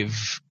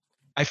 5,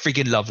 I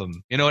freaking love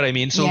him. You know what I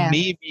mean? So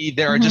maybe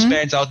there are just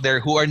parents out there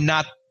who are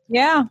not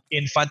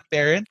infant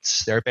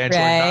parents. There are parents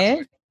who are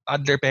not.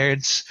 on their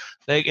parents.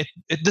 Like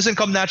it doesn't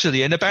come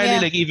naturally. And apparently,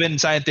 like even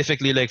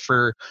scientifically, like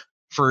for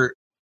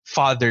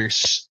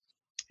fathers,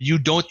 you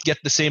don't get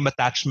the same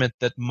attachment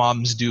that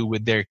moms do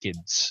with their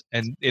kids.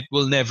 And it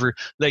will never,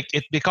 like,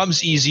 it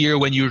becomes easier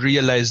when you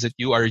realize that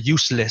you are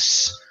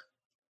useless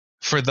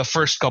for the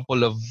first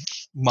couple of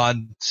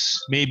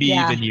months, maybe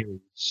even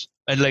years.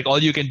 And like all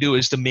you can do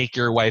is to make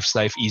your wife's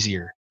life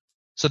easier.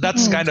 So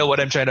that's kind of what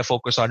I'm trying to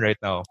focus on right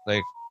now.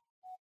 Like,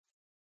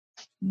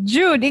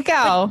 Jude,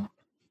 ikaw,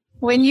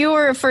 when you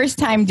were a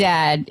first-time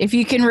dad, if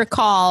you can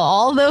recall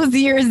all those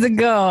years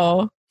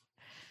ago,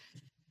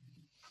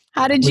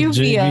 how did you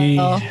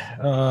feel?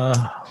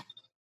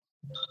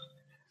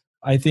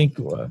 I think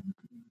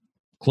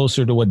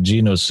closer to what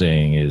Gino's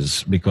saying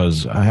is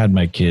because I had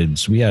my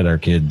kids. We had our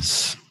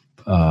kids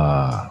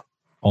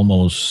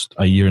almost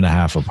a year and a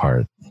half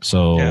apart.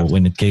 So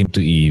when it came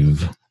to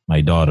Eve, my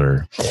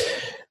daughter,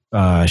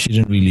 she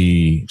didn't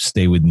really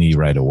stay with me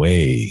right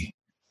away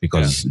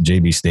because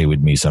JB stayed with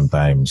me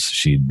sometimes.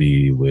 She'd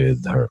be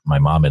with my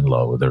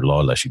mom-in-law, with her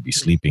Lola. She'd be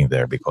sleeping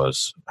there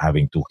because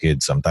having two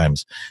kids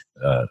sometimes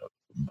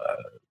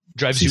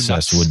drives you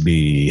nuts. Would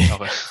be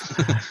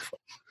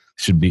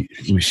should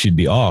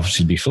be off.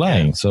 She'd be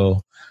flying.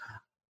 So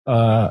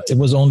it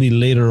was only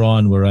later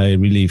on where I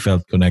really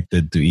felt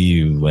connected to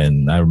Eve.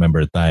 When I remember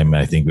a time,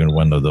 I think we were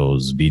one of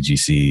those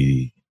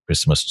BGC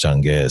Christmas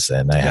chunges,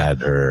 and I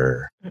had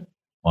her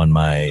on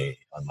my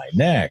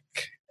neck,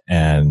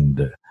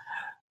 and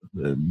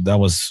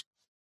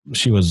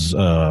she was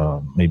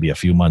maybe a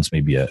few months,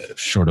 maybe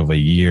short of a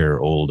year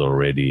old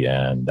already,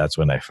 and that's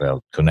when I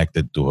felt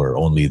connected to her.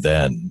 Only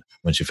then,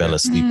 when she fell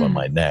asleep on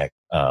my neck,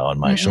 on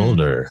my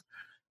shoulder,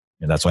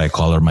 and that's why I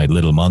call her my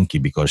little monkey,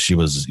 because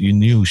you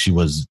knew she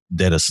was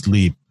dead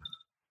asleep.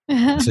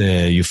 So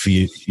you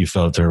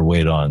felt her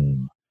weight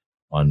on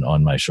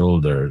my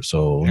shoulder.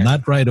 So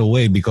not right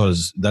away,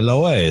 because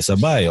dalawa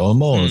sabay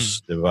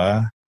almost,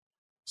 diba?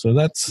 So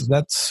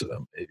that's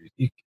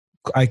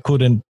I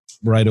couldn't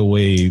right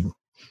away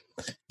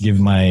give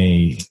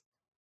my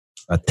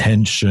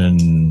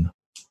attention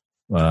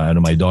to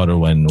my daughter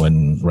when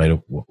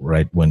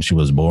right when she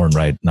was born,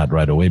 not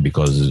right away,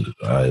 because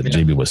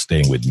JB was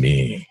staying with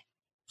me.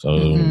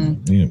 So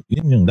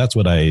that's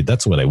what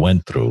I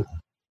went through.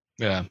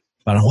 Yeah.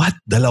 Parang what?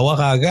 Dalawa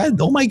kagad?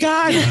 Oh my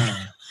God.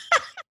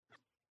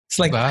 It's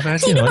like,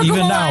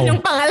 even now.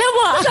 Nung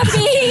pangalawa.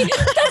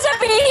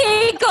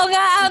 Sasabihin ko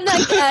nga, I'm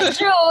like,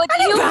 Jude.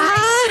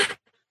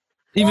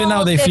 Even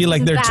now they feel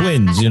like they're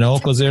twins,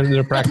 because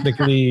they're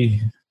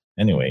practically,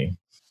 anyway.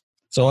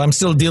 So I'm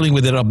still dealing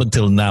with it up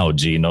until now,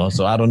 Gino.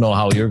 So I don't know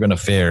how you're going to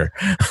fare.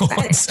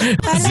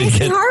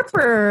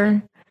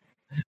 Harper.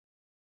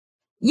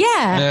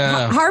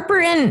 Yeah. Harper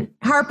and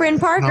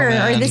Parker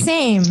are the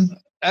same.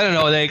 I don't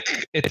know.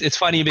 Like it's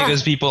funny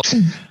because people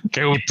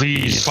can we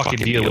please fucking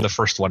deal with the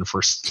first one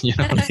first. The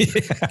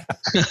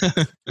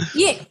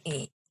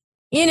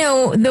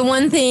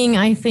one thing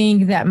I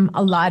think that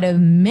a lot of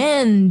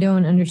men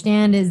don't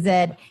understand is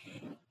that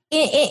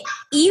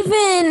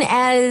even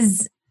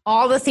as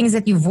all the things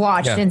that you've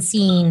watched and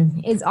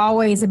seen is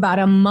always about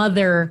a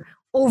mother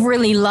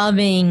overly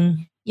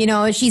loving.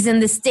 She's in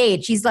the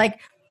state. She's like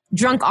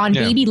drunk on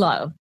baby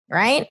love,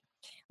 right?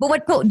 But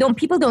what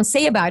people don't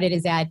say about it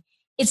is that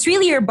it's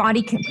really your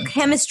body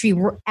chemistry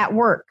at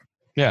work.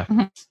 Yeah.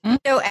 Mm-hmm.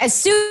 So as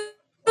soon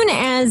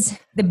as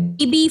the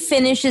baby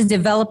finishes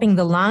developing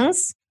the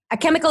lungs, a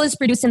chemical is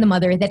produced in the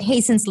mother that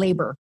hastens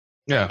labor.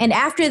 Yeah. And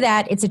after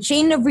that, it's a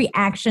chain of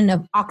reaction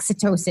of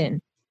oxytocin,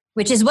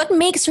 which is what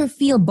makes her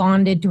feel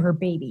bonded to her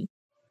baby.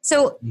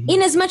 So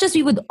in as much as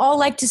we would all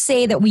like to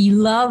say that we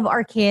love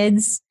our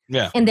kids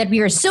and that we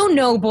are so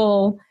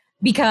noble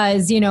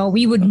because,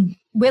 we would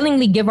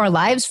willingly give our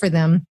lives for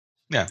them.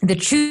 Yeah. The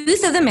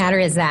truth of the matter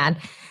is that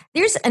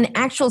there's an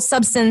actual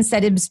substance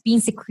that is being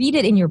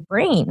secreted in your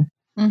brain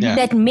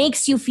that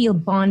makes you feel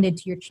bonded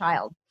to your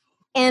child.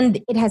 And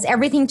it has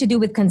everything to do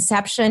with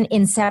conception,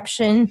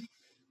 inception.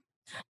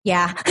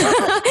 Yeah.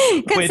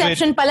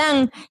 Conception pa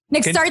lang.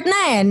 Nag-start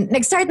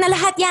na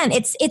lahat yan.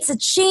 It's a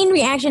chain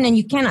reaction and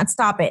you cannot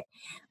stop it.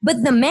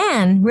 But the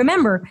man,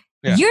 remember,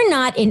 you're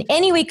not in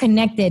any way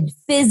connected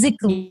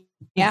physically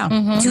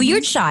to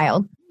your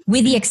child,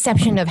 with the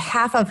exception of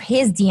half of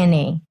his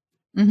DNA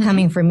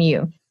coming from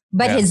you.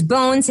 But his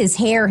bones, his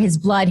hair, his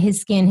blood, his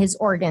skin, his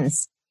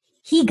organs,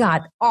 he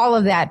got all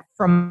of that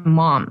from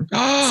mom.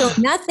 So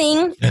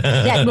nothing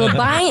that will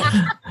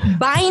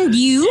bind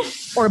you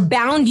or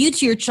bound you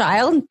to your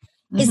child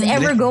is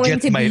ever going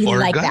to be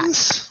like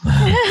that.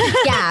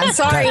 Yeah,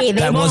 sorry.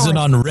 That wasn't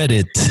on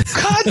Reddit.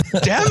 God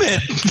damn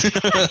it.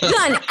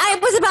 John, I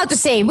was about to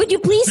say, would you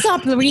please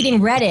stop reading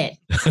Reddit?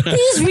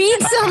 Please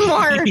read some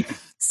more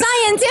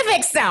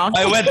scientific stuff.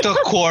 I went to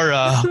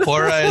Quora.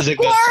 Quora is a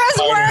good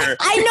Quora's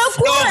I know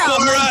Quora.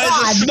 Quora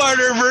is a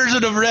smarter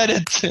version of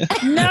Reddit.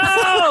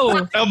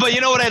 No. But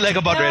you know what I like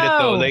about Reddit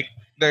though? Like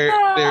they're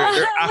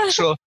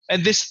actual,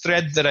 and this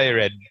thread that I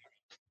read,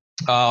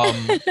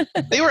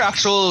 they were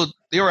actual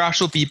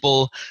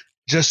people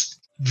just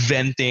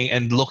venting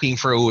and looking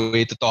for a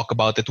way to talk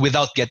about it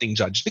without getting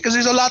judged, because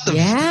there's a lot of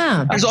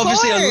there's of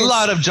obviously course. a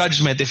lot of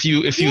judgment if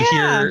you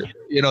hear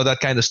that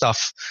kind of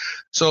stuff.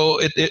 So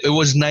it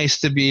was nice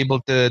to be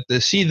able to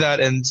see that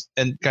and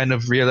kind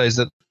of realize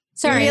that.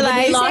 Sorry, you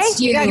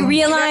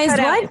realized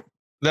what?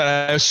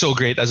 That I was so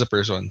great as a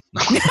person.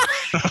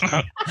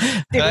 that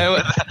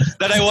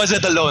I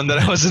wasn't alone.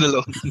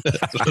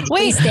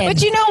 Wait,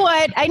 but you know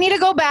what? I need to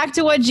go back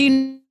to what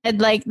Gene said,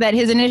 like that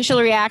his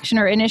initial reaction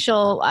or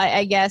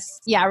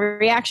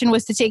reaction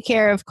was to take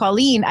care of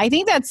Colleen. I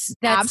think that's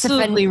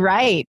absolutely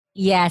right.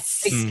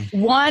 Yes.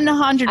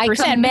 100%. I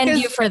commend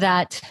you for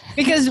that.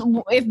 Because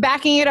if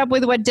backing it up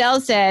with what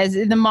Del says,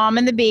 the mom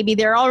and the baby,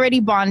 they're already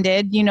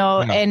bonded,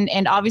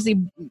 and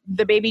obviously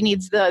the baby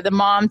needs the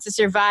mom to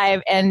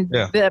survive, and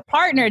the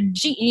partner,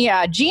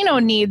 Gino,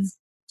 needs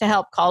to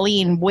help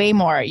Colleen way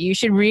more. You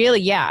should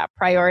really,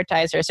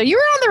 prioritize her. So you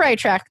were on the right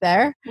track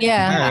there.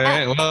 Yeah. All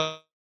right,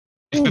 well,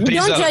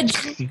 don't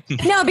judge.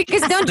 No,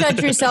 because don't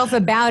judge yourself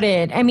about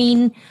it. I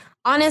mean,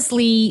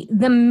 honestly,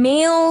 the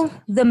male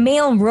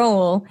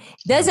role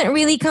doesn't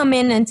really come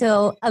in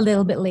until a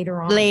little bit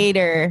later on.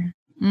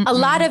 Mm-mm. A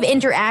lot of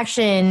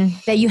interaction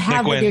that you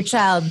have with your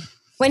child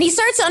when he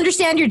starts to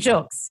understand your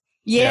jokes.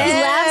 Yes. He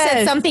laughs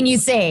at something you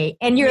say,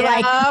 and you're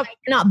like, I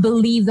cannot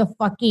believe that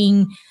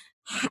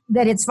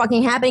it's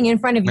fucking happening in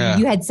front of you.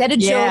 You had said a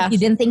joke, you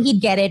didn't think he'd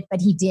get it,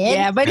 but he did.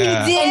 Yeah, but he did.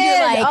 And you're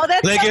like,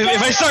 that's like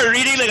if I start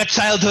reading like a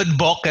childhood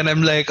book and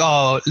I'm like,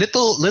 oh,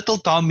 little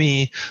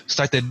Tommy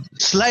started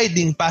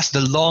sliding past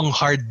the long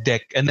hard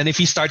deck, and then if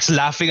he starts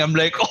laughing, I'm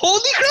like,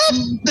 holy crap,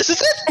 this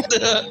is it.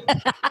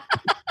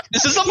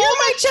 This is the moment.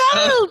 My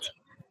child.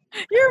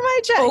 You're my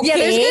child. Okay. Yeah,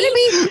 there's going to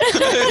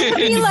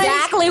be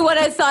exactly what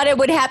I thought it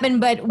would happen,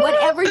 but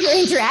whatever your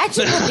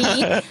interaction will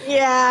be,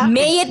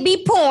 may it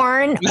be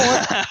porn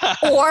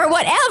or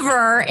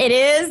whatever it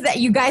is that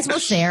you guys will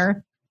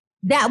share,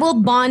 that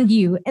will bond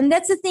you. And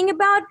that's the thing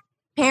about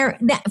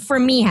that for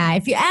me,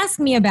 if you ask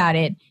me about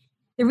it,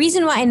 the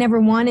reason why I never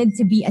wanted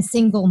to be a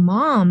single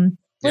mom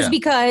was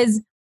because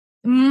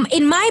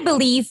in my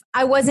belief,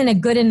 I wasn't a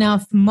good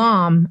enough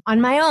mom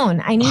on my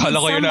own. I needed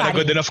somebody. You're not a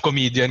good enough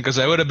comedian, because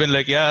I would have been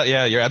like,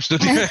 yeah, you're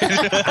absolutely right. Excuse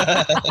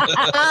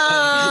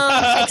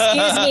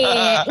me.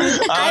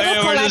 I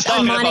will collect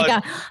on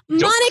Monica.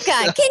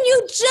 Monica, can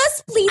you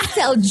just please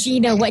tell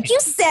Gina what you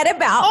said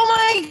about... Oh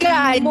my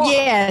God,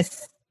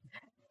 yes.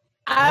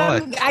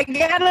 I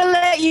gotta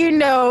let you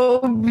know,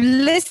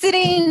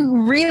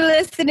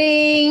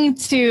 re-listening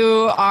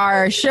to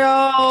our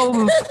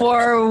show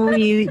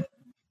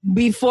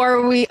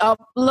before we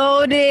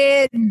upload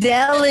it,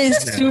 Del is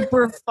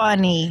super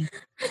funny.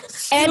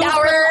 And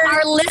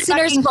our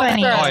listeners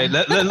funny. Okay,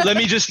 let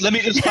me just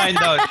find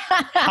out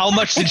how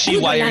much did she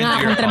wire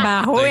into your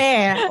trabaho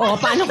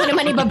paano ko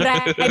naman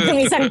ibabrag ng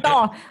isang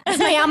to? Mas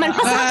mayaman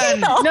pa sa akin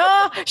to.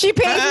 No, she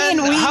pays me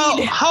in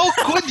weed. How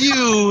could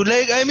you?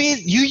 Like, I mean,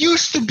 you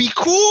used to be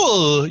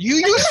cool. You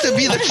used to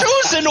be the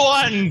chosen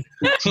one.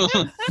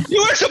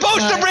 You were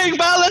supposed to bring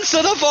balance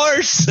to the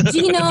force.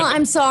 Gino,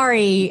 I'm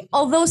sorry.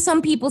 Although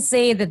some people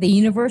say that the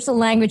universal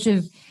language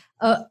is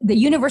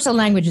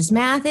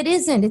math, it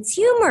isn't. It's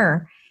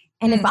humor.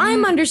 And if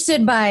I'm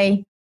understood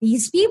by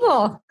these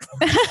people...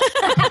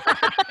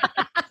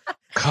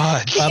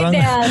 God. Parang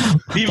that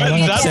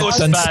was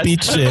bad.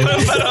 Speech, I don't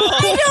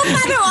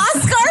matter,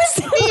 Oscars.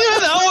 Yeah,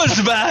 that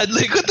was bad.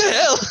 Like, what the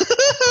hell?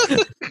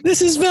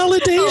 This is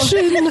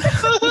validation.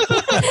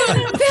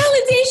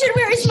 Validation.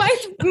 Where is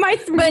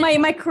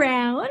my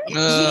crown?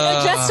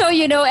 Just so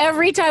you know,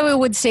 every time we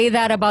would say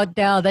that about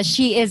Del, that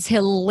she is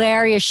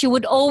hilarious, she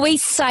would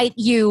always cite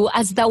you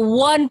as the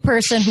one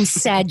person who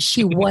said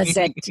she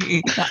wasn't.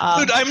 Dude,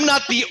 I'm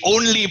not the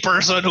only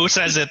person who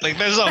says it. Like,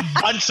 there's a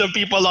bunch of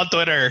people on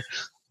Twitter.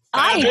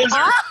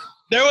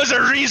 There was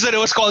a reason it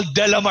was called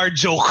Delamar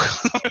joke.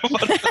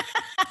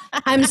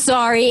 I'm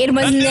sorry. It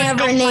was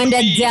never named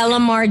a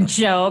Delamar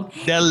joke.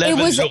 It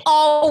was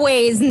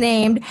always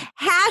named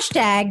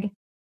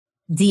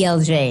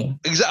 #DLJ.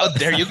 Exactly.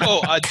 There you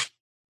go.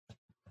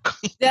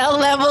 Del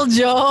level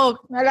joke.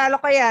 Nalala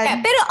ko yan. Yeah,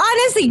 pero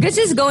honestly,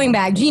 just going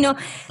back, Gino,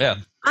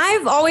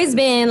 I've always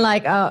been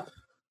like,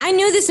 I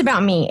knew this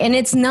about me, and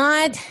it's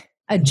not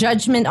a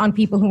judgment on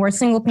people who are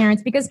single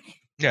parents, because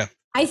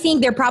I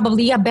think they're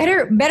probably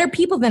better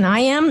people than I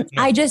am.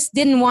 Yeah. I just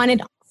didn't want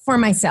it for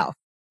myself.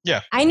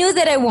 Yeah. I knew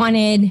that I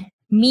wanted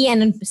me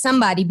and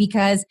somebody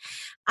because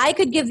I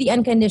could give the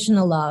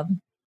unconditional love,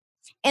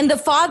 and the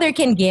father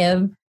can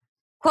give,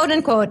 quote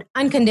unquote,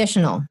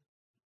 unconditional.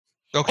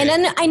 Okay. And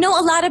then I know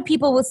a lot of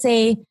people will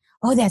say,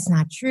 oh, that's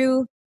not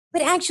true.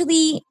 But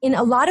actually, in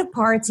a lot of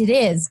parts, it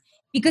is.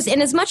 Because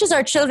in as much as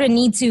our children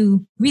need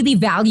to really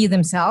value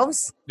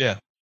themselves,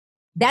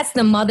 that's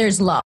the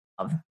mother's love.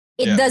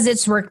 It does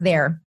its work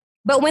there.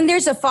 But when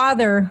there's a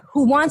father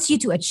who wants you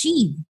to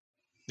achieve,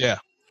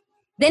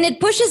 then it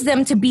pushes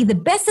them to be the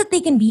best that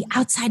they can be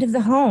outside of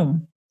the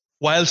home.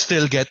 While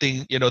still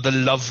getting, the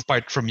love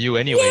part from you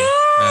anyway.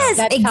 Yes,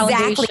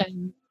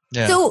 exactly.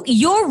 Yeah. So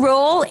your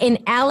role in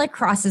Alec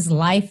Cross's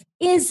life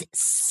is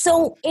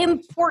so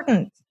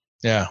important.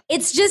 Yeah.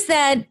 It's just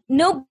that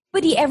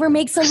nobody ever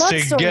makes a love to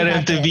story. get him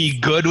about to this. be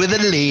good with the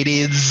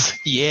ladies.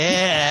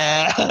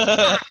 Yeah.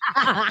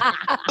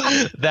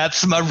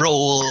 That's my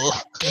role.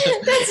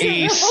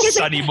 Hey,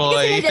 sunny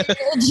boy.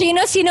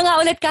 Gino, sino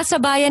nga ulit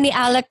kasabayan ni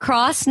Alec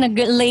Cross na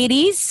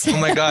ladies? Oh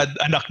my God,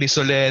 anak ni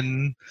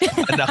Solen,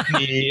 anak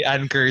ni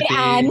Ann Curtis.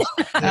 Ann.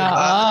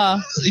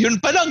 Yun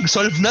pa lang,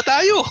 solve na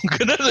tayo.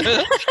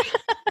 Ganun.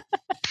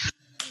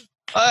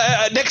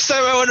 Next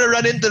time I want to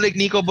run into like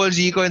Nico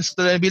Bolzico and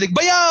stuff and be like,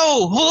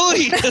 Bayaw!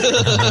 Hoy!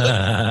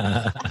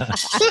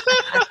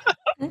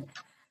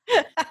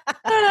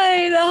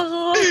 Ay,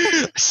 nako.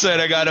 So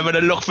I gotta, I'm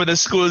gonna look for the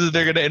schools that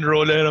they're gonna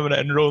enroll in. I'm gonna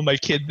enroll my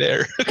kid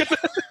there.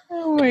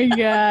 Oh my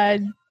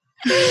God.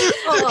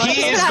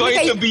 He is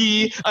going to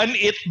be an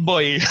it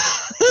boy.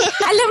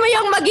 Alam mo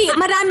yung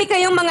marami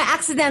kayong mga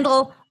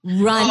accidental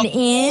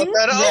run-in.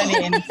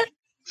 Run-in.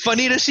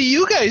 Funny to see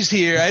you guys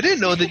here. I didn't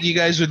know that you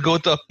guys would go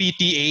to a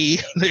PTA.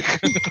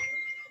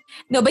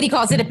 Nobody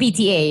calls it a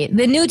PTA.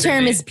 The new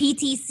term is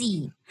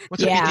PTC.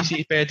 What's a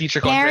PTC? Parent-teacher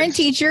conference?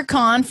 Parent-teacher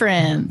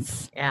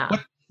conference. Yeah.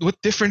 What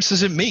difference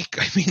does it make?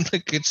 I mean,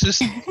 like, it's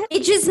just...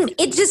 It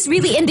just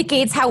really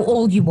indicates how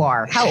old you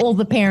are, how old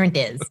the parent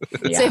is.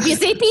 Yeah. So if you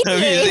say PTA...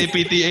 If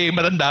you say PTA,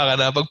 matanda ka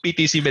na. Pag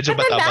PTC, medyo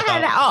bata-bata. Matanda ka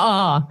na,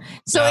 oo.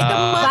 So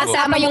itong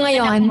kasama mo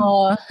ngayon,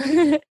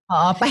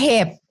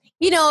 pahip.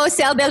 You know,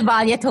 Cel Del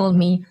Valle told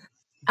me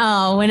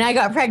when I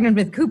got pregnant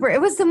with Cooper,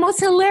 it was the most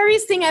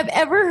hilarious thing I've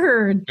ever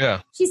heard. Yeah.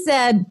 She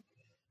said,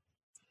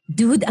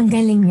 dude, ang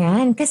galing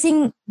yan.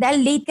 Kasi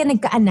dahil late ka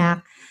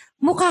nagkaanak,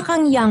 mukha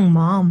kang young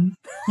mom.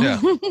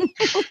 Yeah. And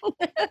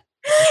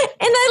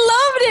I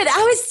loved it.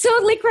 I was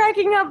totally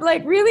cracking up.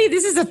 Like, really?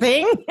 This is a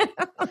thing?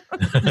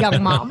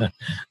 Young mom.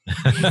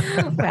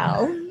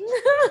 Well...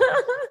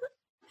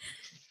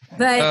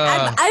 But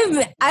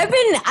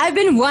I've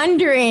been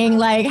wondering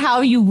like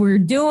how you were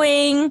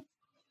doing,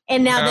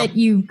 and now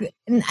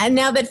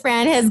that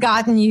Fran has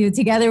gotten you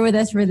together with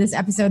us for this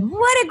episode,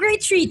 what a great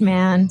treat,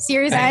 man!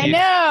 Seriously, I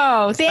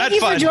know. Thank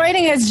you for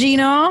joining us,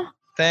 Gino.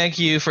 Thank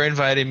you for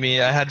inviting me.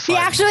 I had fun.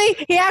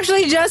 He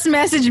actually just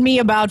messaged me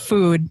about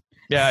food.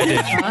 Yeah, I did.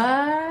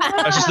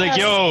 I was just like,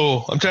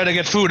 yo, I'm trying to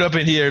get food up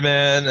in here,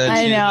 man. And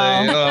I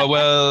know. Like, oh,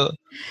 well,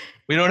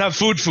 we don't have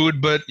food,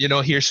 but you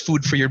know, here's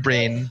food for your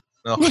brain.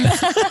 No.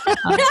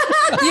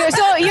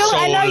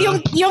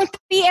 yung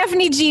PF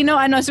ni Gino,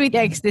 Sweet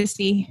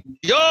Ecstasy.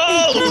 Yo!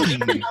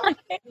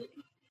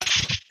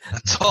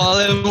 That's all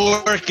I'm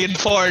working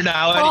for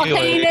now anyway.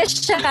 Okay na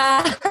siya.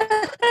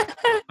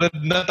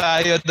 Good na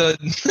tayo dun.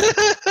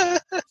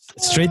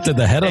 Straight to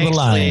the head of the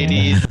line.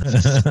 Ladies.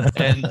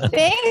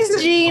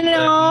 Thanks,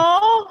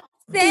 Gino.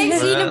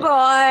 Thanks, Gino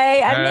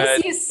boy. I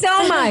miss you so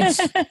much.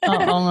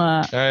 All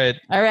right.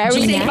 Are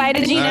we saying bye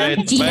to Gino? All right.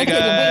 Bye,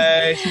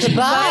 guys.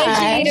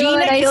 Bye, Gino.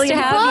 Nice to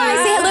have you.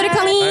 Say hello to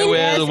Colleen. I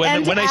will.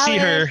 Yes, when I see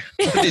her.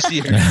 When I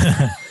see her.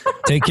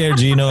 Take care,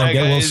 Gino. Bye,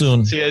 Get well guys.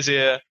 soon. See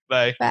ya.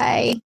 Bye.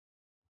 Bye.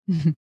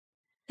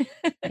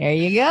 There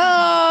you go.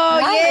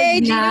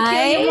 Yay, Gino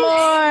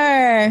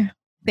Kilmore.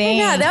 Thanks.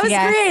 Yeah, that was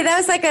great. That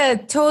was like a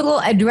total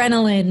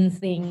adrenaline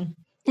thing.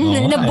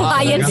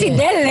 Nabuhayan si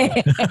Del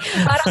eh.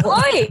 Parang,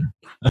 oy,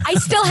 I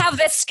still have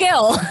this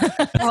skill.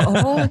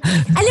 Oo.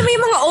 Alam mo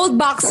yung mga old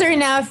boxer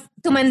na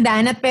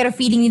tumanda na pero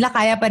feeling nila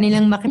kaya pa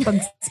nilang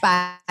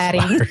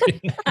makipag-sparring.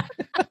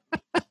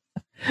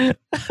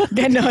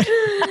 Ganon.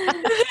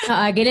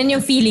 Ganon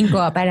yung feeling ko.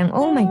 Parang,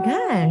 oh my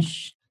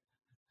gosh.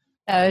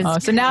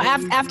 So now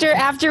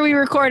after we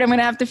record, I'm going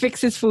to have to fix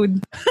his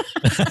food.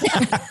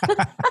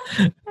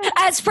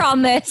 As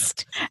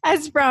promised.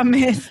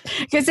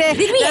 Kasi Did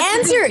we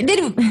answer?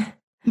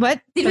 What?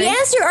 Did we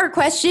answer our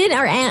question?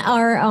 Our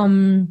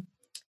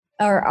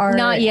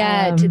Not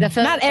yet. The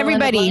fill- not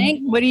everybody.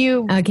 What do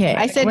you? Okay.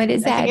 I said. What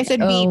is that? I said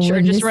beach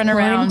or just run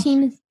around.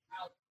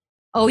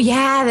 Oh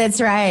yeah,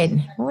 that's right.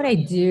 What would I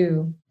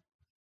do?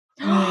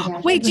 Oh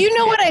Wait, do you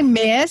know what I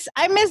miss?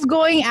 I miss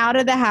going out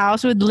of the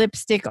house with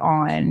lipstick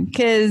on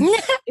because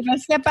if I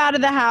step out of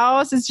the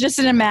house, it's just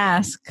in a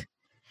mask.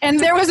 And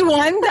there was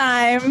one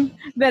time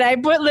that I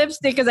put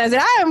lipstick because I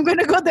said, I'm going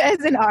to go to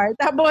SNR.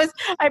 Tapos,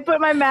 I put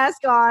my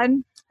mask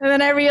on and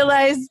then I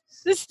realized,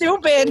 this is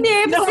stupid.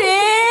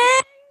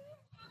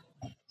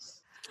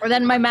 Or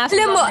then my mask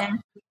Alam mo,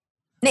 on.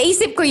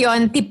 naisip ko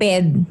yon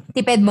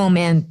tipid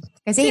moment.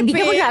 Kasi hindi ka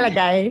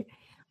maglalagay.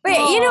 But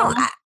you know,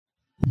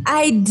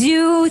 I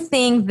do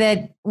think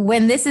that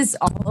when this is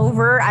all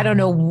over, I don't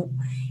know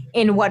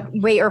in what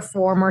way or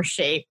form or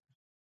shape,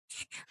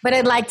 but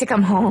I'd like to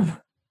come home.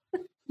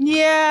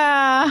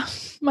 Yeah.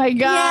 My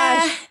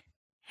gosh.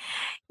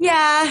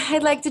 Yeah,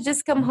 I'd like to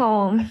just come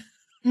home.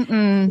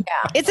 Yeah.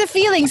 It's a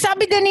feeling.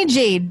 Sabi din ni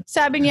Jade.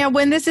 Sabi niya,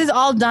 when this is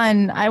all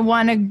done, I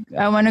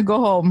wanna go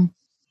home.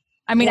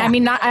 I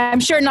mean, I'm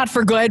sure not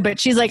for good,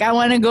 but she's like, I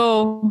want to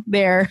go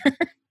there.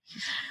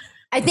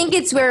 I think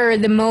it's where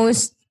the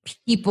most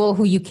people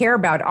who you care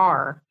about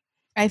are.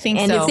 I think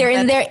and so. if they're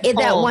in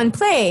that one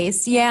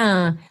place,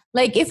 yeah.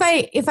 Like if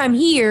I'm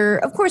here,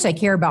 of course I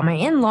care about my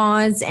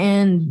in-laws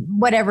and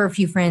whatever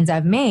few friends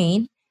I've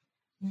made.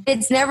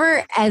 It's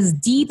never as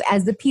deep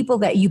as the people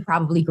that you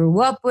probably grew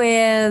up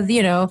with.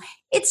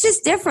 It's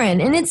just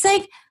different. And it's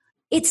like,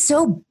 it's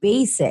so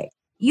basic.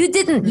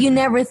 You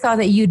never thought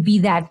that you'd be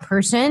that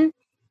person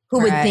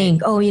who would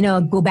think,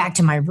 go back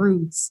to my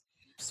roots.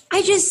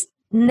 I just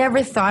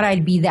never thought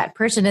I'd be that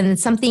person. And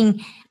it's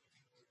something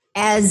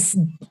as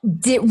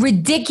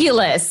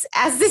ridiculous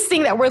as this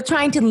thing that we're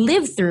trying to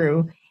live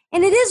through.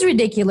 And it is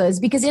ridiculous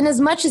because in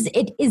as much as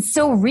it is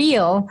so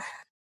real,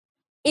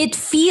 it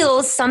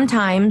feels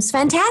sometimes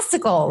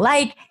fantastical.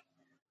 Like,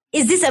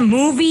 is this a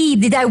movie?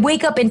 Did I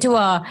wake up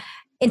into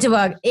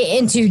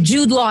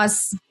Jude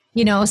Law's,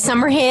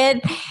 summer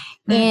hit,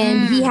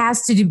 and he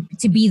has to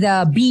be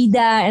the bida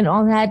and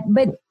all that?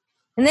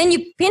 And then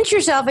you pinch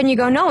yourself and you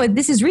go, no,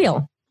 this is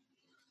real.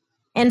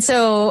 And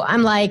so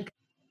I'm like,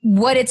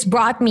 what it's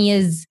brought me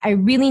is I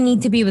really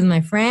need to be with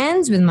my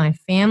friends, with my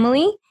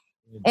family.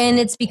 And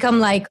it's become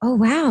like, oh,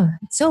 wow,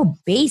 it's so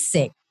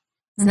basic.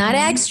 It's not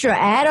extra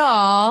at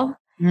all.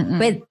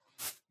 But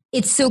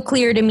it's so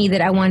clear to me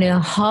that I want to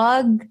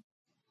hug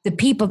the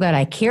people that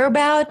I care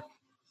about,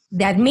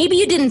 that maybe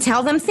you didn't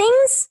tell them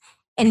things,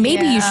 and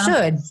maybe you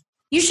should.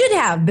 You should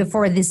have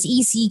before this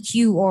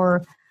ECQ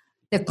or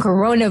the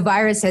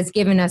coronavirus has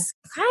given us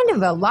kind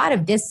of a lot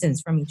of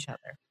distance from each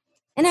other.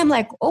 And I'm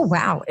like, oh,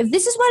 wow, if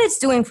this is what it's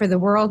doing for the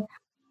world,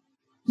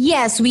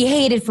 yes, we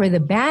hate it for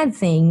the bad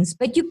things,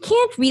 but you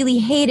can't really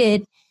hate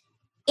it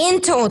in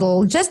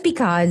total just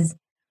because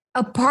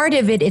a part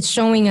of it is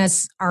showing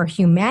us our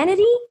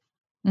humanity,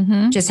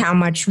 just how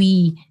much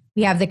we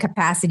have the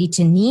capacity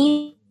to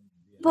need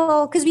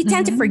people, because we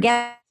tend to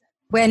forget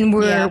when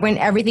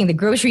everything, the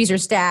groceries are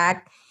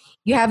stacked,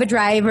 you have a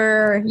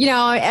driver,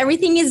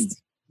 everything is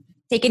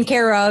taken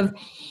care of.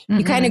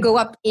 You kind of go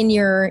up in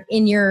your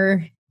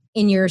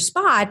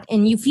spot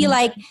and you feel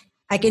like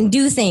I can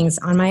do things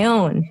on my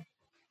own.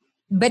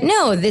 But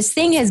no, this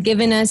thing has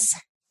given us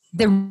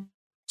the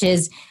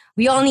riches.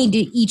 We all need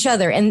each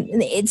other. And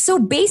it's so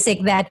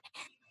basic that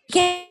we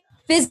can't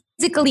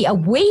physically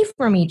away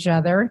from each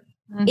other.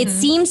 It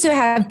seems to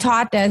have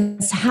taught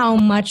us how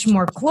much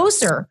more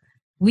closer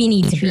we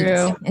need to be.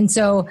 And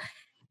so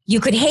you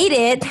could hate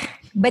it,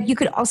 but you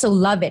could also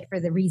love it for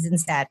the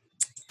reasons that,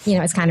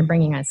 it's kind of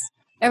bringing us.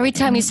 Every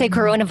time you say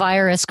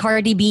coronavirus,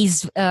 Cardi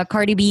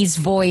B's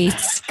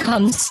voice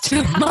comes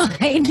to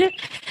mind.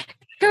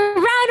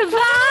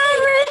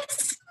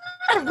 Coronavirus!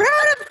 Coronavirus!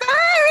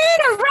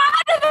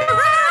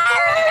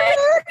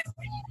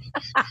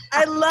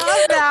 I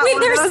love that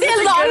with her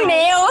still long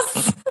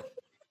nails.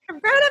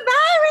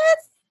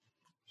 Coronavirus!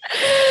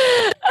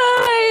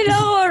 I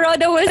know what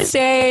Rhoda was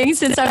saying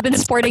since I've been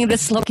sporting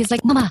this look. He's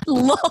like, Mama,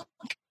 look.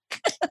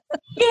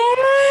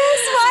 Yes,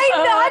 why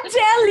not,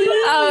 Jelly?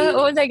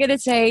 What was I going to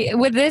say?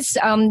 With this,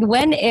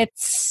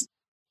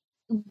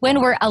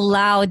 when we're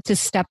allowed to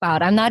step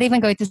out, I'm not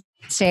even going to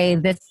say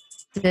this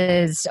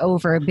is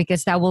over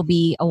because that will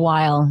be a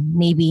while.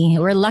 Maybe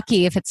we're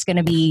lucky if it's going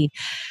to be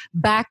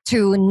back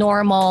to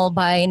normal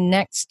by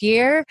next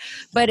year.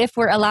 But if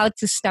we're allowed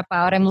to step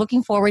out, I'm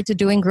looking forward to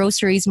doing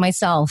groceries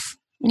myself.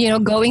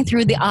 Going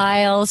through the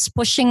aisles,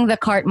 pushing the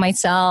cart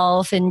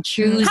myself and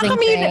choosing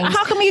things.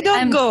 How come you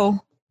don't go?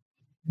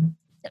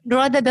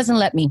 Rhoda doesn't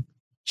let me.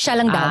 Siya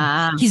lang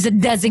daw. He's a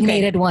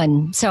designated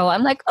one. So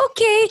I'm like,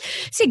 okay,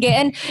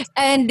 sige.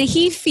 And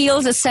he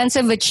feels a sense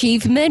of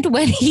achievement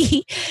when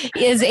he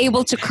is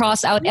able to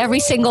cross out every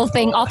single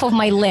thing off of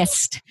my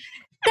list.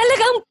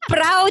 Talagang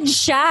proud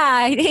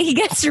siya. He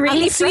gets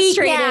really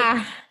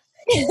frustrated.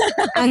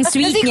 Ang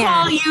sweet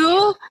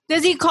niya.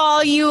 Does he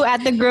call you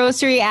at the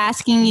grocery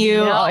asking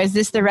you, is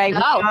this the right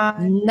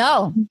one?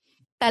 No.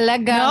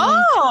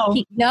 Talagang,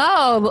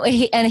 no.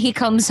 He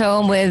comes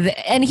home with,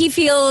 and he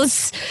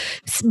feels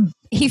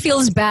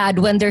bad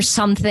when there's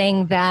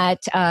something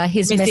that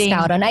he's missed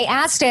out on. I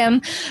asked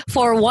him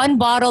for 1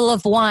 bottle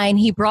of wine.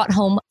 He brought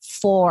home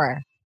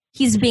 4.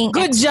 He's being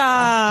good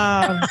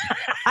job.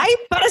 Ay,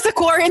 para sa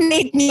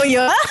coordinate niyo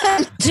yun.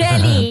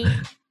 Jelly.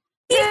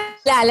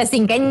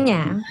 Lalasing ka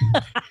niya.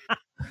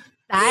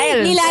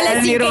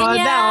 Nilalasing ka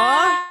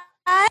niya.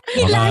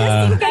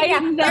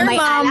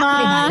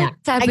 Mama.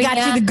 I got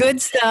you the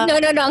good stuff. No.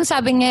 Ang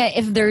sabi niya,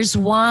 if there's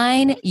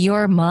wine,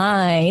 you're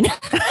mine.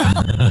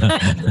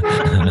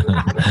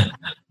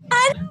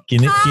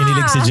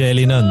 Kinilig si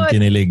Jelly nun.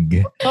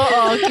 Kinilig.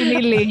 Oo,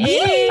 kinilig.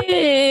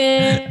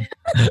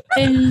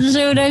 And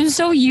so I'm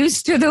so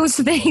used to those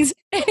things.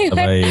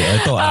 Sabay,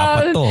 ito,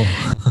 4 to.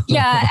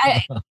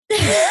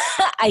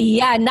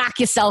 Yeah, knock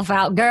yourself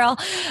out, girl.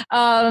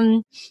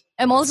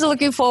 I'm also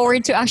looking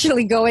forward to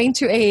actually going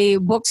to a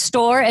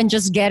bookstore and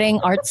just getting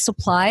art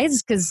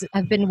supplies because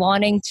I've been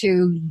wanting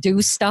to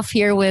do stuff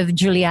here with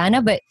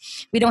Juliana, but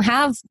we don't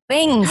have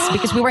things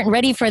because we weren't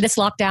ready for this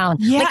lockdown.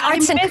 Yeah, like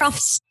arts and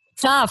crafts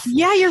stuff.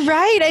 Yeah, you're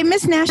right. I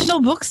miss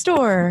National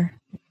Bookstore.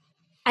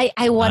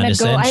 I want to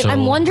go.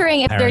 I'm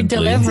wondering if they're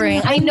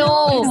delivering. I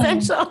know.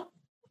 Essential.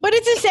 But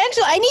it's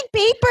essential. I need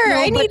paper. No,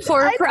 I need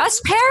for us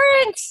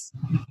parents.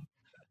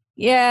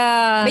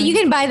 Yeah. But you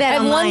can buy that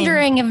I'm online.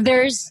 wondering if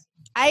there's...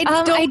 I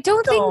don't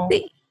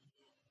think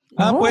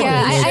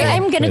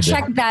I'm gonna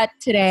check that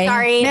today.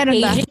 Sorry,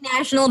 Asian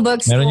National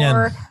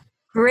Bookstore.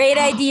 Great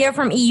idea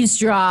from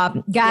Eavesdrop.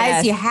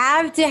 Guys, you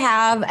have to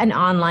have an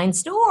online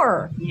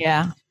store.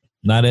 Yeah.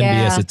 Not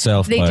NBS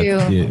itself, they but do.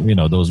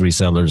 Those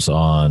resellers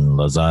on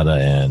Lazada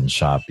and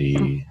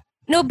Shopee.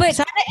 No, but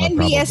sana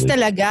NBS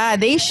talaga.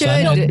 They should.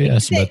 Sana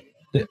NBS, but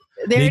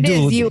there it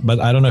is. But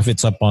I don't know if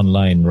it's up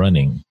online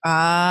running.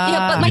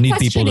 But my you need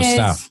question people to is,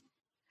 staff.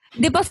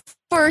 Diba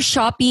for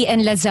Shopee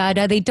and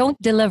Lazada, they don't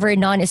deliver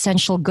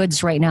non-essential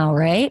goods right now,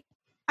 right?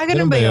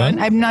 Ganun ba yun?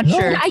 I'm not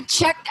sure. I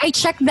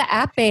checked the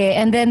app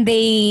and then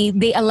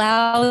they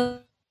allow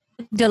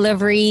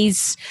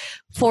deliveries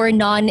for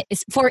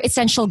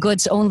essential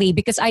goods only,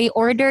 because I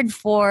ordered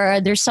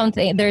there's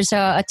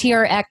a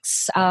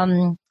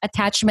TRX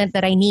attachment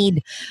that I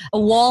need, a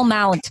wall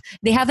mount.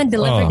 They haven't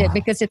delivered it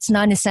because it's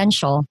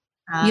non-essential.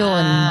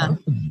 Yun.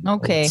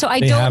 Okay. So I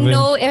don't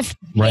know if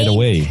right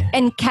away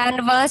and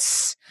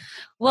Canvas.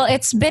 Well,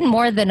 it's been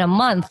more than a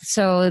month,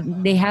 so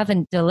they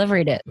haven't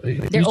delivered it.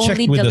 They're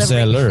only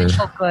delivering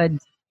essential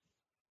goods.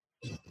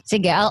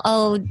 Sige,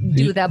 I'll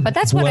do that. But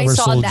that's what I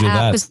saw on the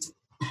app.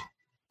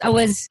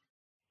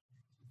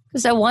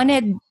 Because I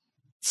wanted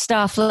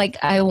stuff like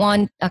I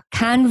want a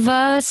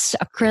canvas,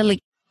 acrylic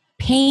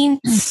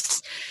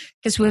paints,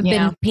 because we've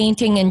been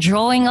painting and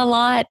drawing a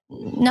lot.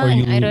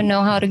 None. I don't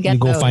know how to get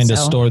those. You go find a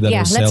store that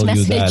will sell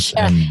you that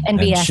and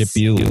ship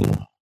you.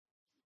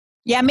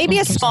 Yeah, maybe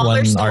a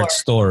smaller store. Art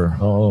store.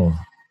 Oh.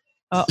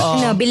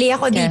 No, bili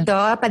ako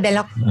dito.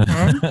 Padala ko.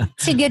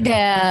 Sige,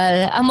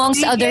 Del.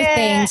 Amongst other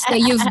things that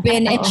you've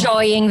been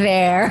enjoying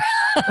there.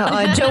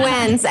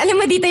 Joanne's. Alam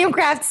mo dito yung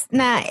crafts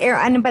na,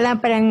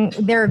 parang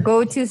their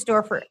go-to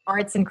store for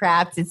arts and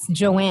crafts. It's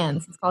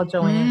Joanne's. It's called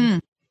Joanne's.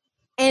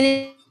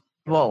 And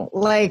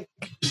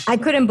I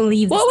couldn't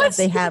believe the stuff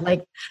they had.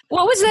 Like,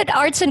 what was that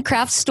arts and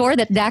crafts store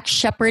that Dax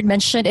Shepard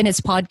mentioned in his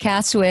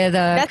podcast with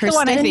That's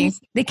Kristen? The one I think.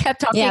 They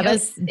kept talking. Yeah,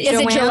 is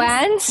it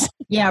Joanne's?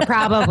 Yeah,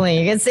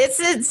 probably. It's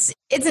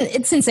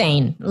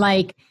insane.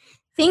 Like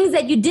things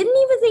that you didn't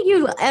even think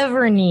you'd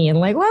ever need.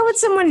 Like, why would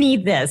someone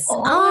need this?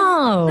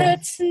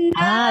 That's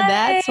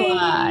nice.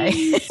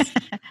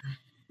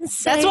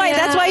 That's why.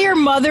 That's why your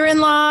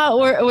mother-in-law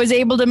was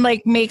able to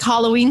make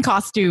Halloween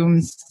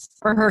costumes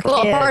for her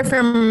kids. Apart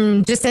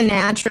from just a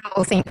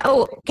natural thing.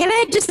 Oh, can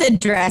I just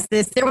address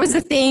this? There was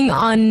a thing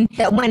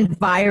that went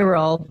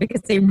viral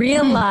because they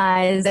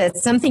realized that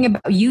something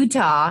about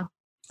Utah,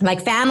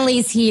 like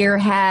families here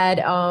had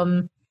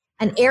an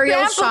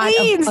aerial shot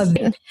of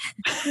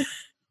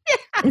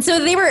and so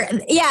they were,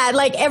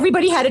 like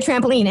everybody had a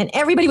trampoline and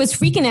everybody was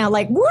freaking out.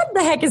 Like, what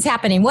the heck is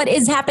happening? What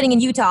is happening in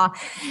Utah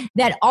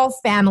that all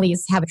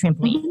families have a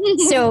trampoline?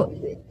 So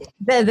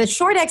the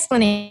short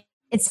explanation,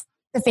 it's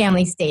the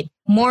family state.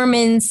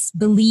 Mormons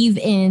believe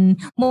in,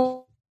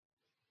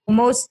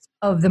 most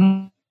of the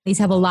families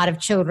have a lot of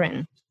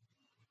children.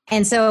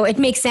 And so it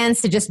makes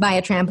sense to just buy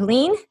a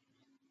trampoline,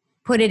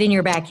 put it in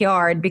your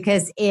backyard,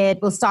 because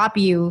it will stop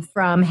you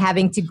from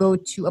having to go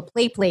to a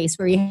play place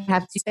where you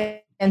have to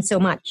spend so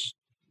much.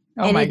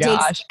 It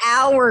takes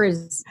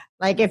hours.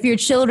 Like if your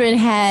children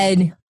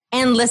had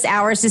endless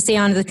hours to stay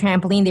on the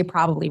trampoline, they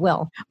probably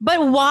will.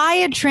 But why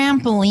a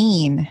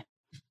trampoline?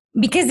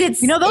 Because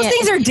it's... those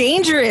things are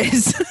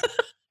dangerous.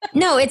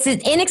 No, it's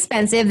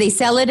inexpensive. They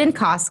sell it in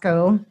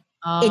Costco.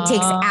 It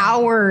takes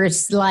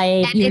hours.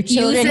 Like and it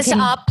uses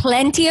up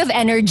plenty of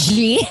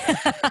energy.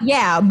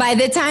 Yeah. By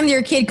the time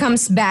your kid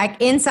comes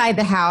back inside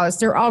the house,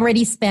 they're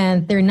already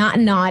spent. They're not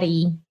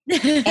naughty.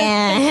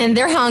 And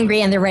they're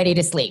hungry and they're ready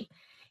to sleep.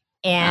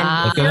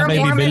 And you're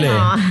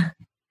Mormon.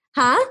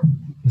 Huh?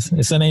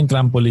 Isa na yung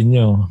trampoline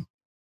nyo.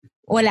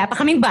 Wala pa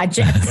kaming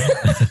budget.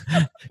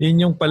 Yun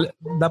yung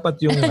dapat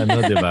yung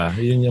di ba?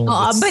 Yun yung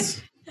but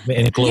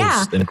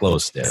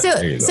enclosed. Yeah,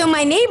 so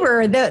my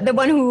neighbor, the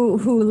one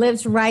who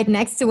lives right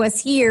next to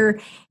us here,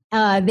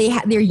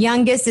 their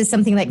youngest is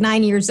something like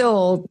 9 years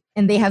old,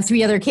 and they have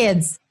 3 other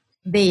kids.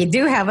 They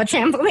do have a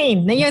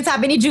trampoline. Na yun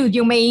sabi ni Jude,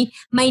 yung may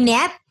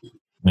net.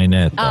 My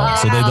net.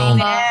 So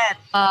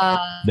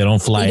they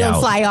don't fly out. They don't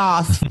fly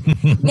off.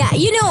 Yeah,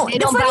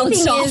 the funny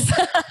thing is,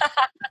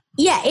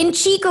 in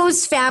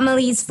Chico's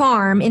family's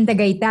farm in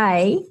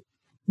Tagaytay,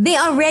 they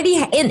already,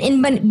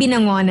 in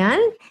Binangonan,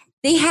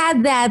 they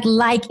had that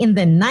like in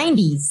the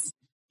 90s.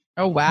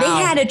 Oh, wow. They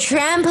had a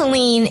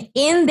trampoline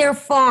in their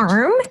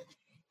farm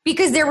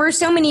because there were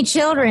so many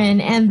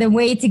children, and the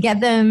way to get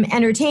them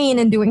entertained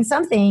and doing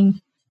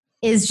something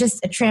is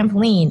just a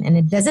trampoline, and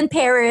it doesn't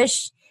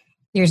perish.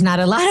 There's not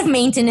a lot of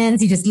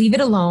maintenance. You just leave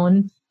it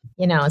alone,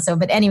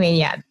 but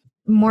anyway,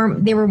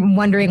 they were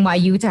wondering why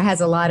Utah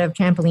has a lot of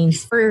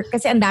trampolines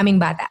kasi ang daming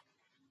bata.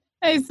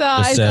 I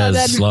saw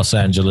that. Los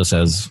Angeles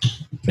has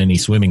many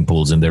swimming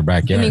pools in their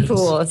backyard. Swimming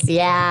pools,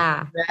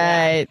 yeah.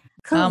 Right.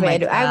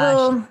 COVID. I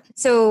will.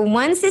 So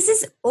once this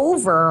is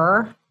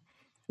over,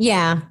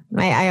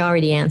 I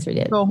already answered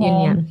it. Go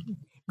home.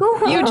 Go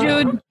home. You,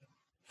 Jude.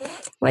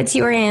 What's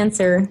your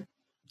answer?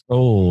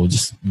 Oh,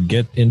 just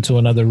get into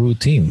another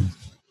routine.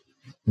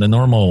 The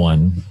normal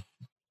one.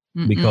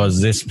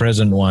 Because this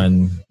present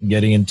one,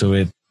 getting into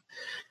it,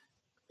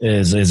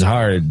 is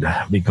hard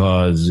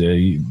because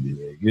you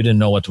didn't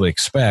know what to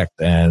expect,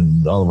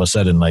 and all of a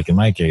sudden, like in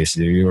my case,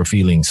 you were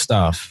feeling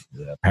stuff.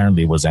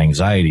 Apparently, it was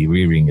anxiety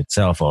rearing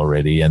itself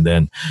already, and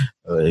then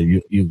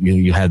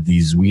you had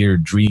these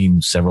weird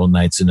dreams several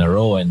nights in a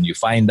row, and you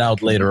find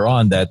out later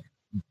on that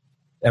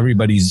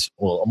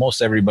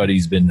almost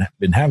everybody's been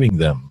having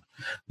them.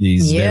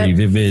 These very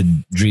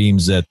vivid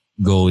dreams that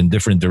go in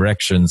different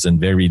directions and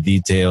very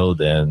detailed,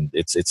 and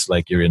it's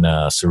like you're in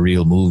a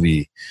surreal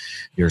movie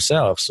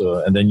yourself.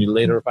 So, and then you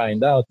later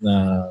find out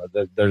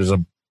that there's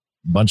a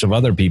bunch of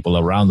other people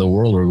around the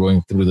world who are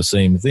going through the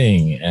same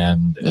thing,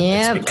 and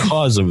it's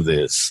because of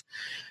this.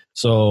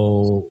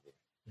 So,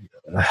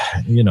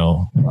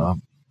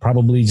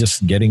 probably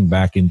just getting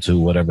back into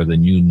whatever the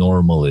new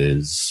normal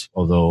is,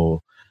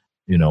 although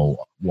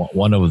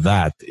one of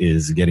that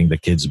is getting the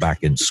kids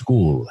back in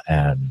school,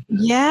 and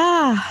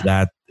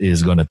that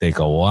is going to take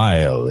a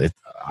while.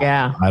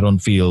 I don't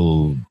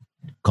feel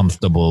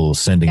comfortable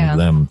sending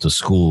them to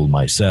school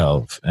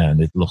myself, and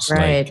it looks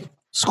like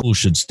school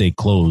should stay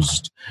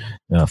closed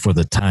for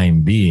the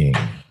time being.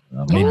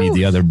 Maybe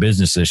the other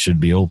businesses should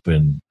be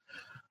open,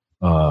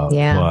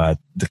 but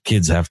the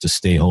kids have to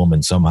stay home,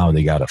 and somehow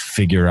they got to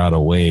figure out a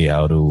way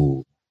how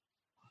to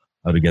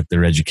get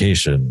their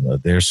education.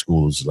 Their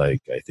schools,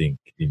 like I think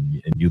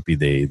in UP,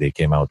 they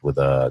came out with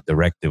a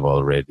directive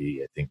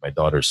already. I think my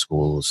daughter's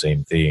school,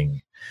 same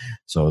thing.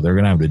 So they're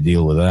going to have to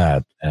deal with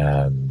that.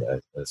 And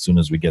as soon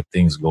as we get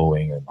things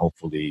going, and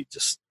hopefully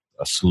just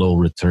a slow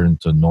return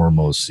to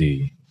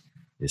normalcy,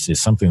 this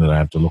is something that I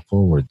have to look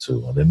forward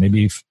to. And then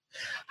maybe,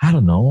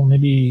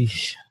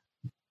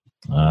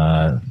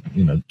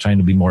 trying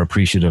to be more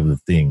appreciative of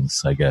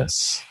things, I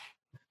guess.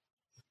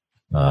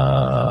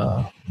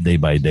 Day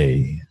by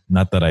day.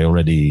 Not that I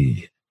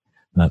already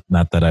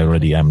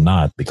am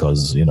not,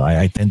 because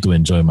I tend to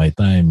enjoy my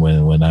time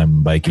when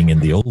I'm biking in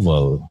the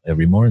oval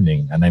every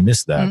morning, and I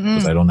miss that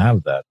because I don't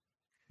have that.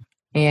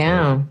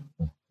 Yeah.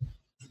 So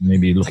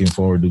maybe looking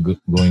forward to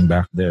going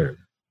back there.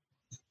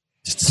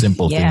 Just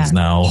simple things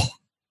now.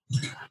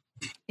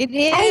 It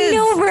is. I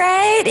know,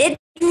 right? It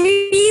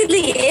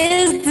really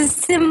is the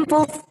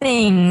simple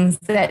things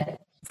that,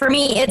 for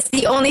me, it's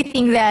the only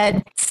thing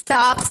that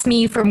stops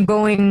me from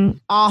going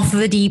off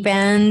the deep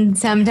end.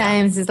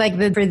 Sometimes it's like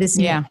for this,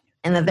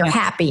 and that they're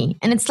happy,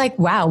 and it's like,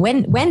 wow,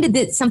 when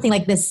did something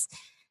like this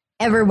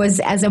ever was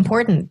as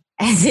important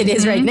as it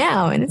is right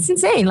now? And it's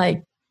insane.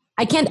 Like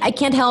I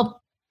can't help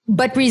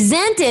but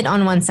resent it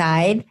on one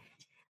side,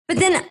 but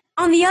then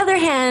on the other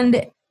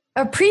hand,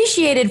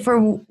 appreciate it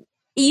for.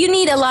 You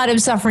need a lot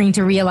of suffering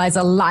to realize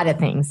a lot of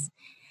things,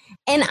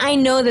 and I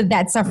know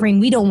that suffering,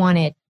 we don't want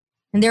it.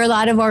 And there are a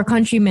lot of our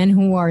countrymen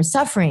who are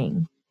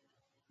suffering.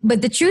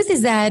 But the truth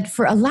is that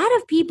for a lot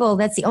of people,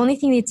 that's the only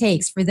thing it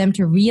takes for them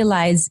to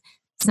realize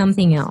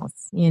something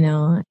else,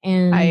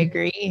 And I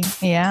agree.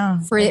 Yeah.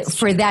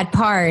 For that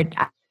part,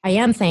 I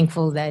am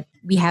thankful that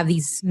we have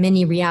these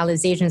many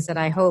realizations that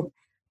I hope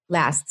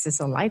lasts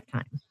us a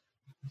lifetime.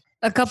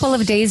 A couple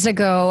of days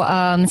ago,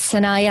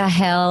 Sanaya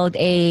held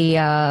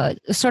a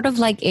sort of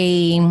like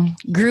a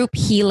group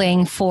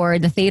healing for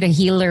the Theta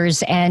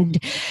Healers,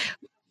 and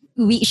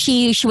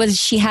she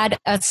had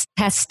us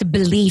test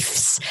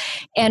beliefs,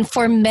 and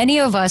for many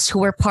of us who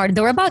were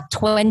there were about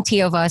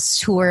 20 of us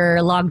who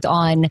were logged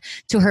on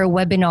to her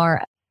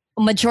webinar.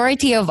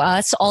 Majority of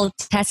us all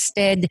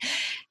tested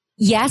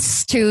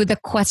yes to the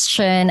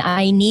question,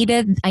 I need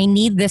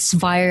this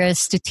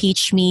virus to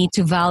teach me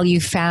to value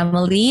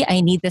family.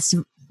 I need this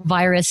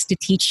virus to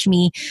teach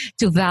me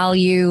to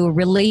value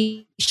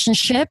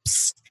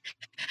relationships,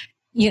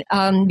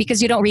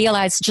 because you don't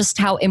realize just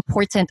how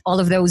important all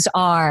of those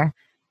are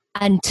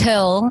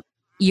until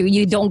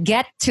you don't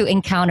get to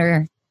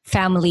encounter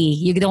family.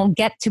 You don't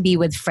get to be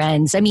with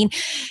friends. I mean,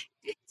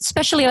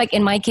 especially like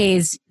in my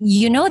case,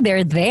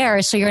 they're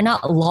there, so you're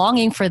not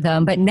longing for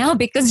them. But now,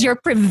 because you're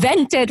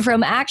prevented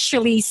from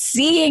actually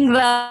seeing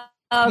them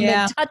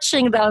and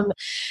touching them,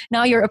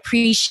 now you're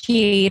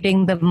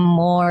appreciating them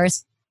more.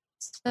 So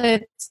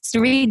it's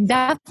really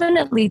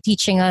definitely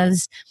teaching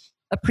us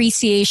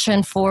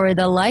appreciation for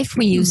the life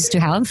we used to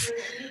have.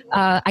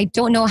 I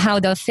don't know how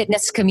the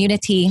fitness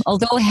community,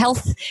 although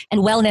health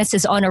and wellness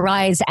is on a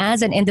rise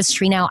as an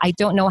industry now, I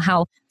don't know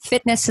how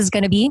fitness is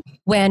going to be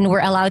when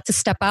we're allowed to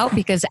step out,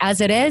 because as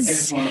it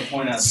is,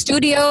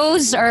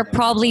 studios are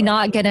probably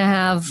not going to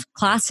have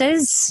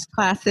classes.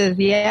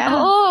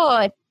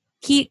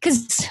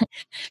 Because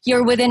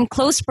you're within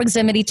close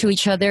proximity to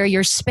each other,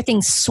 you're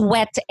spitting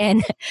sweat,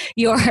 and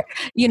you're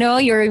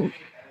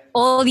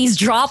all these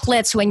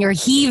droplets when you're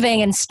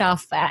heaving and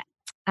stuff.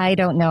 I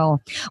don't know.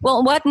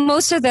 Well, what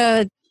most of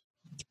the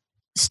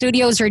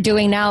studios are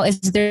doing now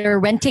is they're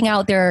renting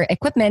out their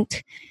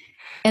equipment,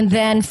 and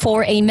then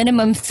for a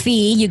minimum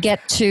fee, you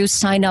get to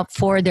sign up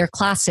for their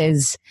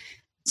classes.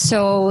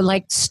 So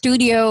like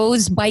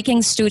studios,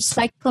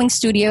 cycling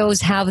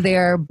studios have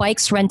their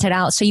bikes rented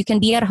out, so you can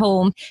be at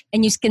home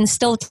and you can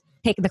still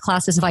take the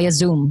classes via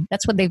Zoom.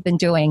 That's what they've been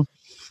doing.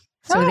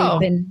 So they've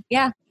been,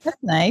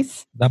 that's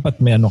nice. Dapat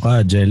may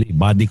Jelly,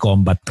 body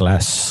combat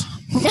class.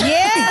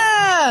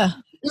 Yeah.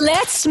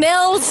 Les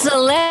Mills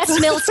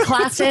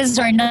classes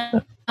are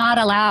not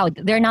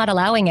allowed. They're not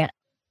allowing it.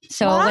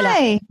 So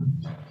why?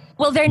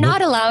 Well, they're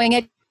not allowing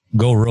it.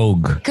 Go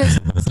rogue. Because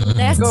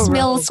Les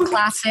Mills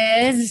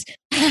classes,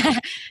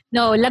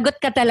 no, lagot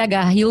ka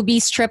talaga. You'll be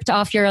stripped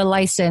off your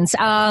license.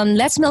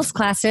 Les Mills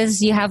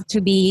classes, you have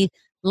to be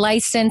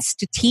licensed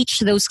to teach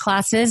those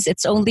classes.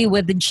 It's only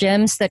with the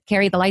gyms that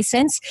carry the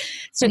license.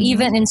 So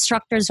even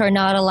instructors are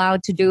not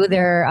allowed to do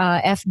their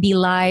FB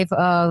Live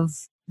of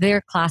their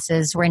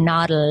classes. We're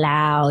not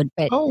allowed.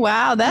 But oh,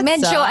 wow. That's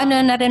medyo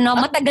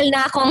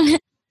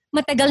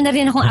matagal na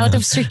rin akong out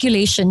of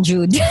circulation,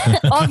 Jude.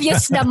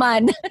 Obvious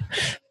naman.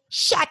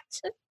 Shut.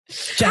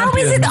 How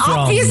is it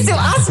obvious to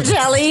us,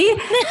 Jelly?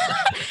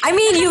 I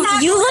mean, you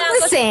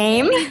look the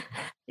same.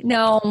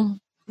 No.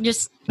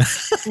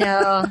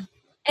 No.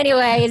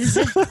 Anyways.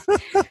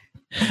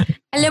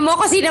 Alam mo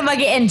ko sino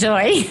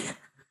mag-i-enjoy?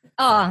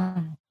 Oh.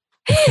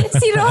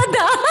 Si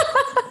Roda.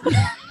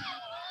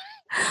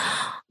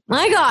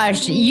 My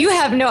gosh, you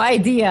have no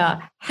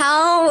idea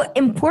how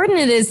important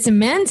it is to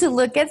men to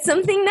look at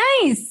something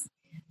nice.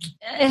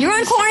 You're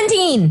on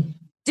quarantine.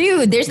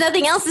 Dude, there's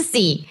nothing else to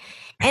see.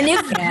 And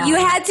if you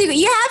have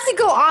to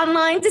go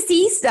online to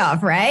see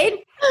stuff, right?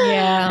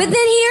 Yeah. But then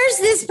here's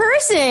this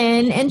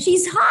person and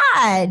she's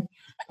hot.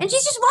 And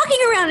she's just walking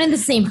around in the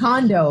same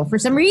condo for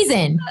some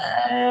reason.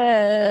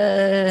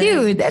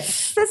 Dude,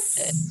 that's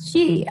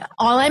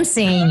all I'm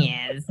saying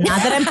is,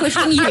 not that I'm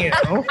pushing you,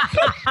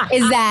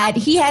 is that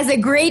he has a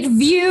great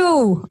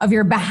view of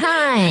your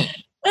behind.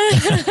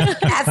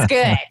 That's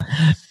good.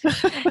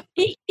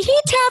 He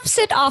taps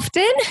it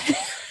often.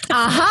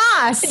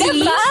 Aha,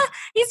 see?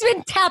 He's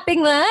been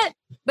tapping that,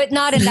 but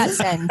not in that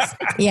sense.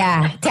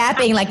 Yeah,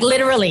 tapping, like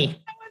literally.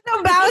 I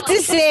was about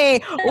to say,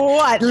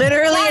 what?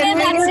 Literally not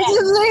and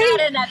figuratively? Not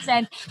in that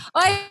sense.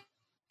 Oy,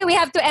 we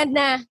have to end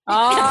na.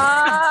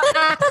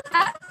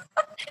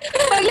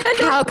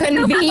 How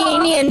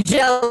convenient,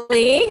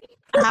 Jelly.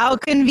 How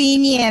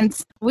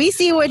convenient. We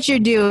see what you're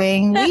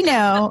doing. We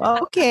know.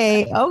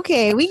 Okay.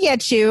 We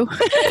get you.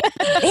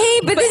 Hey,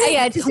 but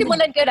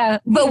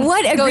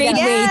what a great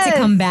way to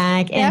come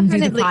back and do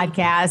the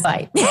podcast.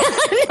 No,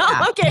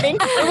 I'm kidding.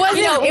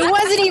 It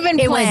wasn't even planned.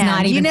 It was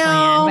not even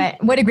planned.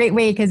 But what a great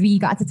way, because we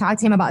got to talk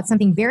to him about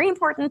something very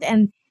important,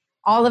 and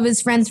all of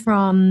his friends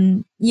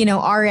from,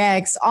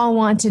 RX all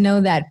want to know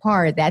that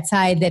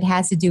side that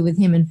has to do with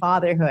him and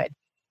fatherhood.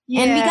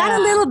 Yeah. And we got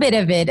a little bit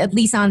of it, at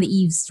least on the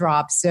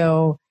eavesdrop.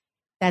 So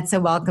that's a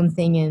welcome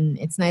thing. And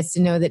it's nice to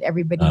know that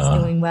everybody's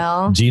doing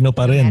well. Gino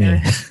pa rin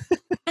eh.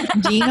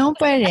 Gino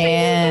pa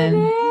rin.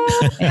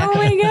 Oh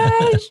my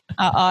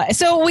gosh.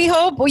 So we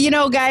hope,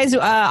 guys,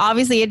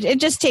 obviously it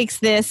just takes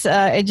this.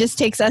 It just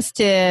takes us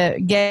to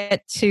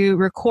get to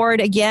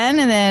record again.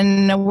 And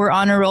then we're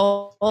on a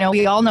roll.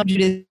 We all know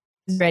Judith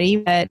is ready,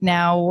 but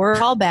now we're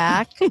all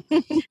back.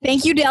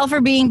 Thank you, Del,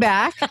 for being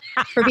back.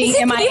 For being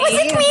MIA. Was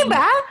it me,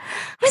 ba?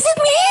 Was it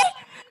me?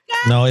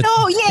 No,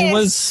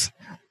 yes.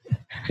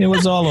 It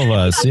was all of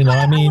us.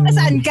 I mean.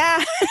 Saan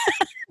ka?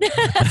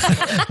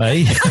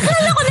 Ay.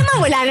 Akala ko naman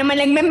wala naman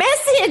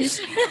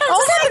nagme-message.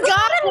 Oh my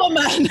God,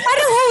 woman.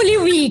 Parang Holy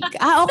Week.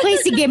 Okay,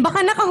 sige.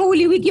 Baka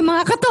naka-Holy Week yung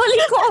mga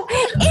Katoliko.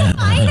 In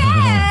my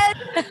head.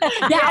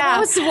 That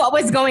was what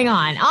was going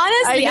on.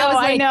 Honestly,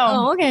 I know.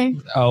 Oh, okay.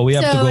 Oh, we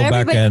have to go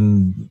back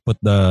and put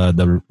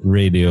the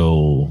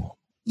radio.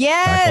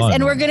 Yes,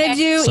 and we're going to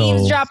do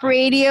Eavesdrop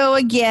Radio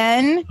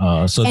again.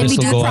 So this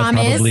will go out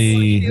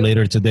probably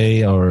later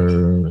today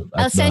or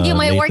I'll send you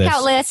my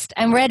workout list.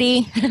 I'm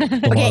ready.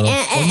 Okay,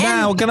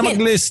 Wag ka na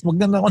mag-list.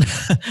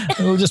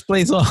 We'll just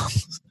play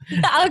songs.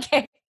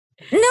 Okay.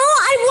 No,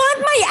 I want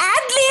my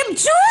ad-lib,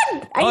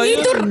 Jude.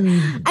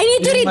 I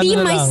need to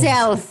redeem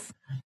myself.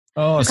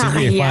 Oh,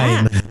 sige,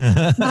 fine.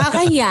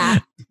 Nakakahiya.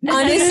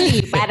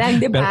 Honestly, parang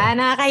diba,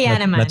 nakakahiya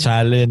naman.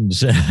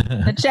 Na-challenge.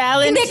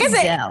 Na-challenge. Hindi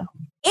kasi,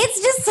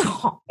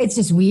 it's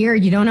just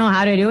weird. You don't know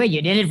how to do it.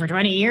 You did it for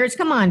 20 years.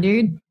 Come on,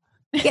 dude.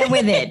 Get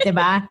with it,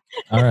 diba?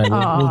 All right,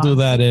 we'll do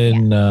that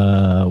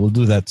we'll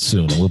do that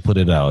soon. We'll put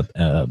it out.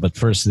 But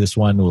first, this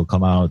one will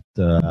come out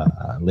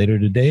later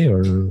today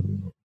or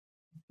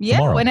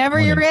tomorrow, whenever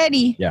you're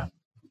ready. Yeah.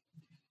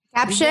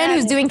 Caption?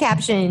 Who's doing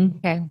caption?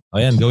 Okay. Oh,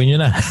 yan. Gawin nyo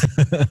na.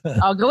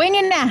 Gawin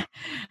nyo na.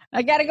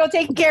 I gotta go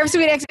take care of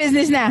Sweet X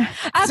business na.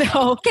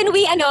 So, can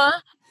we,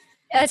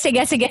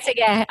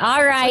 Sige.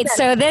 All right.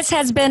 So this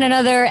has been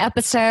another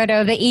episode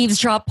of the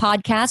Eavesdrop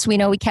podcast. We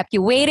know we kept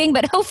you waiting,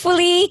 but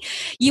hopefully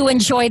you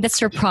enjoyed the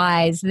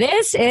surprise.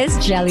 This is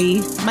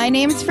Jelly. My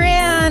name's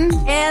Fran.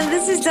 And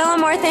this is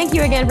Delamar. Thank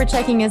you again for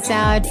checking us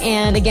out.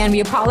 And again,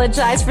 we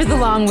apologize for the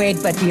long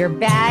wait, but we are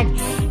back.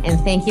 And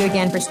thank you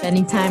again for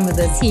spending time with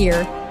us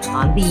here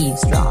on the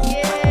Eavesdrop.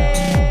 Yay.